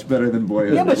much better than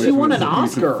Boyhood. Yeah, but she which won was an a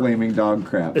piece of Oscar. Flaming dog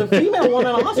crap. The female won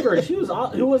an Oscar. She was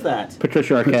who was that?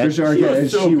 Patricia Arquette. Patricia Arquette, She was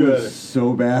and so she good. was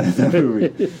so bad at that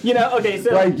movie. You know, okay,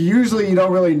 so Like, usually you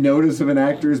don't really notice if an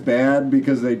actor is bad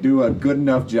because they do a good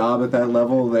enough job at that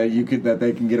level that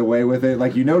they can get away with it.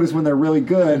 Like, you notice when they're really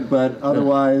good, but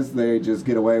otherwise they just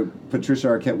get away. Patricia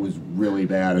Arquette was really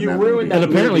bad in You that ruined movie.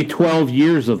 And apparently 12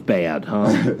 years of bad,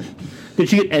 huh? Did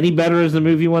she get any better as the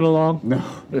movie went along? No.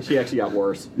 she actually got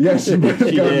worse. Yeah, she might have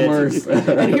She gotten did. worse.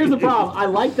 And here's the problem. I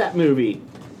like that movie.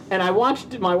 And my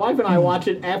wife and I watched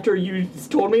it after you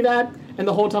told me that, and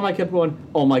the whole time I kept going,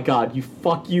 oh my god, you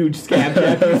Scab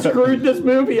Jeff. You screwed this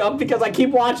movie up because I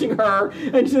keep watching her,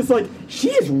 and it's just like, she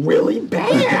is really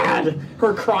bad.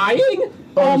 Her crying?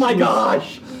 Oh my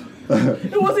gosh.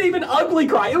 It wasn't even ugly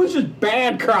cry, it was just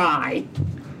bad cry.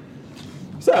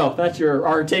 So, that's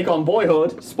our take on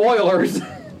Boyhood. Spoilers.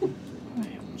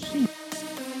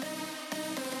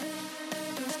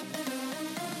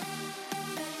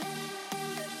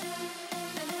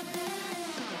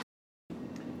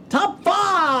 Top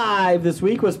 5 this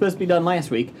week was supposed to be done last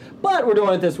week, but we're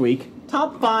doing it this week.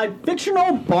 Top 5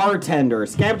 fictional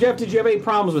bartenders. Scab Jeff, did you have any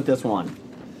problems with this one?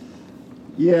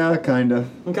 Yeah, kinda.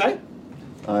 Okay.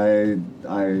 I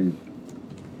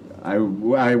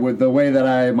would, the way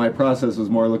that my process was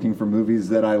more looking for movies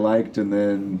that I liked, and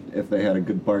then if they had a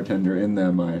good bartender in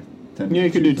them, I tend to.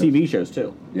 You could do choose them. TV shows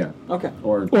too. Yeah. Okay.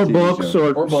 Or Or TV books, shows.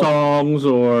 or books. songs,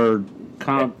 or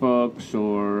comic books,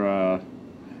 or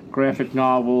graphic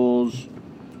novels.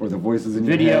 Or the voices in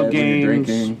Video your head when you're games.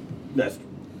 drinking. That's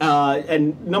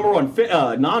and number one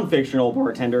non-fictional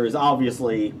bartender is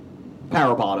obviously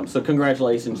Power Bottom. So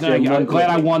congratulations, Jim. I'm glad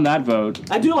I won that vote.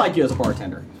 I do like you as a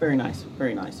bartender. Very nice.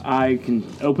 Very nice. I can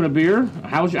open a beer.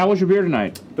 How was your beer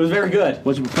tonight? It was very good.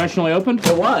 Was it professionally opened?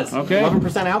 It was. Okay.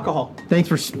 11% alcohol. Thanks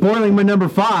for spoiling my number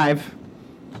 5.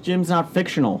 Jim's not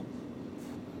fictional.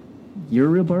 You're a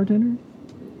real bartender?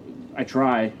 I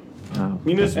try. Oh.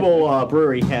 Municipal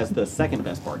Brewery has the second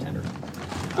best bartender.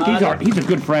 He's a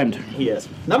good friend. He is.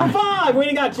 Number 5.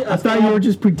 We got. I thought you were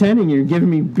just pretending you're giving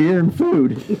me beer and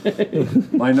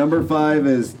food. My number 5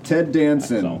 is Ted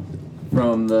Danson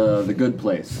from the Good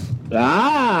Place.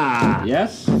 Ah!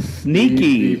 Yes?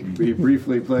 Sneaky. He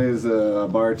briefly plays a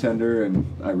bartender, and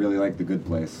I really like The Good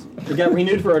Place. It got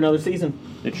renewed for another season.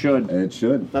 It should. It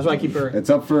should. That's why I keep hearing. It's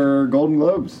up for Golden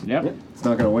Globes. Yep. It's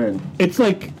not going to win. It's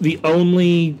like the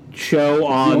only show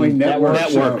on only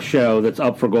network show that's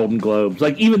up for Golden Globes.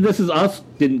 Like, even This Is Us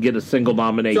didn't get a single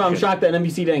nomination. So I'm shocked that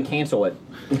NBC didn't cancel it.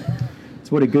 It's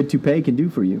what a good toupee can do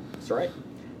for you. That's right.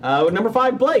 Number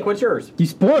 5, Blake. What's yours? You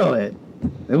spoil it.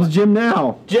 It was Jim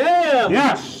now. Jim.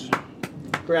 Yes.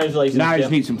 Congratulations. Now I Jim.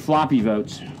 just need some floppy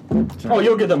votes. Oh,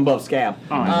 you'll get them above Scab.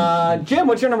 Jim,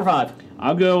 what's your number 5?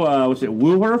 I'll go, what's it,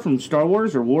 Wooher from Star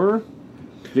Wars, or Wooher?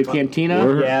 The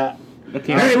Cantina? Yeah.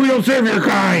 Hey, we don't serve your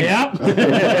kind! Yep.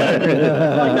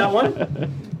 I like that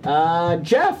one.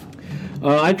 Jeff.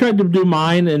 I tried to do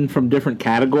mine in from different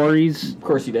categories. Of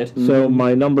course you did. So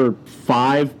my number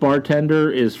 5 bartender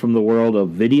is from the world of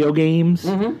video games,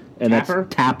 and Tapper?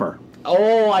 that's Tapper.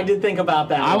 Oh, I did think about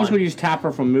that. I was one. going to use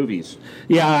Tapper from movies.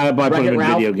 Yeah, I put him in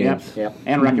Ralph? video games. Yep.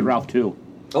 And Wreck-It Ralph, too.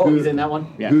 Oh, he's in that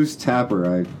one. Yeah. Who's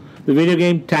Tapper? The video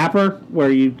game Tapper,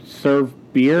 where you serve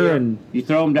beer and You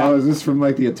throw them Oh, down. is this from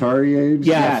like the Atari age?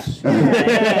 yes.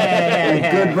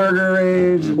 Good Burger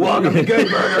age? Welcome to Good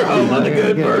Burger, home of the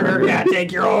Good Burger. Yeah,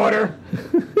 take your order.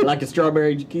 Like a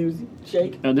strawberry jacuzzi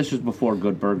shake? No, this was before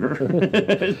Good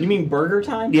Burger. You mean burger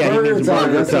time? Yeah, he Burger means time,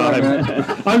 burger that's what I time. meant.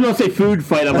 I was going to say food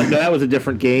fight. I'm like, no, that was a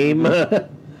different game.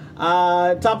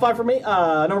 Top 5 for me.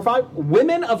 Number 5,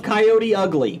 Women of Coyote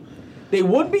Ugly. They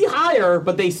would be higher,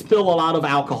 but they spill a lot of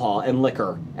alcohol and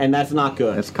liquor, and that's not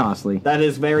good. That's costly. That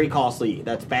is very costly.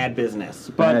 That's bad business.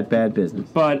 Bad business.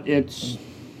 But it's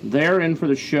they're in for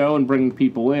the show and bringing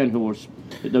people in who are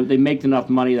they make enough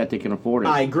money that they can afford it.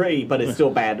 I agree, but it's still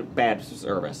bad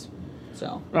service.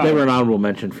 So They were an honorable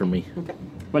mention for me.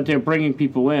 But they're bringing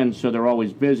people in, so they're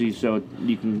always busy. So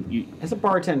you as a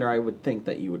bartender, I would think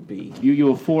that you would be.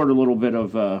 you afford a little bit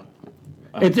of.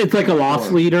 It's like a loss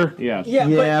leader. Yes.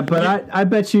 Yeah, but I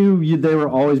bet you they were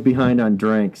always behind on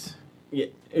drinks.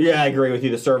 Yeah, I agree with you.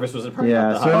 The service was probably Yeah,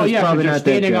 not the so- highest. Oh yeah, probably because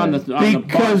they're not that standing on good. the bar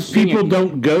Because people singing.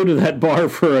 don't go to that bar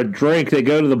for a drink. They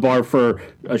go to the bar for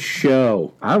a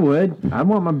show. I would. I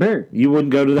want my beer. You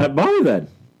wouldn't go to that bar then.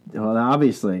 Well,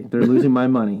 obviously, they're losing my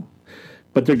money.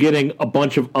 But they're getting a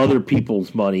bunch of other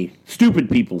people's money. Stupid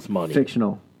people's money.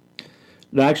 Fictional.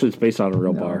 No, actually, it's based on a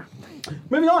real bar.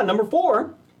 Moving on, number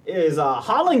 4 is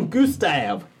Holland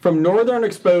Gustav from Northern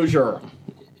Exposure.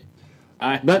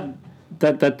 That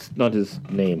That's not his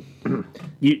name.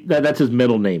 That's his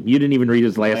middle name. You didn't even read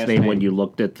his last name when you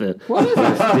looked at the. What is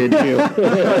it? Did you?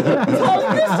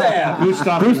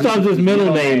 Gustav's his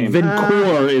middle name.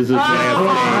 Vincoeur is his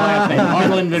last name.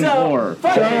 Harlan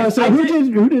Vincoeur. So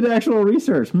who did actual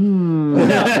research? Who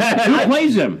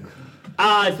plays him?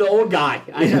 It's the old guy.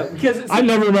 I know because I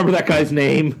never remember that guy's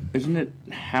name. Isn't it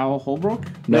Hal Holbrook?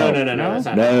 No. That's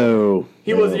not No.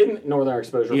 He was in Northern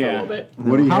Exposure for a little bit.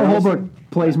 Hal Holbrook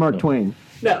plays Mark Twain.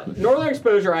 No, Northern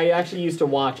Exposure. I actually used to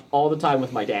watch all the time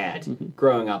with my dad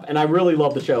growing up, and I really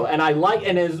loved the show. And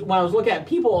when I was looking at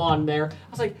people on there, I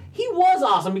was like, he was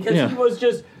awesome because he was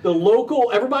just the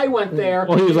local. Everybody went there.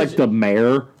 Well, he was like the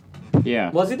mayor.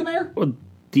 Yeah. Was he the mayor?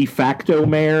 De facto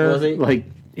mayor. Was he? Like,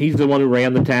 he's the one who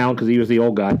ran the town because he was the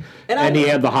old guy. And he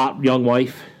had the hot young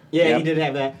wife. Yeah, he did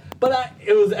have that. But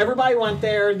it was everybody went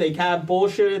there. They kind of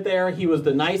bullshitted there. He was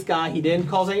the nice guy. He didn't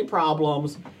cause any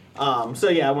problems. So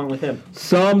yeah, I went with him.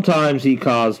 Sometimes he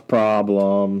caused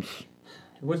problems.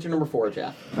 What's your number 4,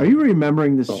 Jeff? Are you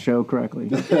remembering this show correctly?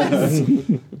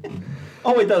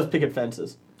 Oh wait, that was Picket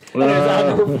Fences.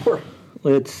 Number 4.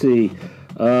 Let's see.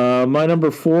 My number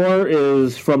 4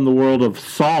 is from the world of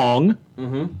song.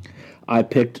 Mm-hmm. I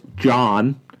picked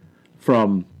John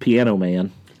from Piano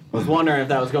Man. I was wondering if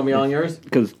that was going to be on yours.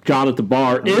 Because John at the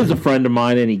bar is a friend of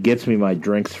mine, and he gets me my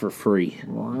drinks for free.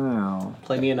 Wow.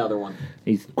 Play me another one.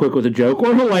 He's quick with a joke,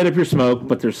 or he'll light up your smoke,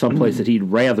 but there's some place that he'd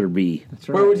rather be. That's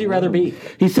right. Where would he rather be?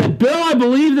 He said, Bill, I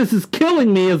believe this is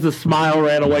killing me, as the smile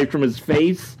ran away from his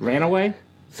face. Ran away?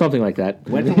 Something like that.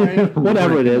 Went away?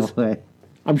 Whatever it is.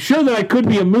 I'm sure that I could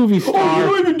be a movie star. Oh, you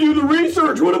don't even do the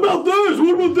research. What about this?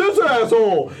 What about this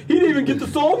asshole? He didn't even get the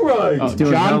song right. Oh,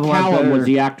 John Callum was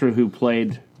the actor who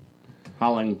played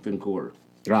Harlan Vincoeur.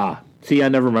 Ah, see, I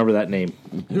never remember that name.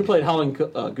 Who played Harlan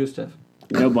Gustav?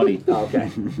 Nobody. Oh,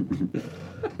 okay.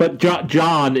 But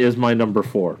John is my number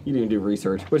 4. You didn't do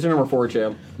research. What's your number 4,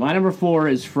 Jim? My number 4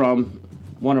 is from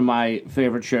one of my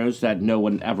favorite shows that no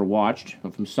one ever watched,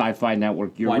 from Sci-Fi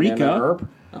Network, Eureka.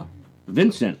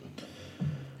 Vincent.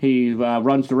 He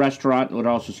runs the restaurant. It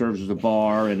also serves as a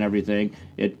bar and everything.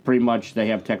 It pretty much, they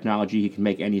have technology. He can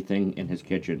make anything in his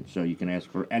kitchen. So you can ask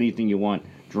for anything you want,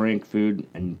 drink, food,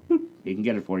 and he can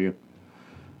get it for you.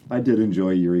 I did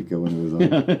enjoy Eureka when it was on.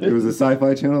 It was a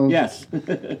sci-fi channel? Yes.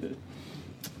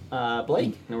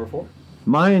 Blake, number 4.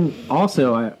 Mine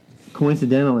also,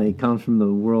 coincidentally, comes from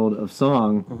the world of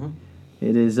song. Mm-hmm.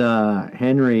 It is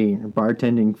Henry,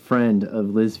 bartending friend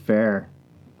of Liz Phair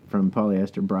from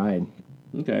Polyester Bride.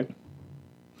 Okay.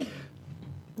 That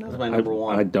was my number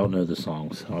 1. I don't know the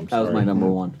songs. I'm sorry. That was my number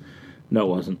 1. No, it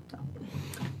wasn't.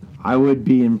 I would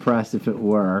be impressed if it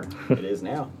were. It is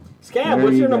now. Scab,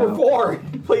 what's your number 4?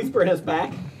 Please bring us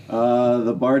back.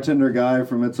 The bartender guy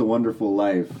from It's a Wonderful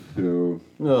Life, who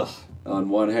on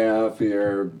one half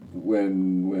here,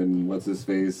 when what's his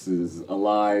face is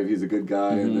alive, he's a good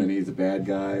guy, and then he's a bad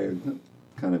guy.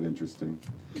 Kind of interesting.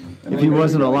 And If he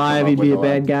wasn't alive, he'd be a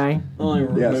bad guy. Only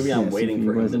movie Yes, I'm waiting if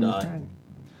for he him to wasn't die.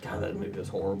 God, that movie is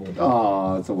horrible.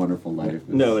 Oh, It's a Wonderful Life. It's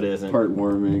No, it isn't.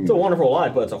 Heartwarming. It's a Wonderful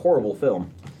Life, but it's a horrible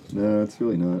film. No, it's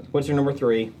really not. What's your number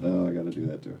 3? Oh, I got to do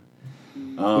that too.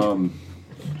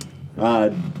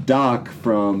 Doc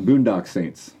from Boondock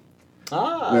Saints.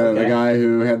 Ah, The guy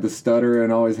who had the stutter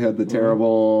and always had the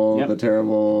terrible, Yep.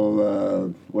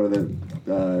 what are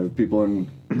the people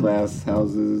in glass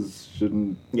houses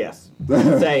shouldn't. Yes.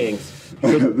 Sayings.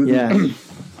 Yeah.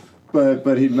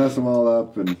 But he'd mess them all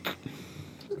up and.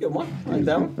 That's a good one. I like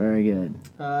that one. Very good.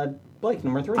 Blake,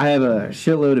 number 3. I have a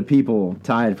shitload of people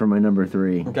tied for my number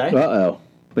 3. Okay. Uh-oh.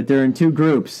 But they're in 2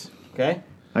 groups. Okay.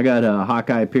 I got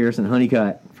Hawkeye Pierce and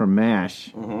Honeycutt from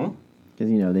MASH. Mm-hmm.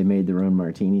 Because, they made their own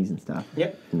martinis and stuff.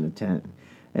 Yep. In the tent.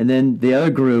 And then the other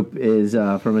group is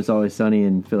from It's Always Sunny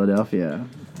in Philadelphia.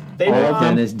 They All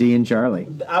Dennis, D, and Charlie.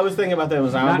 I was thinking about them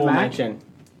as honorable Mac? mention.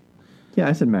 Yeah,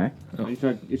 I said Mac.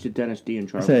 It's a Dennis D and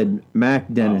Charlie. I said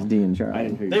Mac, Dennis, D, and Charlie. I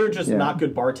didn't hear you. They were just not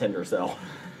good bartenders, though.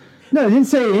 No, I didn't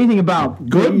say anything about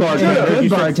Good bartenders. Good You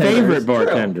said bartenders. favorite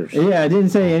bartenders. Yeah, I didn't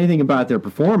say anything about their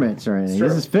performance or anything. True.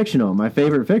 This is fictional. My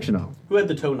favorite fictional. Who had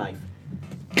the toe knife?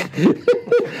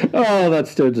 Oh,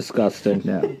 that's so disgusting.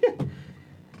 No.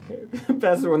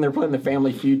 Best when they're playing the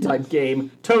Family Feud type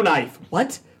game. Toe knife.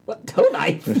 What? What? Toe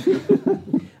knife?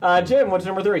 Jim, what's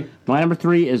number 3? My number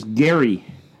 3 is Gary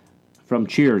from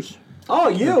Cheers. Oh,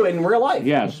 you in real life?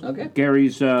 Yes. Okay.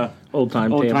 Gary's Old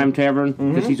Time Tavern,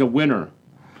 because he's a winner.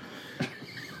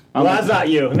 Well, that's not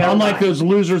you. Never Unlike mind. those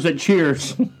losers at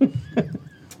Cheers.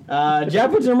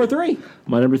 Jeff, what's number 3?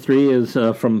 My number 3 is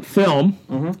from film.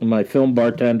 My film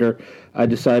bartender. I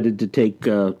decided to take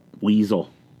Weasel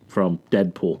from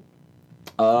Deadpool.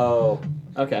 Oh.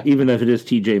 Okay. Even if it is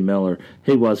T.J. Miller,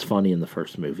 he was funny in the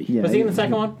first movie. Yeah, Was he in the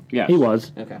second one? Yes. He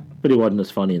was. Okay. But he wasn't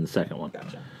as funny in the second one.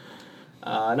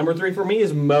 Gotcha. Number 3 for me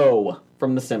is Moe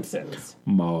from The Simpsons.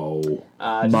 Mo.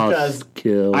 Just Must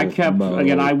kill I kept Mo.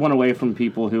 again. I went away from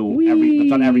people who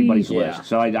that's on everybody's list.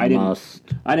 So I didn't. Must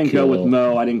I didn't go with kill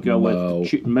Mo. I didn't go Mo.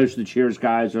 with most of the Cheers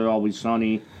guys are always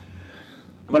sunny.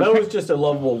 But Moe's just a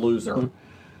lovable loser.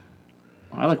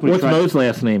 I like when What's Mo's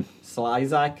last name?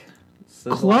 Slizak?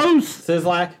 Close.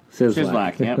 Sizzlak?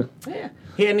 Sizzlak. Yep. Yeah.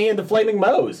 He had the Flaming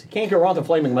Moes. Can't go wrong with the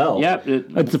Flaming Mo. Yep.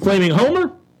 It's the Flaming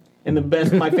Homer? And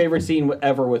my favorite scene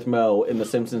ever with Mo in The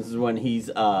Simpsons is when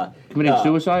he's Committing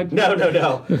suicide?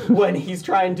 No. When he's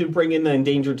trying to bring in the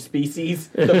endangered species,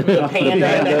 the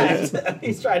panda.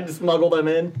 He's trying to smuggle them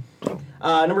in.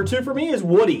 Number 2 for me is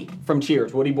Woody from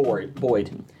Cheers. Woody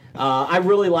Boyd. I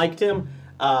really liked him.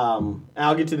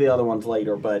 I'll get to the other ones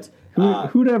later, but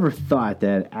Who'd ever thought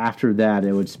that after that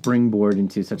it would springboard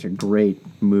into such a great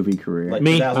movie career? like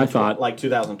Me, I thought. like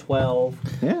 2012.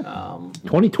 Yeah.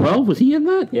 2012? Was he in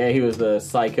that? Yeah, he was the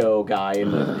psycho guy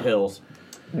in the hills.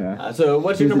 Yeah. So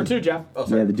what's your He was number 2, Jeff? Oh,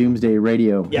 sorry. Yeah, the Doomsday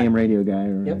Radio, Yeah. ham radio guy.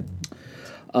 Right?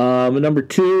 Yep. Number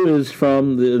 2 is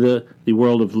from the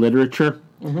world of literature.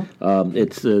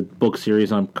 It's a book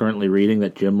series I'm currently reading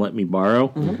that Jim let me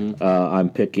borrow. I'm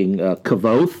picking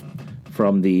Kavoth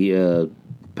from the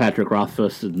Patrick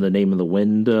Rothfuss in the Name of the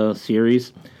Wind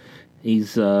series.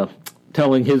 He's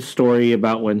telling his story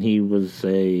about when he was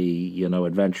a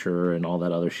adventurer and all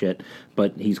that other shit,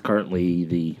 but he's currently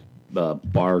the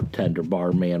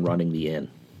barman running the inn.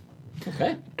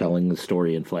 Okay. Telling the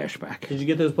story in flashback. Did you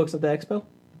get those books at the expo?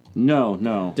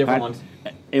 No. Different ones.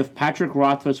 If Patrick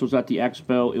Rothfuss was at the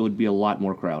expo, it would be a lot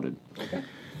more crowded. Okay.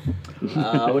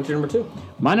 What's your number 2?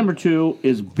 My number 2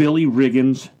 is Billy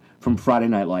Riggins from Friday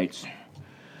Night Lights.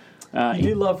 You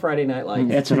do love Friday Night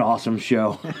Lights. It's an awesome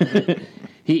show.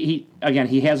 He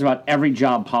has about every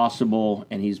job possible,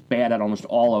 and he's bad at almost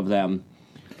all of them.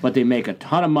 But they make a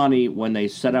ton of money when they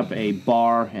set up a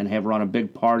bar and have run a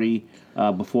big party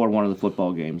before one of the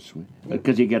football games,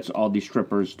 because he gets all these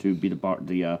strippers to be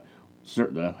the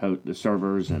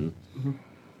servers, and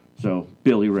so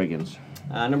Billy Riggins.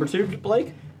 Number 2,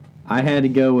 Blake. I had to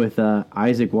go with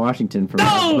Isaac Washington from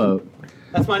Houseboat.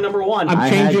 That's my number 1. I'm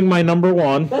changing my number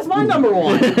 1. That's my number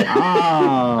 1.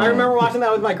 Oh. I remember watching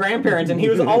that with my grandparents, and he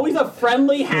was always a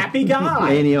friendly, happy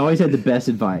guy. And he always had the best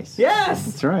advice. Yes.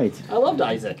 That's right. I loved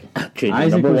Isaac.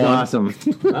 Isaac was awesome.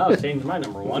 Oh, changed my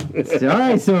number 1. All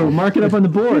right, so mark it up on the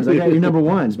boards. I got your number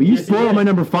 1s, but you spoiled my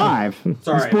number 5.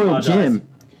 Sorry, you spoiled apologize. Jim.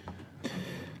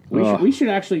 We should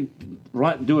actually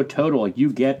do a total. Like,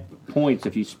 you get points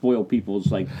if you spoil people's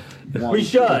one. We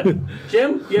should.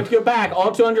 Jim, you have to go back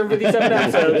all 257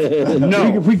 episodes.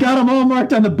 No, we got them all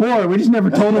marked on the board. We just never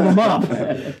totaled them up.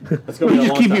 Let's go. We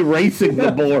just keep erasing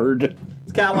the board.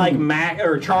 It's kind of like Mac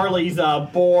or Charlie's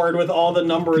board with all the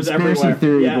numbers Conspiracy everywhere.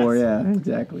 theory Yes. board, yeah,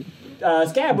 exactly.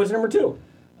 Scab, what's number 2?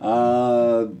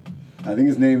 I think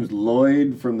his name's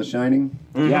Lloyd from The Shining.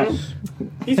 Yes.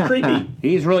 He's creepy.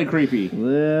 He's really creepy.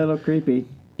 Little creepy.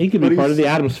 He could be part of the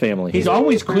Addams family. He's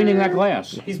always cleaning that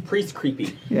glass. He's priest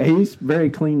creepy. Yeah, he's a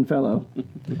very clean fellow.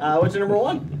 What's your number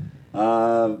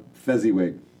 1?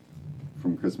 Fezziwig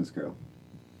from Christmas Carol.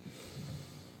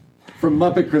 From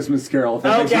Muppet Christmas Carol.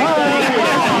 Okay.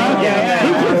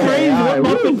 What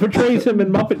Muppet portrays him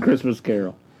in Muppet Christmas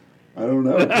Carol? I don't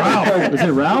know. Ralph. Is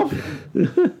it Ralph?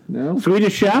 No.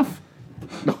 Swedish Chef?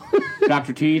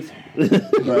 Dr. Teeth.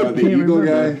 The Eagle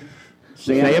guy.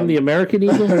 Sam the American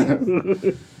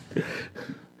Eagle?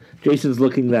 Jason's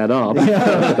looking that up.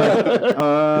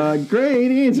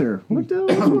 Great answer. Which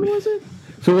one was it?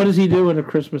 So what does he do in A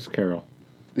Christmas Carol?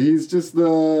 He's just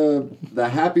the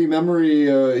happy memory.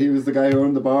 He was the guy who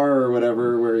owned the bar or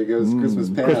whatever, where he goes Christmas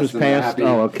past. Christmas and the past? happy-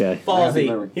 Oh, okay.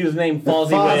 Fozzie. He was named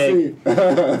Fozzie.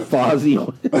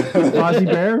 Fozzie. Fozzie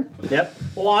Bear? Yep.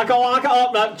 Waka waka.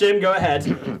 Oh, no, Jim, go ahead.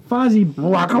 Fozzie.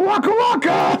 Waka waka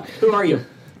waka! Who are you?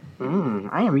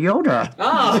 I am Yoda.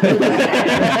 Oh.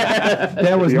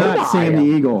 That was not Sam the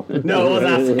Eagle. No, it was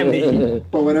not Sam the Eagle.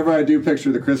 But whenever I do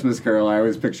picture the Christmas Carol, I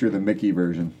always picture the Mickey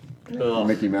version. Ugh.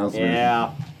 Mickey Mouse version.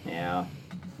 Yeah.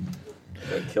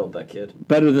 They killed that kid.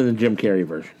 Better than the Jim Carrey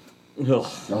version. Ugh.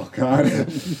 Oh, God.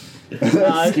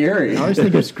 That's scary. I always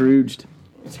think of Scrooged.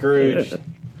 Scrooge.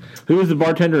 Who was the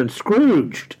bartender in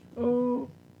Scrooged?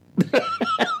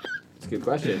 That's a good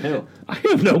question. Who? I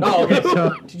have no Oh, clue. okay.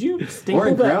 So, did you Or staple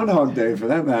in the Groundhog Day, for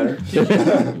that matter.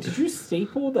 Did you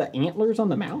staple the antlers on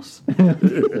the mouse?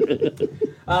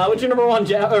 What's your number 1,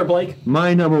 Jeff or Blake?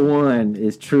 My number 1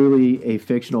 is truly a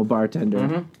fictional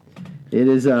bartender. It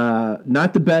is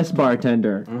not the best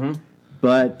bartender,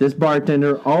 but this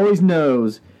bartender always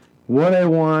knows what I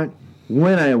want,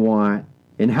 when I want,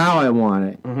 and how I want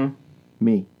it. Mm-hmm.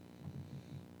 Me.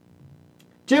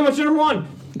 Jim, what's your number one?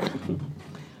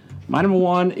 My number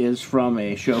one is from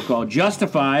a show called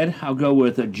Justified. I'll go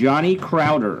with Johnny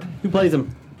Crowder. Who plays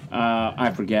him?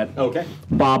 I forget. Okay.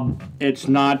 Bob. It's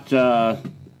not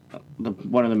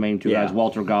one of the main two guys,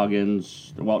 Walton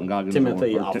Goggins.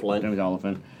 Timothy Olyphant. Timothy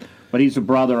Olyphant. But he's the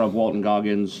brother of Walton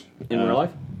Goggins. In real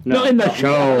life? No, in the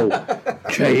show.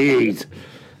 Jeez.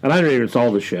 And I never even saw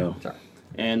the show. Sorry.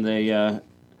 And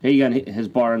his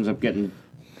bar ends up getting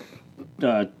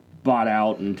bought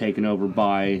out and taken over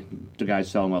by the guy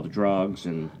selling all the drugs.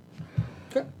 And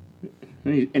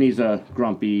he's a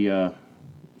grumpy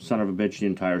son of a bitch the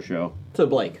entire show. So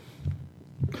Blake.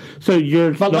 So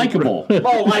you're but likable.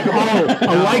 Oh, likable.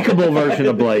 A likable version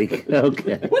of Blake.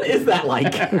 Okay. What is that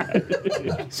like?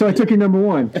 So I took your number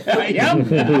one.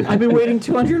 Yep. I've been waiting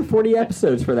 240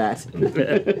 episodes for that.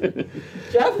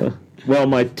 Jeff? Well,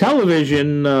 my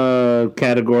television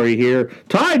category here,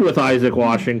 tied with Isaac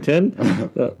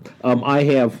Washington, I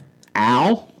have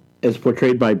Al, as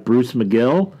portrayed by Bruce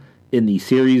McGill in the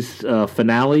series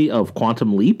finale of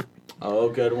Quantum Leap. Oh,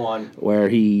 good one. Where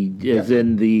he is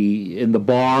in the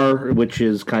bar, which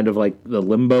is kind of like the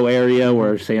limbo area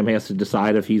where Sam has to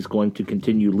decide if he's going to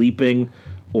continue leaping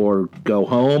or go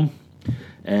home.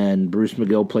 And Bruce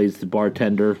McGill plays the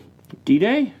bartender.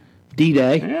 D-Day?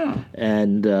 D-Day. Yeah.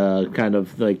 And kind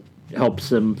of like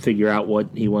helps him figure out what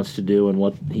he wants to do and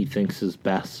what he thinks is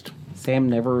best. Sam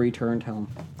never returned home.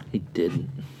 He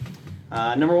didn't.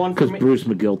 Number one for me. Because Bruce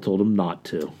McGill told him not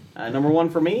to. Number one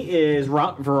for me is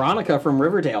Veronica from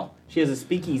Riverdale. She has a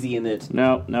speakeasy in it.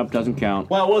 Nope, doesn't count.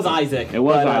 Well, it was Isaac. It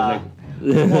was Isaac.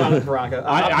 Veronica.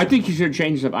 I think you should have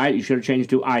changed it. You should have changed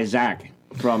to Isaac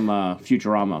from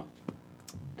Futurama.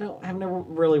 I've never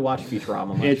really watched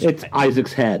Futurama much. It's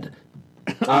Isaac's head.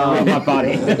 My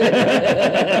body.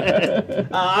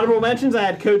 Honorable mentions, I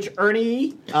had Coach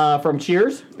Ernie from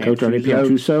Cheers. Coach Ernie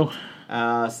Piantuso.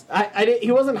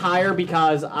 He wasn't higher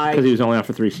because he was only out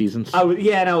for 3 seasons.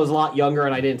 And I was a lot younger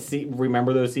and I didn't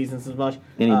remember those seasons as much.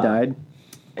 And he died?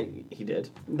 He did.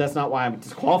 That's not why I'm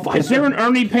disqualified. Is there an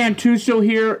Ernie Piantuso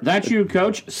here? That's you,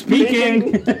 Coach.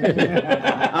 Speaking.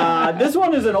 This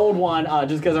one is an old one,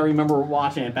 just because I remember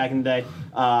watching it back in the day.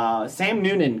 Sam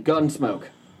Noonan, Gunsmoke.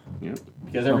 Yep.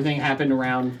 Because everything happened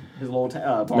around his little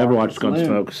bar. Never watched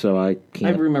Gunsmoke, so I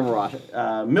can't. I remember watching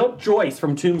it. Milt Joyce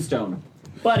from Tombstone.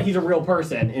 But he's a real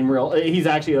person he's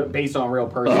actually based on a real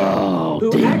person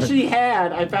who actually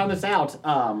had, I found this out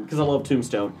because I love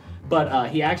Tombstone, but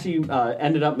he actually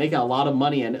ended up making a lot of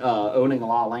money and owning a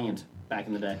lot of land back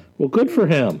in the day. Well, good for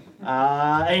him.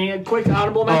 Any quick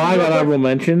honorable mentions? I got honorable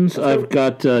mentions. I've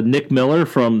got Nick Miller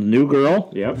from New Girl.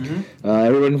 Yep. Mm-hmm.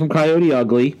 Everyone from Coyote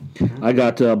Ugly. I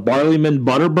got Barleyman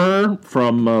Butterbur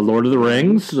from Lord of the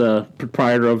Rings,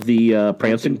 proprietor of the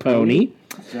Prancing Pony.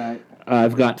 That's right.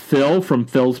 I've got Phil from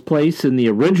Phil's Place in the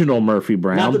original Murphy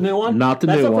Brown. Not the new one? Not the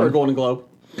That's new up one. for a Golden Globe.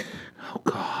 Oh,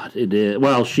 God, it is.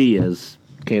 Well, she is.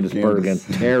 Candace Bergen.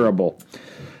 Terrible.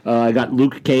 I got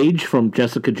Luke Cage from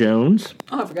Jessica Jones.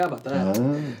 Oh, I forgot about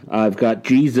that. I've got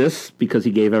Jesus because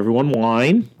he gave everyone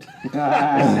wine.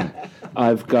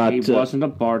 I've got. He wasn't a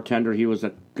bartender. He was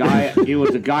a guy. He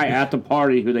was a guy at the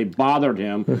party who they bothered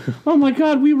him. Oh my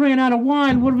God, we ran out of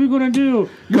wine. What are we going to do?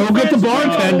 Go get the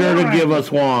bartender to give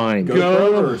us wine.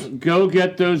 Go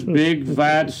get those big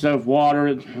vats of water.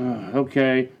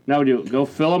 Okay, now we do. Go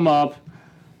fill them up.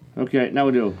 Okay, now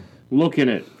we do. Look in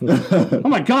it. Oh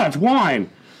my God, it's wine.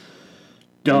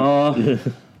 Duh.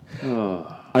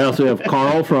 I also have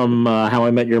Carl from How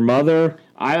I Met Your Mother.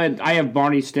 I have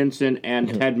Barney Stinson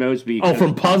and Ted Mosby. Oh,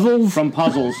 from Puzzles? From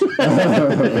Puzzles.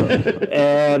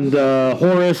 And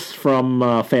Horace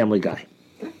from Family Guy.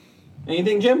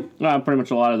 Anything, Jim? Pretty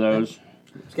much a lot of those.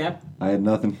 Scab? I had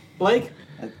nothing. Blake?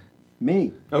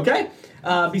 Me. Okay.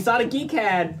 Beside a Geek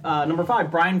had number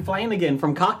 5, Brian Flanagan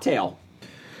from Cocktail.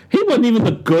 He wasn't even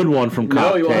the good one from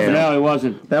Cocktail. No, he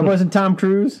wasn't. That wasn't Tom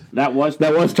Cruise? That was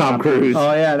Tom Cruise.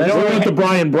 Oh, yeah. That's the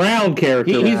Brian Brown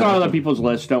character. He's on other people's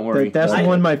list, don't worry. That's the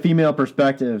one, my female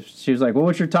perspective. She was like, well,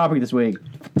 what's your topic this week?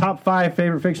 Top 5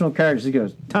 favorite fictional characters. He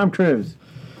goes, Tom Cruise.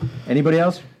 Anybody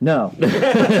else? No.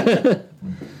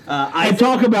 I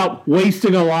talk about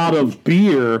wasting a lot of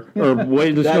beer or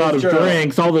wasting a lot of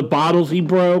drinks, all the bottles he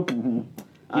broke.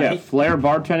 Yeah, flair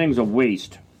bartending's a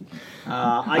waste.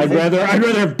 I'd rather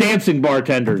have dancing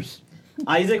bartenders.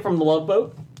 Isaac from The Love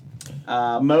Boat.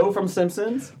 Mo from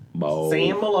Simpsons. Mo.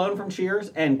 Sam Malone from Cheers.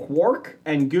 And Quark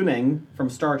and Gunning from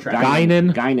Star Trek. Guinan.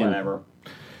 Whatever.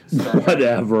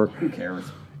 Whatever. Who cares?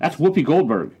 That's Whoopi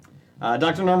Goldberg.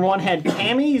 Doctor Number 1 had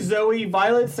Cammy, Zoe,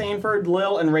 Violet, Sanford,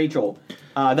 Lil, and Rachel.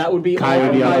 That would be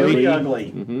Coyote Ugly.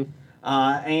 Ugly. Mm-hmm.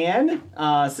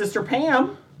 And Sister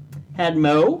Pam had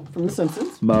Mo from The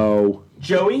Simpsons. Mo.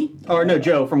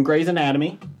 Joe from Grey's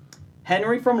Anatomy.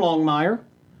 Henry from Longmire.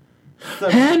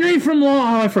 Henry from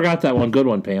Law. Oh, I forgot that one. Good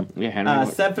one, Pam. Yeah, Henry.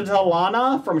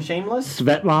 Svetlana from Shameless.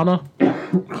 Svetlana.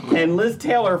 And Liz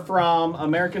Taylor from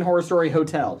American Horror Story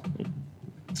Hotel.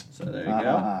 So there you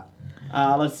go.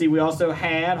 Let's see. We also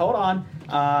had, hold on,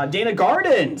 Dana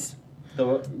Gardens,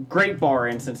 the great bar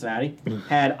in Cincinnati,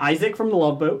 had Isaac from The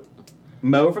Love Boat,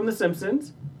 Mo from The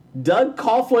Simpsons, Doug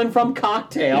Coughlin from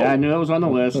Cocktail. Yeah, I knew that was on the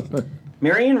list.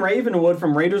 Marion Ravenwood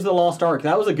from Raiders of the Lost Ark.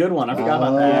 That was a good one. I forgot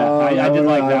about that. Yeah, I did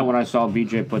like that when I saw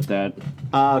BJ put that.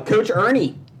 Coach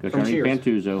Ernie Coach from Ernie Cheers.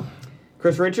 Pantuzzo.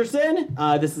 Chris Richardson.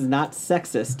 This is not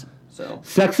sexist. So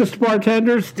Sexist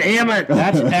bartenders? Damn it.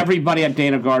 That's everybody at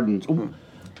Dana Gardens.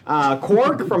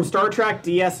 Quark from Star Trek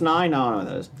DS9. I don't know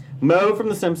those. Mo from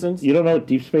The Simpsons. You don't know what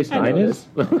Deep Space Nine is?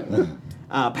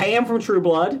 Pam from True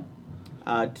Blood.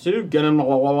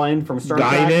 Guinan from Star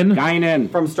Trek.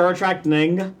 Guinan. From Star Trek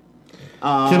Ning.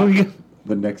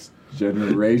 The Next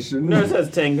Generation. No, it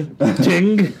says Ting.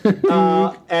 Ting.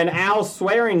 And Al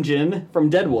Swearingen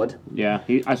from Deadwood. Yeah,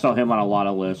 I saw him on a lot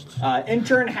of lists.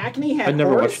 Intern Hackney had I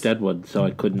never Horace. watched Deadwood, so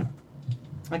I couldn't.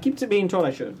 I keep being told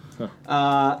I should.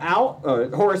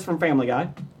 Horace from Family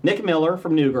Guy. Nick Miller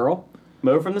from New Girl.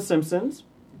 Mo from The Simpsons.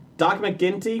 Doc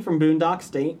McGinty from Boondock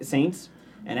Saints.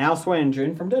 And Al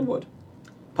Swearingen from Deadwood.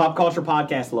 Pop Culture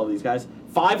Podcast. Love these guys.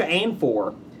 5 and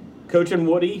 4. Coach and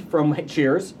Woody from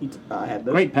Cheers. He had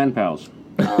those. Great pen pals.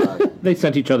 They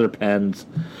sent each other pens.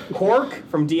 Quark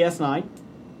from DS9.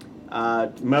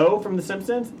 Mo from The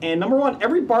Simpsons. And number 1,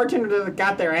 every bartender that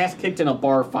got their ass kicked in a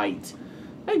bar fight.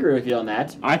 I agree with you on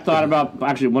that. I thought about,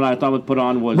 actually, what I thought would put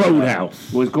on was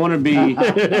Roadhouse. Was going to be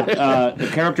the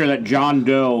character that John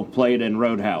Doe played in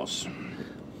Roadhouse,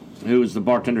 who was the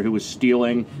bartender who was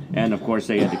stealing, and of course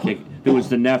they had to kick, who was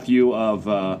the nephew of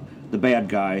the bad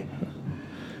guy.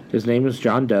 His name is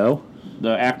John Doe.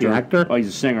 The actor. The actor? Oh, he's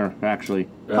a singer, actually.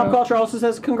 Pop Culture also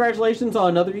says, congratulations on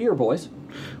another year, boys.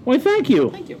 Well, thank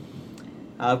you. Thank you.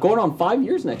 Going on 5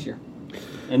 years next year.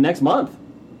 And next month.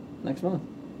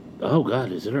 Oh,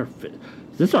 God, is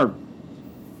this our...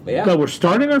 Yeah. No, we're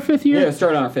starting our 5th year? Yeah,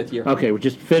 starting on our 5th year. Okay, we're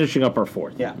just finishing up our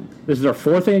 4th. Yeah. This is our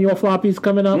 4th annual Floppies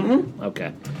coming up? Mm-hmm.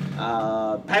 Okay.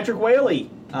 Patrick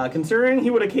Whaley. Considering he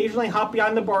would occasionally hop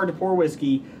behind the bar to pour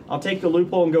whiskey, I'll take the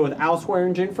loophole and go with Al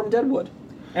Swearingen from Deadwood.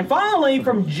 And finally,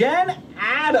 from Jen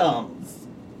Adams.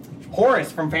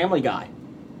 Horace from Family Guy.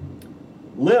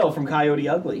 Lil from Coyote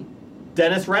Ugly.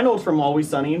 Dennis Reynolds from Always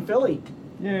Sunny in Philly.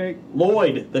 Yay.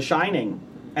 Lloyd, The Shining.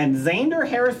 And Xander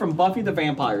Harris from Buffy the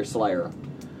Vampire Slayer.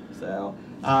 So,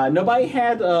 nobody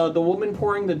had the woman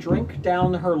pouring the drink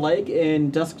down her leg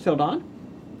in Dusk Till Dawn?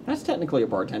 That's technically a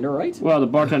bartender, right? Well, the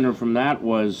bartender from that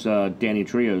was Danny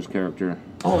Trejo's character.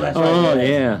 Oh, that's right. Oh,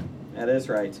 yeah. That is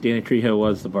right. Danny Trejo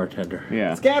was the bartender.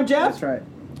 Yeah. Scab Jeff. That's right.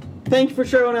 Thank you for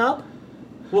showing up.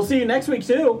 We'll see you next week,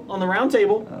 too, on the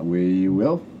roundtable. We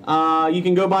will. You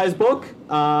can go buy his book,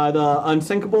 The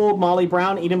Unsinkable Molly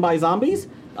Brown Eaten by Zombies,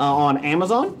 on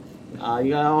Amazon.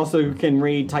 You also can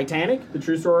read Titanic, the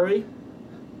true story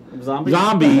of zombies.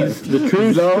 Zombies, the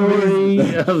true story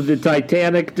of the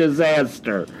Titanic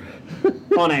disaster.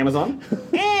 On Amazon.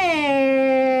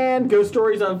 And Ghost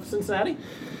Stories of Cincinnati.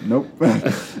 Nope.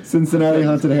 Cincinnati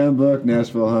Haunted Handbook,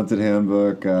 Nashville Haunted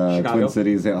Handbook, Twin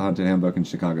Cities Haunted Handbook, and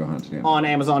Chicago Haunted Handbook. On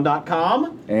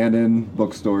Amazon.com. And in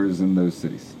bookstores in those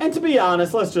cities. And to be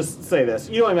honest, let's just say this.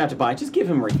 You don't even have to buy it. Just give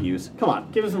him reviews. Come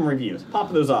on, give us some reviews.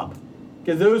 Pop those up.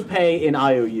 Because those pay in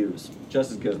IOUs.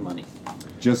 Just as good as money.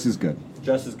 Just as good.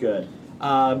 Just as good.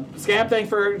 Scab, thanks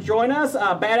for joining us.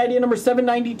 Bad idea number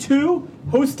 792,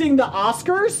 hosting the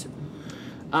Oscars.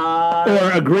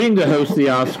 Or agreeing to host the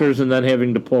Oscars and then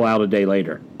having to pull out a day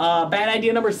later. Bad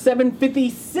idea number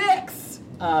 756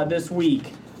 this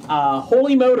week,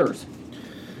 Holy Motors.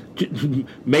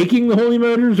 Making the Holy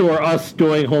Motors or us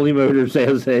doing Holy Motors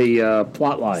as a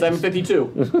plot line?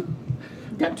 752.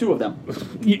 Got 2 of them.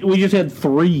 We just had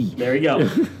 3. There you go.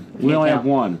 We only have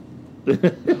 1.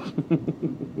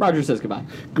 Roger says goodbye.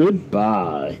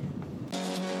 Goodbye.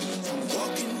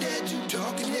 Walking Dead to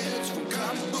Talking Heads, from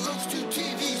comic books to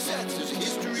TV sets, there's a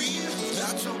history. It's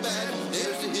not so bad,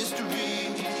 there's the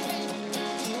history.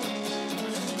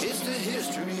 It's the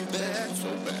history of bad,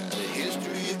 so bad. The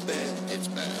history of bad, it's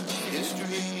bad. The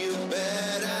history of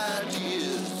bad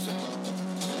ideas.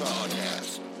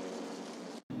 Podcast.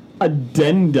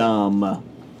 Addendum.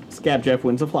 Scab Jeff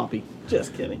wins a floppy.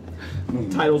 Just kidding.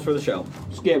 Titles for the show.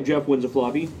 Scab Jeff wins a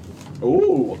floppy.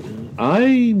 Ooh.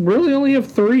 I really only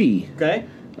have 3. Okay.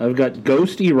 I've got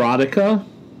Ghost Erotica,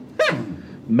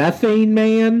 Methane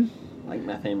Man, Like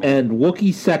Methane Man. and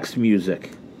Wookiee Sex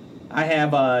Music. I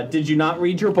have, Did You Not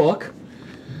Read Your Book?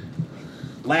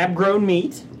 Lab Grown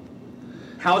Meat.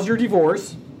 How's Your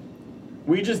Divorce?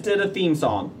 We Just Did a Theme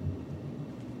Song.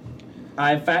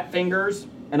 I have Fat Fingers,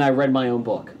 and I read my own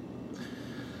book.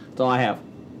 That's all I have.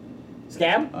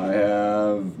 Scab? I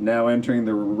have Now Entering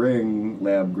the Ring,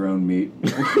 Lab Grown Meat.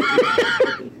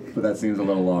 But that seems a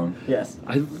little long. Yes.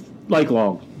 I like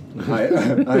long.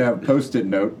 I have Post-it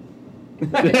Note.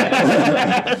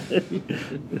 That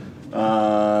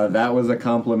was a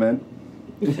compliment.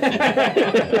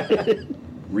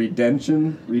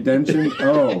 Redemption?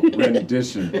 Oh,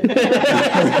 rendition.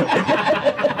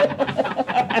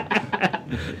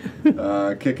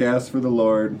 Kick ass for the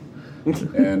Lord.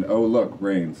 And oh, look,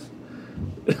 rains.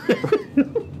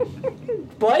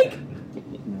 Blake?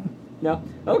 No.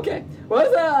 Okay. What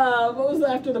was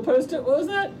after the post-it? What was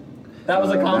that? That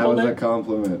was a compliment? That was a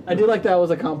compliment. I do like that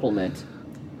was a compliment.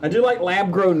 I do like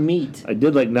lab-grown meat. I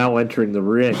did like Now Entering the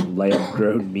Ring,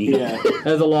 Lab-Grown Meat. Yeah,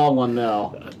 that's a long one,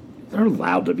 though. They're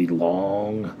allowed to be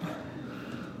long.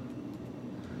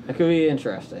 That could be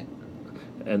interesting.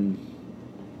 And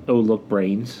oh, look,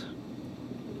 brains.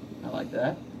 I like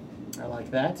that. I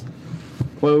like that.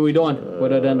 What are we doing?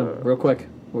 What addendum? Real quick.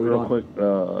 What are we Real doing? quick.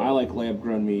 I like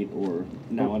lab-grown meat, or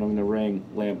Now I'm in the Ring,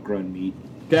 lab-grown meat.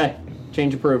 Okay.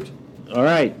 Change approved. All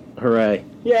right. Hooray.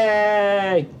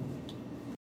 Yay!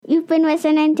 You've been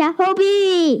listening to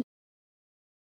Hobie.